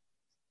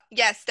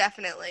 Yes,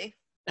 definitely.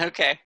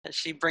 Okay.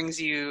 She brings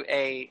you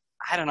I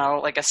don't know,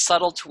 like a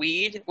subtle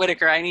tweed.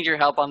 Whitaker, I need your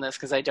help on this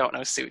because I don't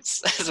know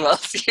suits as well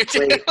as you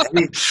do.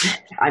 Wait,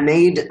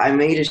 I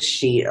made a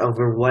sheet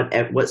over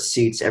what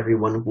suits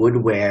everyone would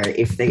wear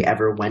if they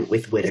ever went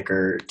with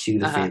Whitaker to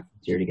the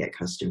fancier to get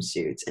custom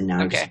suits, and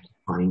now I just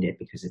find it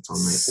because it's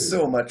on my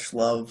so much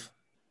love.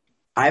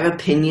 I have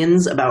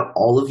opinions about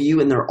all of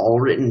you, and they're all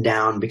written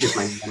down because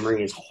my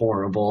memory is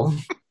horrible.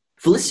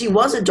 Felicity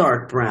was a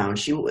dark brown.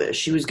 She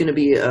was going to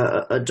be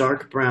a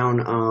dark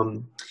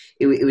brown.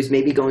 It was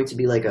maybe going to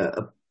be like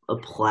a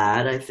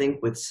plaid, I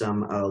think, with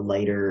some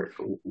lighter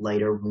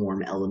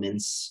warm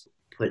elements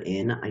put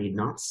in. I did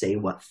not say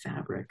what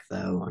fabric,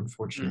 though,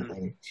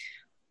 unfortunately.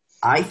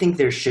 I think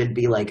there should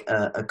be like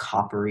a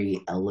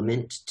coppery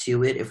element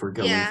to it if we're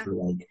going for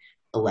like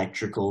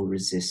electrical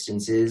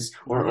resistances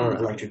or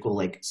electrical,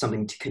 like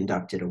something to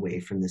conduct it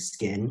away from the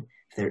skin.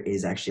 If there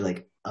is actually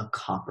like a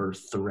copper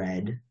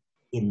thread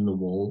in the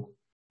wool.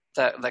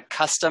 The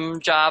custom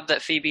job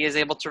that Phoebe is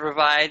able to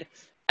provide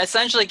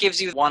essentially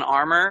gives you one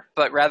armor,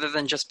 but rather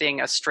than just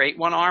being a straight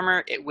one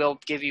armor, it will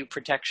give you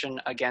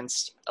protection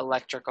against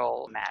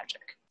electrical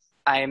magic.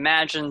 I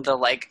imagine the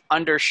like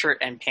undershirt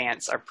and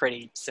pants are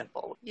pretty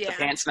simple. Yeah. The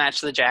pants match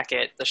the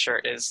jacket, the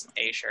shirt is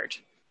a shirt.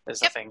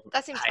 There's nothing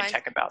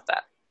high-tech about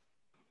that.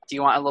 Do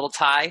you want a little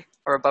tie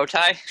or a bow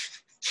tie?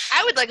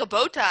 I would like a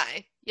bow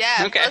tie.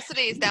 Yeah, Okay.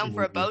 Felicity is down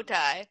for a bow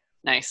tie.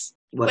 Nice.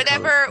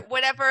 Whatever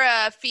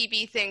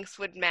Phoebe thinks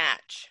would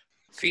match.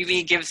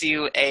 Phoebe gives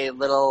you a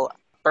little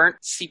burnt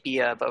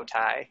sepia bow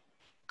tie.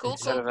 Cool,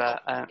 Sort of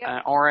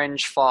an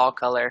orange fall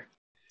color.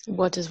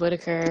 What does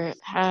Whitaker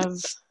have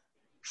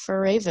for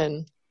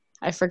Raven?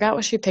 I forgot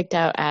what she picked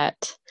out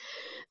at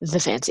the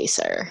Fancy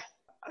Sir.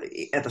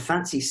 At the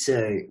Fancy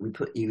Sir, we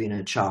put you in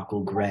a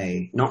charcoal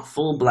grey. Not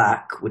full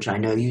black, which I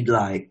know you'd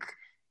like.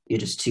 You're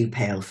just too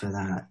pale for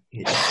that.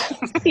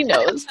 He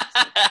knows.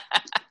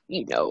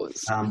 He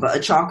knows. But a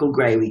charcoal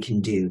grey we can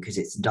do because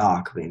it's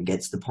dark and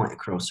gets the point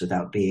across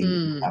without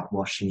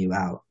washing you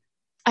out.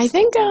 I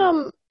think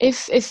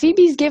if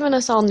Phoebe's given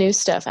us all new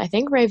stuff, I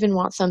think Raven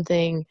wants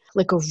something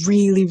like a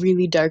really,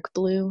 really dark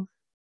blue.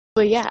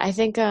 But yeah, I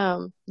think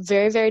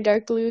very, very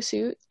dark blue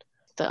suit.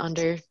 The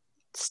under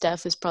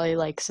stuff is probably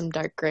like some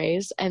dark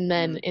grays. And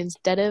then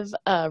instead of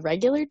a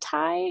regular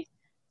tie,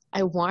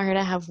 I want her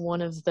to have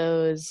one of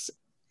those.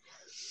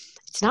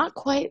 It's not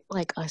quite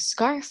like a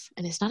scarf,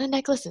 and it's not a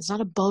necklace, it's not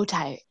a bow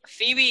tie.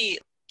 Phoebe,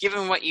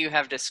 given what you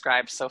have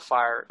described so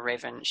far,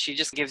 Raven, she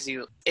just gives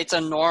you, it's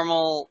a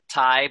normal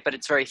tie, but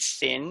it's very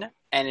thin,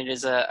 and it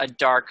is a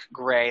dark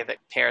gray that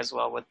pairs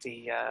well with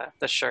the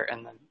shirt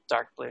and the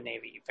dark blue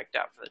navy you picked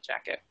out for the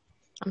jacket.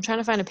 I'm trying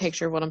to find a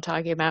picture of what I'm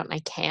talking about, and I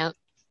can't,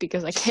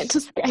 because I can't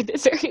describe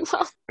it very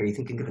well. Are you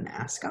thinking of an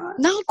ascot?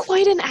 Not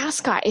quite an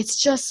ascot.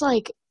 It's just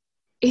like,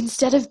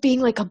 instead of being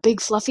like a big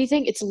fluffy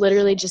thing, it's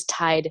literally just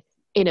tied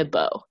in a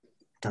bow.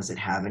 Does it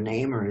have a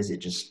name, or is it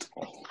just...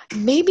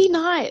 Maybe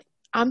not.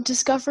 I'm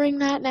discovering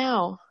that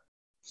now.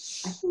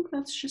 I think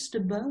that's just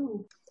a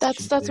bow.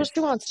 That's what she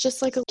wants,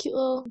 just like a cute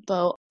little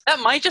bow.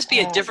 That might just be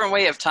a different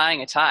way of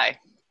tying a tie,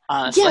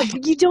 honestly. Yeah,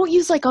 you don't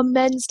use like a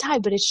men's tie,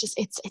 but it's just,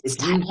 it's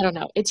tied. I don't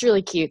know. It's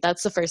really cute.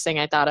 That's the first thing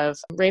I thought of.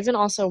 Raven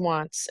also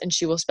wants, and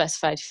she will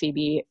specify to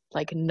Phoebe,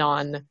 like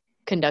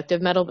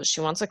non-conductive metal, but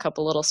she wants a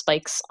couple little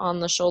spikes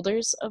on the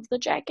shoulders of the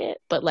jacket,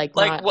 but like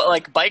not... what,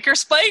 like biker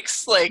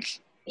spikes?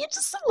 Like... Yeah,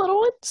 just some little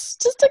ones.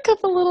 Just a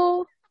couple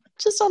little,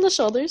 just on the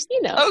shoulders,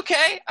 you know.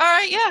 Okay,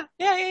 alright,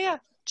 yeah.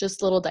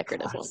 Just little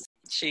decorative ones.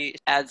 She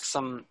adds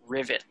some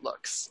rivet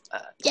looks.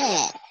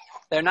 Yeah.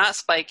 They're not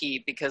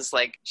spiky because,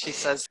 like, she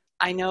says,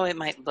 I know it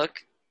might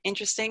look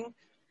interesting,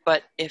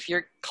 But if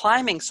you're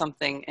climbing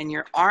something and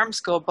your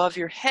arms go above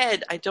your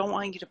head, I don't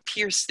want you to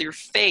pierce your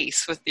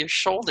face with your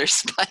shoulder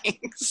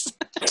spikes.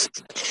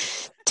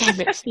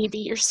 Damn it, Phoebe,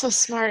 you're so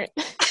smart.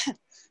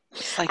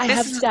 Like, I this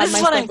have is stabbed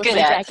what I'm myself with good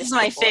my at. jacket This is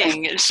my before.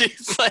 thing. And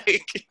she's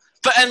like,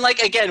 and like,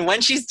 again,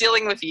 when she's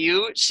dealing with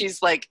you,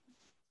 she's like,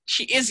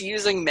 she is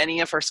using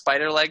many of her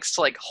spider legs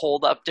to like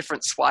hold up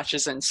different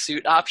swatches and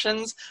suit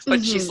options,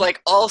 but she's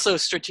like also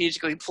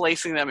strategically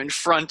placing them in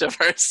front of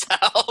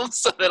herself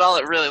so that all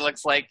it really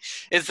looks like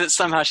is that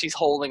somehow she's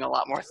holding a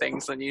lot more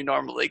things than you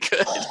normally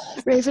could.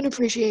 Raven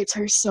appreciates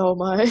her so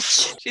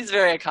much. She's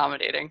very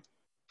accommodating.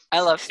 I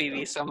love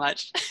Phoebe so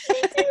much.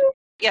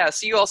 Yeah,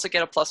 so you also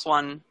get a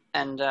 +1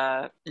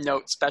 and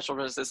note special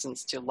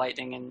resistance to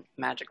lightning and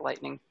magic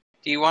lightning.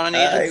 Do you want an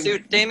agent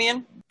suit,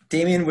 Damien?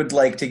 Damien would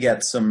like to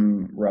get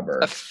some rubber.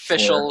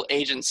 Official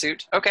agent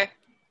suit. Okay.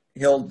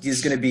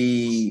 He's going to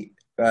be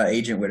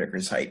Agent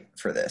Whitaker's height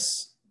for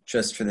this,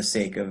 just for the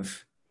sake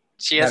of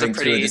she has having a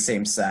pretty two of the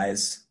same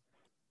size.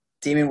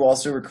 Damien will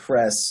also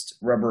request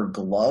rubber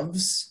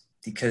gloves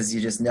because you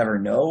just never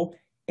know,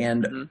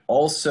 and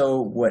also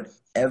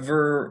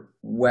whatever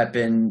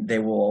weapon they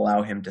will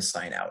allow him to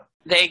sign out.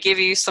 They give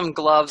you some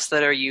gloves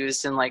that are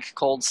used in like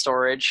cold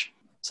storage,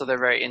 so they're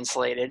very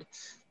insulated.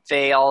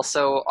 They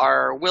also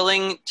are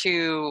willing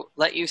to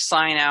let you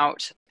sign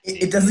out.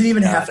 It doesn't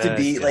even have to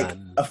be like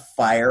a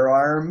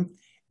firearm.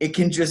 It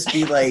can just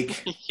be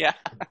like yeah,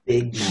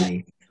 big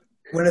knife,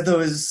 one of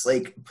those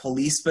like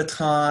police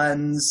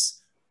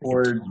batons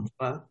or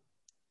a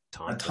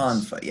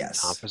tonfa.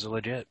 Yes, tonfas are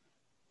legit.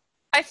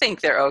 I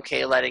think they're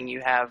okay letting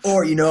you have.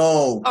 Or a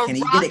can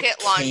he rocket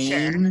get a launcher.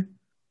 cane?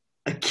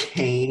 A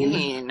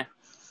cane?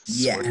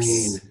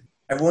 Yes.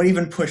 I won't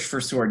even push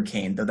for sword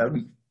cane, though. That would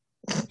be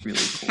really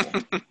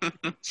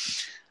cool.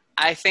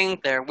 I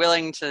think they're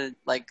willing to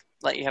like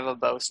let you have a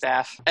bow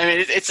staff. I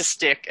mean, it's a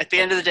stick. At the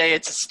end of the day,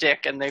 it's a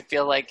stick, and they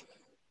feel like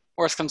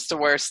worst comes to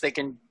worst, they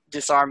can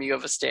disarm you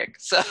of a stick.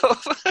 So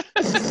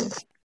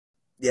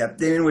yeah,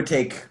 Damien would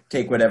take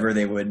whatever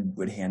they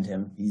would hand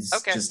him. He's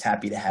Okay. just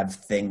happy to have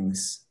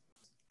things.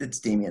 It's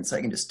Damien, so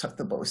I can just tuck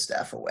the bow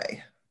staff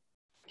away.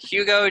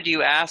 Hugo, do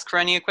you ask for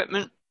any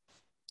equipment?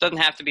 Doesn't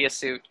have to be a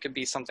suit. Could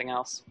be something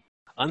else.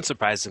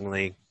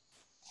 Unsurprisingly,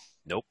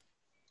 nope.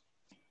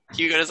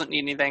 Hugo doesn't need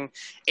anything.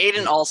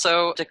 Aiden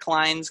also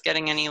declines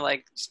getting any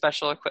like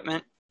special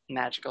equipment.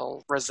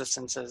 Magical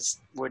resistances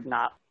would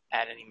not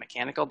add any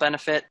mechanical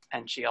benefit,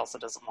 and she also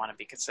doesn't want to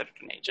be considered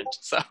an agent.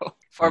 So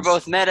for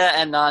both meta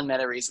and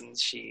non-meta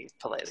reasons, she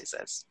politely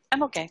says,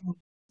 I'm okay.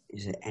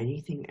 Is there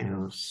anything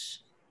else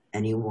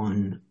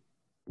anyone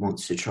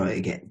wants to try to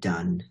get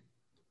done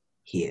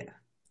here?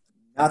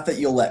 Not that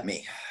you'll let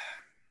me.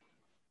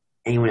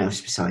 Anyone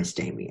else besides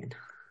Damien?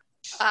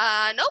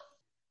 Nope.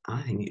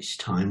 I think it's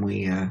time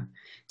we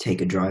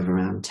take a drive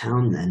around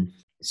town then.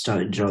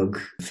 Start to jog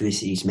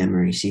Felicity's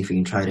memory, see if we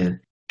can try to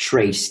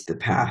trace the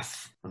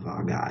path of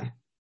our guy.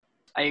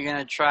 Are you going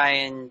to try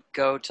and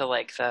go to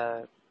like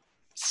the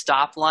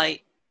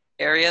stoplight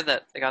area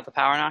that they got the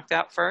power knocked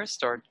out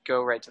first, or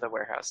go right to the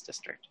warehouse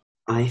district?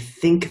 I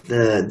think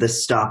the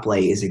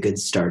stoplight is a good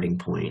starting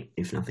point,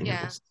 if nothing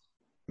else.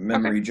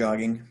 Memory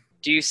jogging.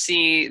 Do you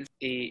see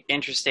the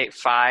Interstate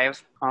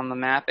 5 on the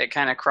map? It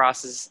kind of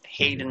crosses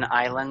Hayden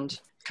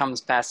Island,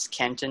 comes past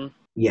Kenton.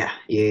 Yeah.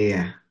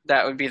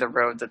 That would be the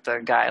road that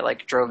the guy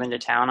like drove into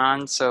town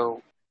on.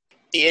 So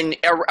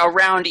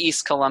around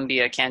East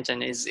Columbia,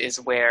 Kenton is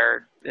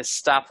where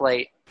this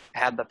stoplight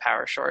had the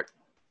power short.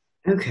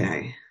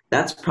 Okay.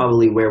 That's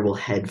probably where we'll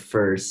head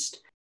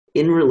first.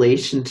 In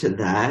relation to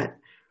that,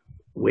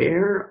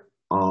 where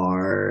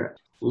are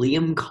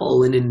Liam,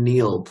 Colin, and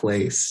Neil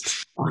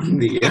placed on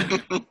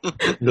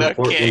the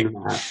Portland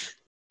map?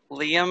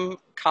 Liam,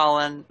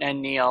 Colin,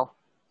 and Neil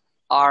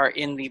are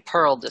in the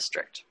Pearl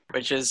District,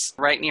 which is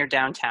right near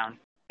downtown.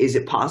 Is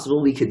it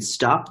possible we could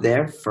stop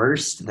there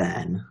first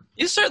then?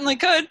 You certainly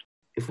could.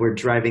 If we're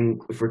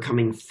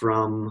coming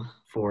from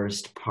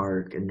Forest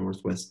Park and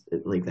Northwest,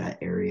 like that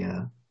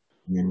area,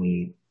 and then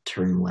we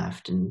turn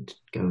left and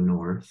go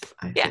north,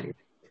 I think.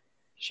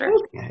 Sure.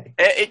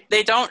 Okay.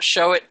 They don't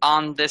show it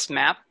on this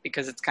map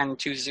because it's kind of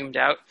too zoomed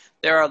out.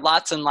 There are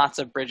lots and lots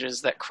of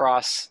bridges that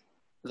cross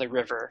the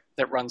river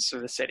that runs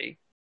through the city.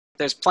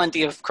 There's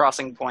plenty of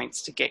crossing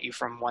points to get you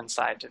from one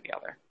side to the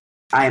other.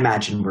 I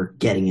imagine we're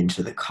getting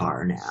into the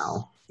car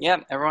now.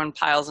 Yeah, everyone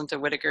piles into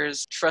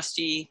Whitaker's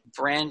trusty,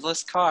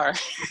 brandless car.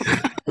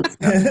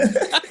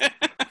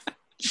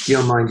 If you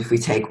don't mind if we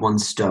take one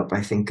stop,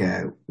 I think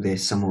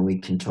there's someone we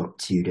can talk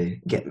to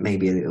get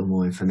maybe a little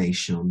more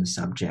information on the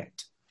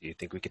subject. Do you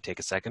think we could take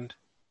a second?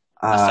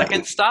 A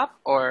second stop,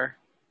 or?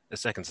 A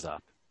second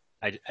stop.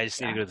 I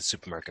just need to go to the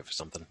supermarket for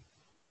something.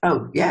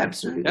 Oh, yeah,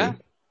 absolutely. Yeah.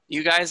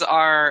 You guys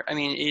are, I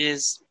mean, it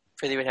is,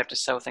 Prithvi would have to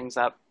sew things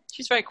up.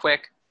 She's very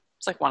quick.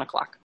 It's like 1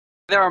 o'clock.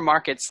 There are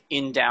markets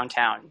in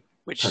downtown,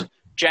 which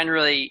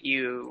generally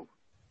you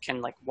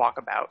can like walk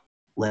about.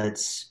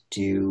 Let's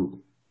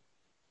do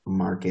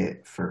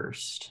market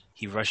first.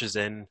 He rushes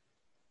in,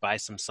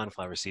 buys some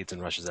sunflower seeds,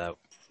 and rushes out.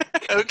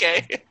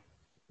 Okay.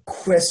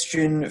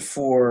 Question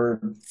for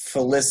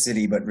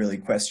Felicity, but really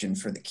question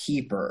for the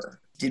keeper.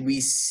 Did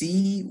we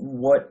see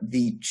what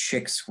the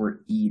chicks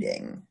were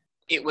eating?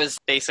 It was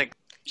basic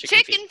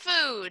chicken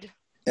food.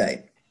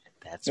 Right.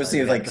 That's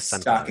Mostly right. like The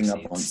sunflower stocking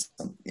up on seeds.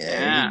 some. Yeah,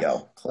 there you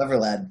go. Clever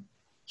lad.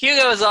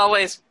 Hugo is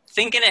always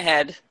thinking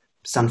ahead.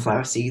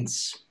 Sunflower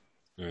seeds.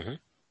 Mm-hmm.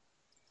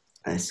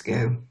 Let's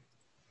go.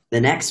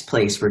 The next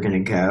place we're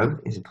going to go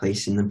is a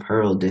place in the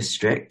Pearl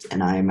District,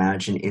 and I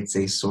imagine it's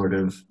a sort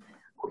of,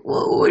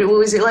 what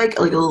was it like?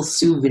 Like a little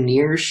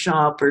souvenir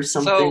shop or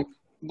something? So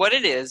what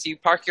it is, you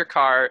park your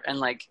car and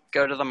like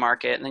go to the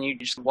market, and then you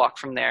just walk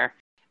from there.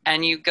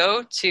 And you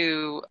go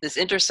to this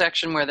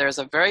intersection where there's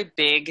a very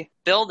big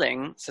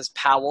building that says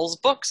Powell's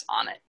Books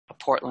on it, a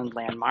Portland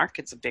landmark.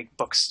 It's a big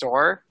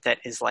bookstore that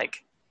is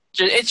like,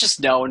 it's just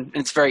known.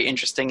 It's very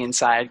interesting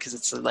inside because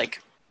it's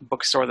like a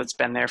bookstore that's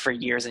been there for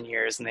years and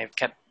years, and they've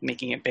kept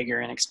making it bigger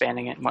and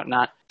expanding it and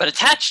whatnot. But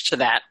attached to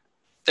that,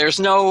 there's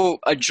no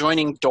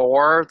adjoining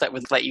door that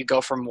would let you go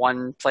from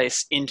one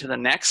place into the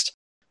next.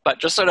 But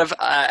just sort of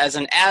as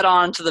an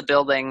add-on to the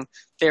building,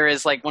 there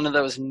is like one of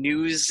those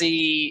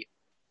newsy,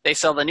 they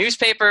sell the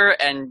newspaper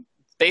and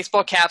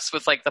baseball caps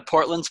with like the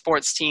Portland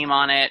sports team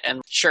on it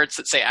and shirts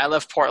that say I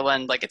love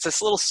Portland. Like it's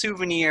this little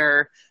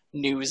souvenir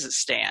news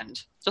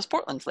stand, just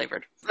Portland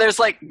flavored. There's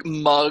like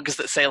mugs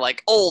that say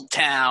like Old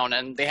Town,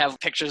 and they have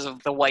pictures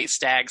of the White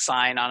Stag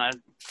sign on a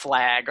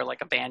flag or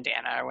like a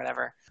bandana or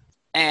whatever.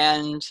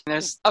 And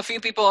there's a few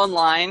people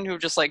online who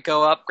just like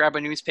go up, grab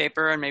a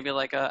newspaper and maybe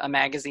like a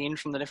magazine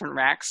from the different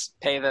racks,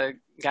 pay the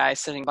guy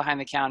sitting behind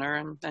the counter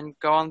and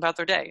go on about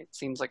their day. It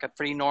seems like a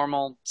pretty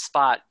normal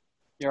spot.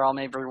 You're all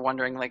maybe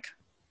wondering like,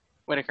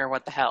 Whitaker,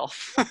 what the hell?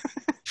 All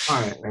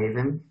right,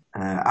 Raven.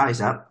 Eyes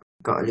up.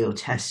 Got a little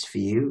test for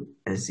you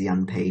as the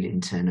unpaid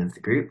intern of the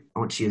group. I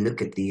want you to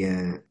look at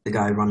the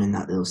guy running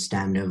that little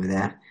stand over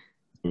there.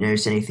 You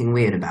notice anything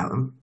weird about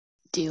him?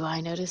 Do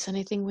I notice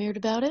anything weird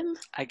about him?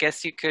 I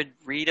guess you could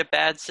read a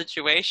bad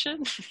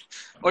situation.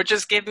 Or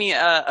just give me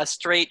a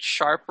straight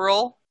sharp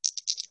roll.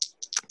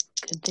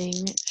 Good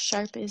thing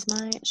sharp is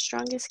my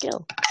strongest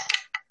skill.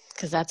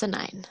 Because that's a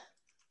 9.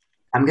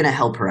 I'm going to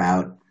help her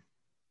out.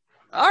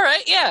 All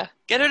right, yeah.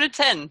 Get her to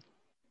 10.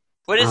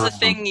 What is the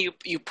thing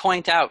you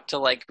point out to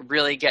like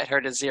really get her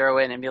to zero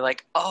in and be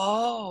like,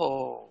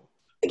 oh...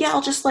 Yeah,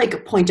 I'll just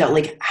like point out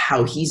like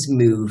how he's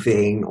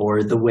moving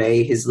or the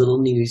way his little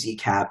newsy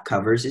cap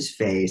covers his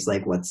face.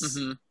 Like what's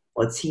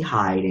he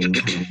hiding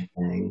kind of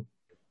thing.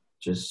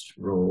 Just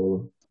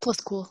roll. Plus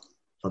cool.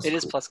 It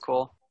is plus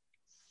cool.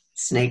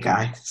 Snake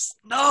eyes.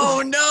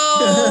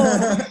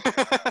 No!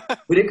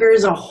 Whitaker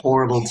is a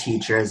horrible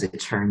teacher as it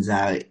turns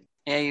out.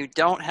 Yeah, you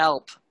don't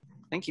help.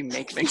 I think you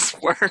make things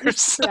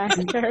worse.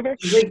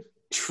 He's like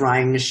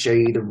trying to show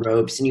you the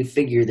ropes, and you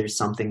figure there's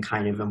something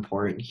kind of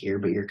important here,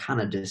 but you're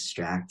kind of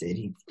distracted.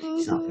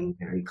 He's not being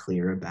very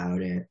clear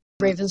about it.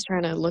 Raven's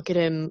trying to look at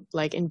him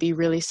like and be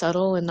really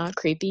subtle and not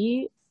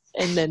creepy,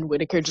 and then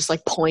Whitaker just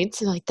like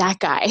points and like, that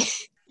guy.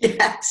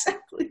 Yeah,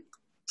 exactly.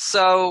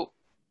 So,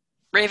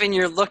 Raven,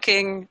 you're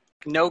looking,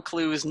 no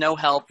clues, no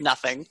help,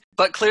 nothing.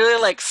 But clearly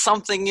like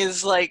something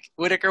is like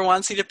Whitaker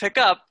wants you to pick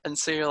up, and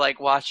so you're like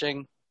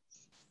watching.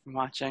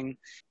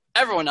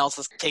 Everyone else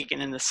is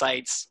taking in the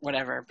sights,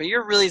 whatever. But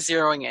you're really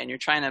zeroing in. You're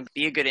trying to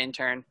be a good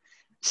intern.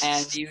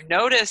 And you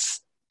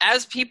notice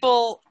as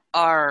people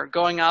are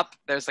going up,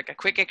 there's like a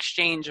quick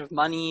exchange of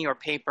money or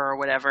paper or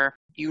whatever.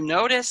 You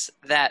notice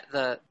that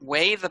the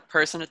way the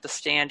person at the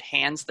stand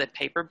hands the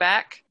paper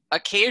back,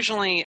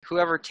 occasionally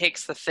whoever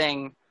takes the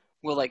thing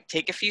will like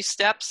take a few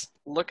steps,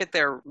 look at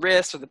their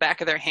wrist or the back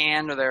of their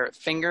hand or their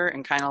finger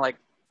and kind of like,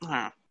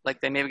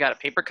 like they maybe got a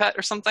paper cut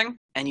or something.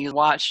 And you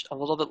watch a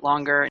little bit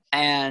longer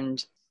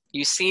and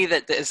you see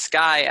that this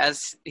guy,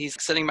 as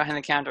he's sitting behind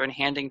the counter and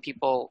handing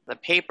people the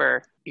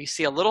paper, you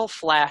see a little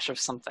flash of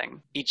something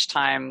each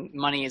time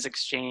money is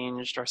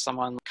exchanged or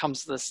someone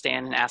comes to the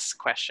stand and asks a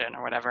question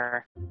or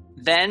whatever.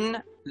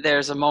 Then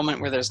there's a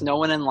moment where there's no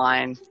one in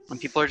line and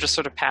people are just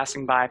sort of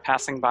passing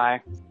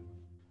by.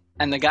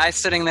 And the guy's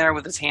sitting there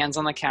with his hands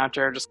on the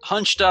counter, just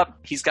hunched up.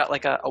 He's got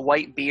like a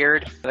white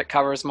beard that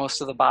covers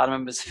most of the bottom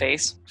of his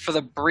face. For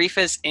the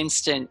briefest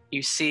instant,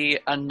 you see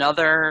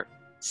another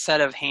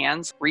set of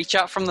hands reach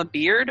out from the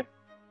beard,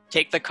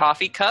 take the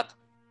coffee cup,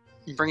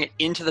 and bring it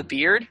into the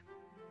beard,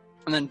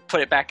 and then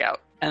put it back out.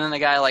 And then the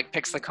guy like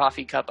picks the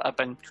coffee cup up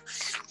and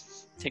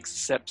takes a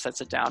sip, sets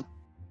it down.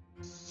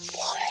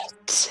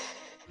 What?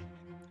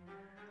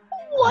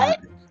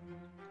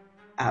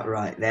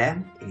 Right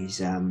there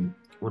is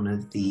one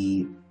of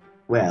the,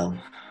 well,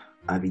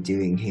 I'd be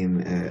doing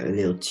him a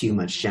little too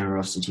much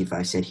generosity if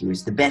I said he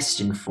was the best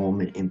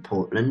informant in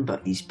Portland,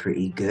 but he's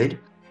pretty good.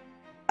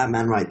 That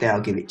man right there,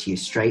 I'll give it to you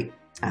straight,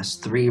 has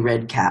 3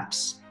 red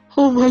caps.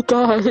 Oh my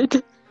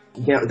god.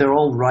 They're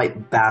all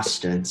right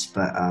bastards,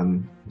 but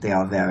they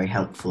are very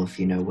helpful if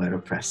you know where to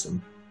press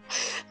them.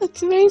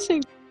 That's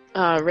amazing.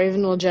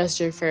 Raven will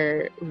gesture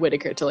for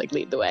Whitaker to like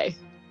lead the way.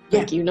 Yeah.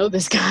 Like, you know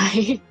this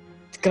guy.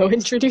 Go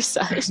introduce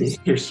us.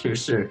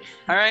 Sure.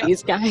 All right.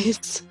 These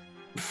guys.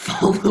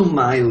 Follow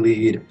my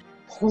lead.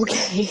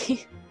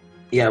 Okay.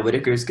 Yeah,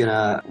 Whitaker's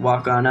gonna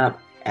walk on up,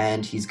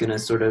 and he's gonna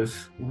sort of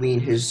lean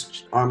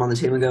his arm on the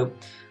table and go,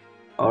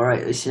 "All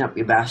right, listen up,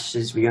 you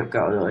bastards. We don't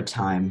got a lot of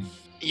time."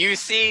 You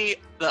see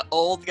the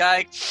old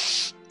guy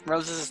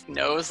rubs his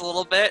nose a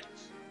little bit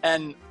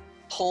and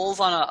pulls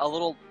on a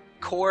little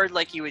cord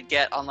like you would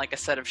get on like a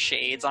set of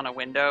shades on a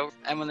window.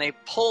 And when they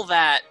pull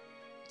that,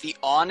 the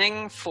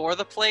awning for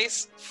the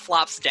place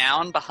flops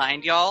down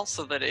behind y'all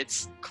so that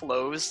it's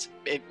closed.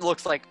 It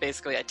looks like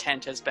basically a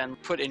tent has been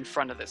put in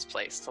front of this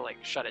place to like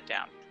shut it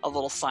down. A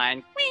little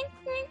sign.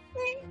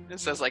 It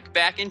says like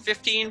back in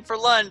 15 for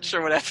lunch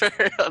or whatever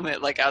on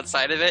it, like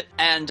outside of it.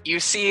 And you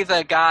see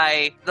the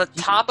guy, the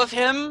top of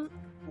him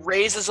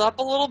raises up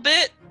a little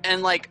bit,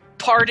 and like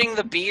parting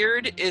the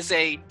beard is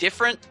a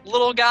different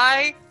little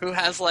guy who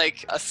has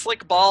like a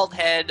slick bald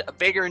head, a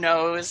bigger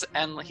nose,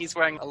 and he's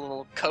wearing a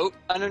little coat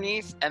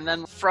underneath. And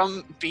then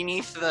from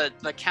beneath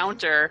the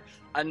counter,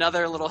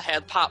 another little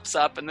head pops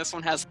up, and this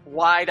one has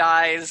wide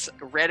eyes,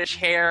 reddish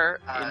hair,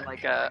 and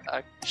like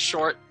a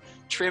short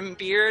trim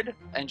beard,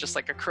 and just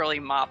like a curly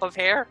mop of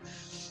hair.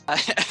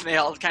 They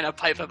all kind of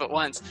pipe up at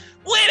once.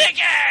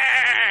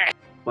 Whitaker!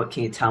 What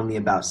can you tell me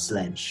about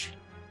Sledge?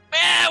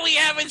 Well, we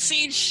haven't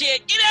seen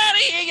shit. Get out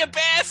of here, you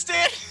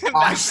bastard!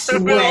 I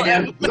swear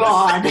to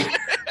God!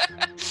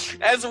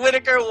 As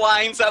Whitaker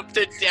winds up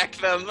to deck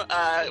them,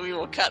 we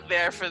will cut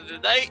there for the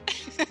night.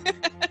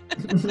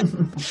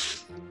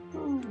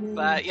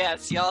 But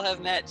yes, y'all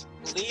have met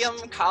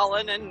Liam,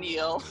 Colin, and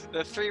Neil,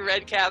 the 3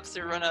 red caps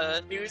who run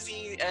a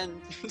newsy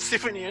and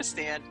souvenir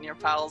stand near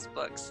Powell's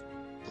Books.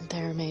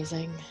 They're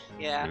amazing.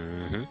 Yeah.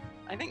 Mm-hmm.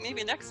 I think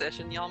maybe next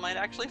session y'all might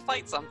actually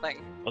fight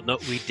something. Well, no,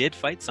 we did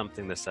fight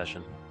something this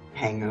session.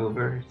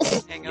 Hangover.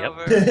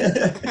 Hangover.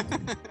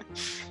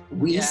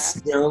 We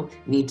still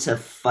need to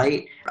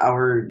fight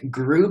our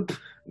group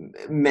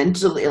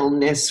mental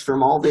illness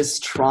from all this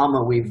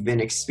trauma we've been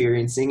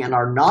experiencing and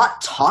are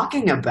not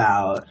talking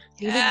about.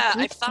 Yeah,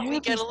 I thought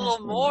we'd get a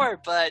little more,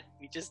 but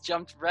we just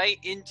jumped right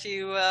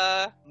into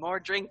more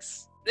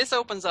drinks. This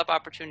opens up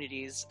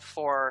opportunities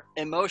for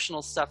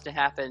emotional stuff to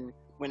happen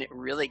when it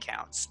really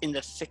counts, in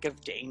the thick of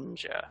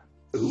danger.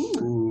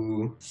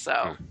 Ooh.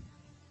 So,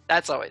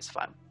 that's always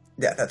fun.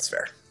 Yeah, that's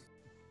fair.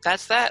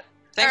 That's that.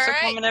 Thanks All for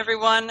right. coming,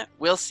 everyone.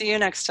 We'll see you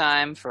next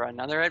time for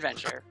another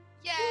adventure.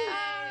 Yay!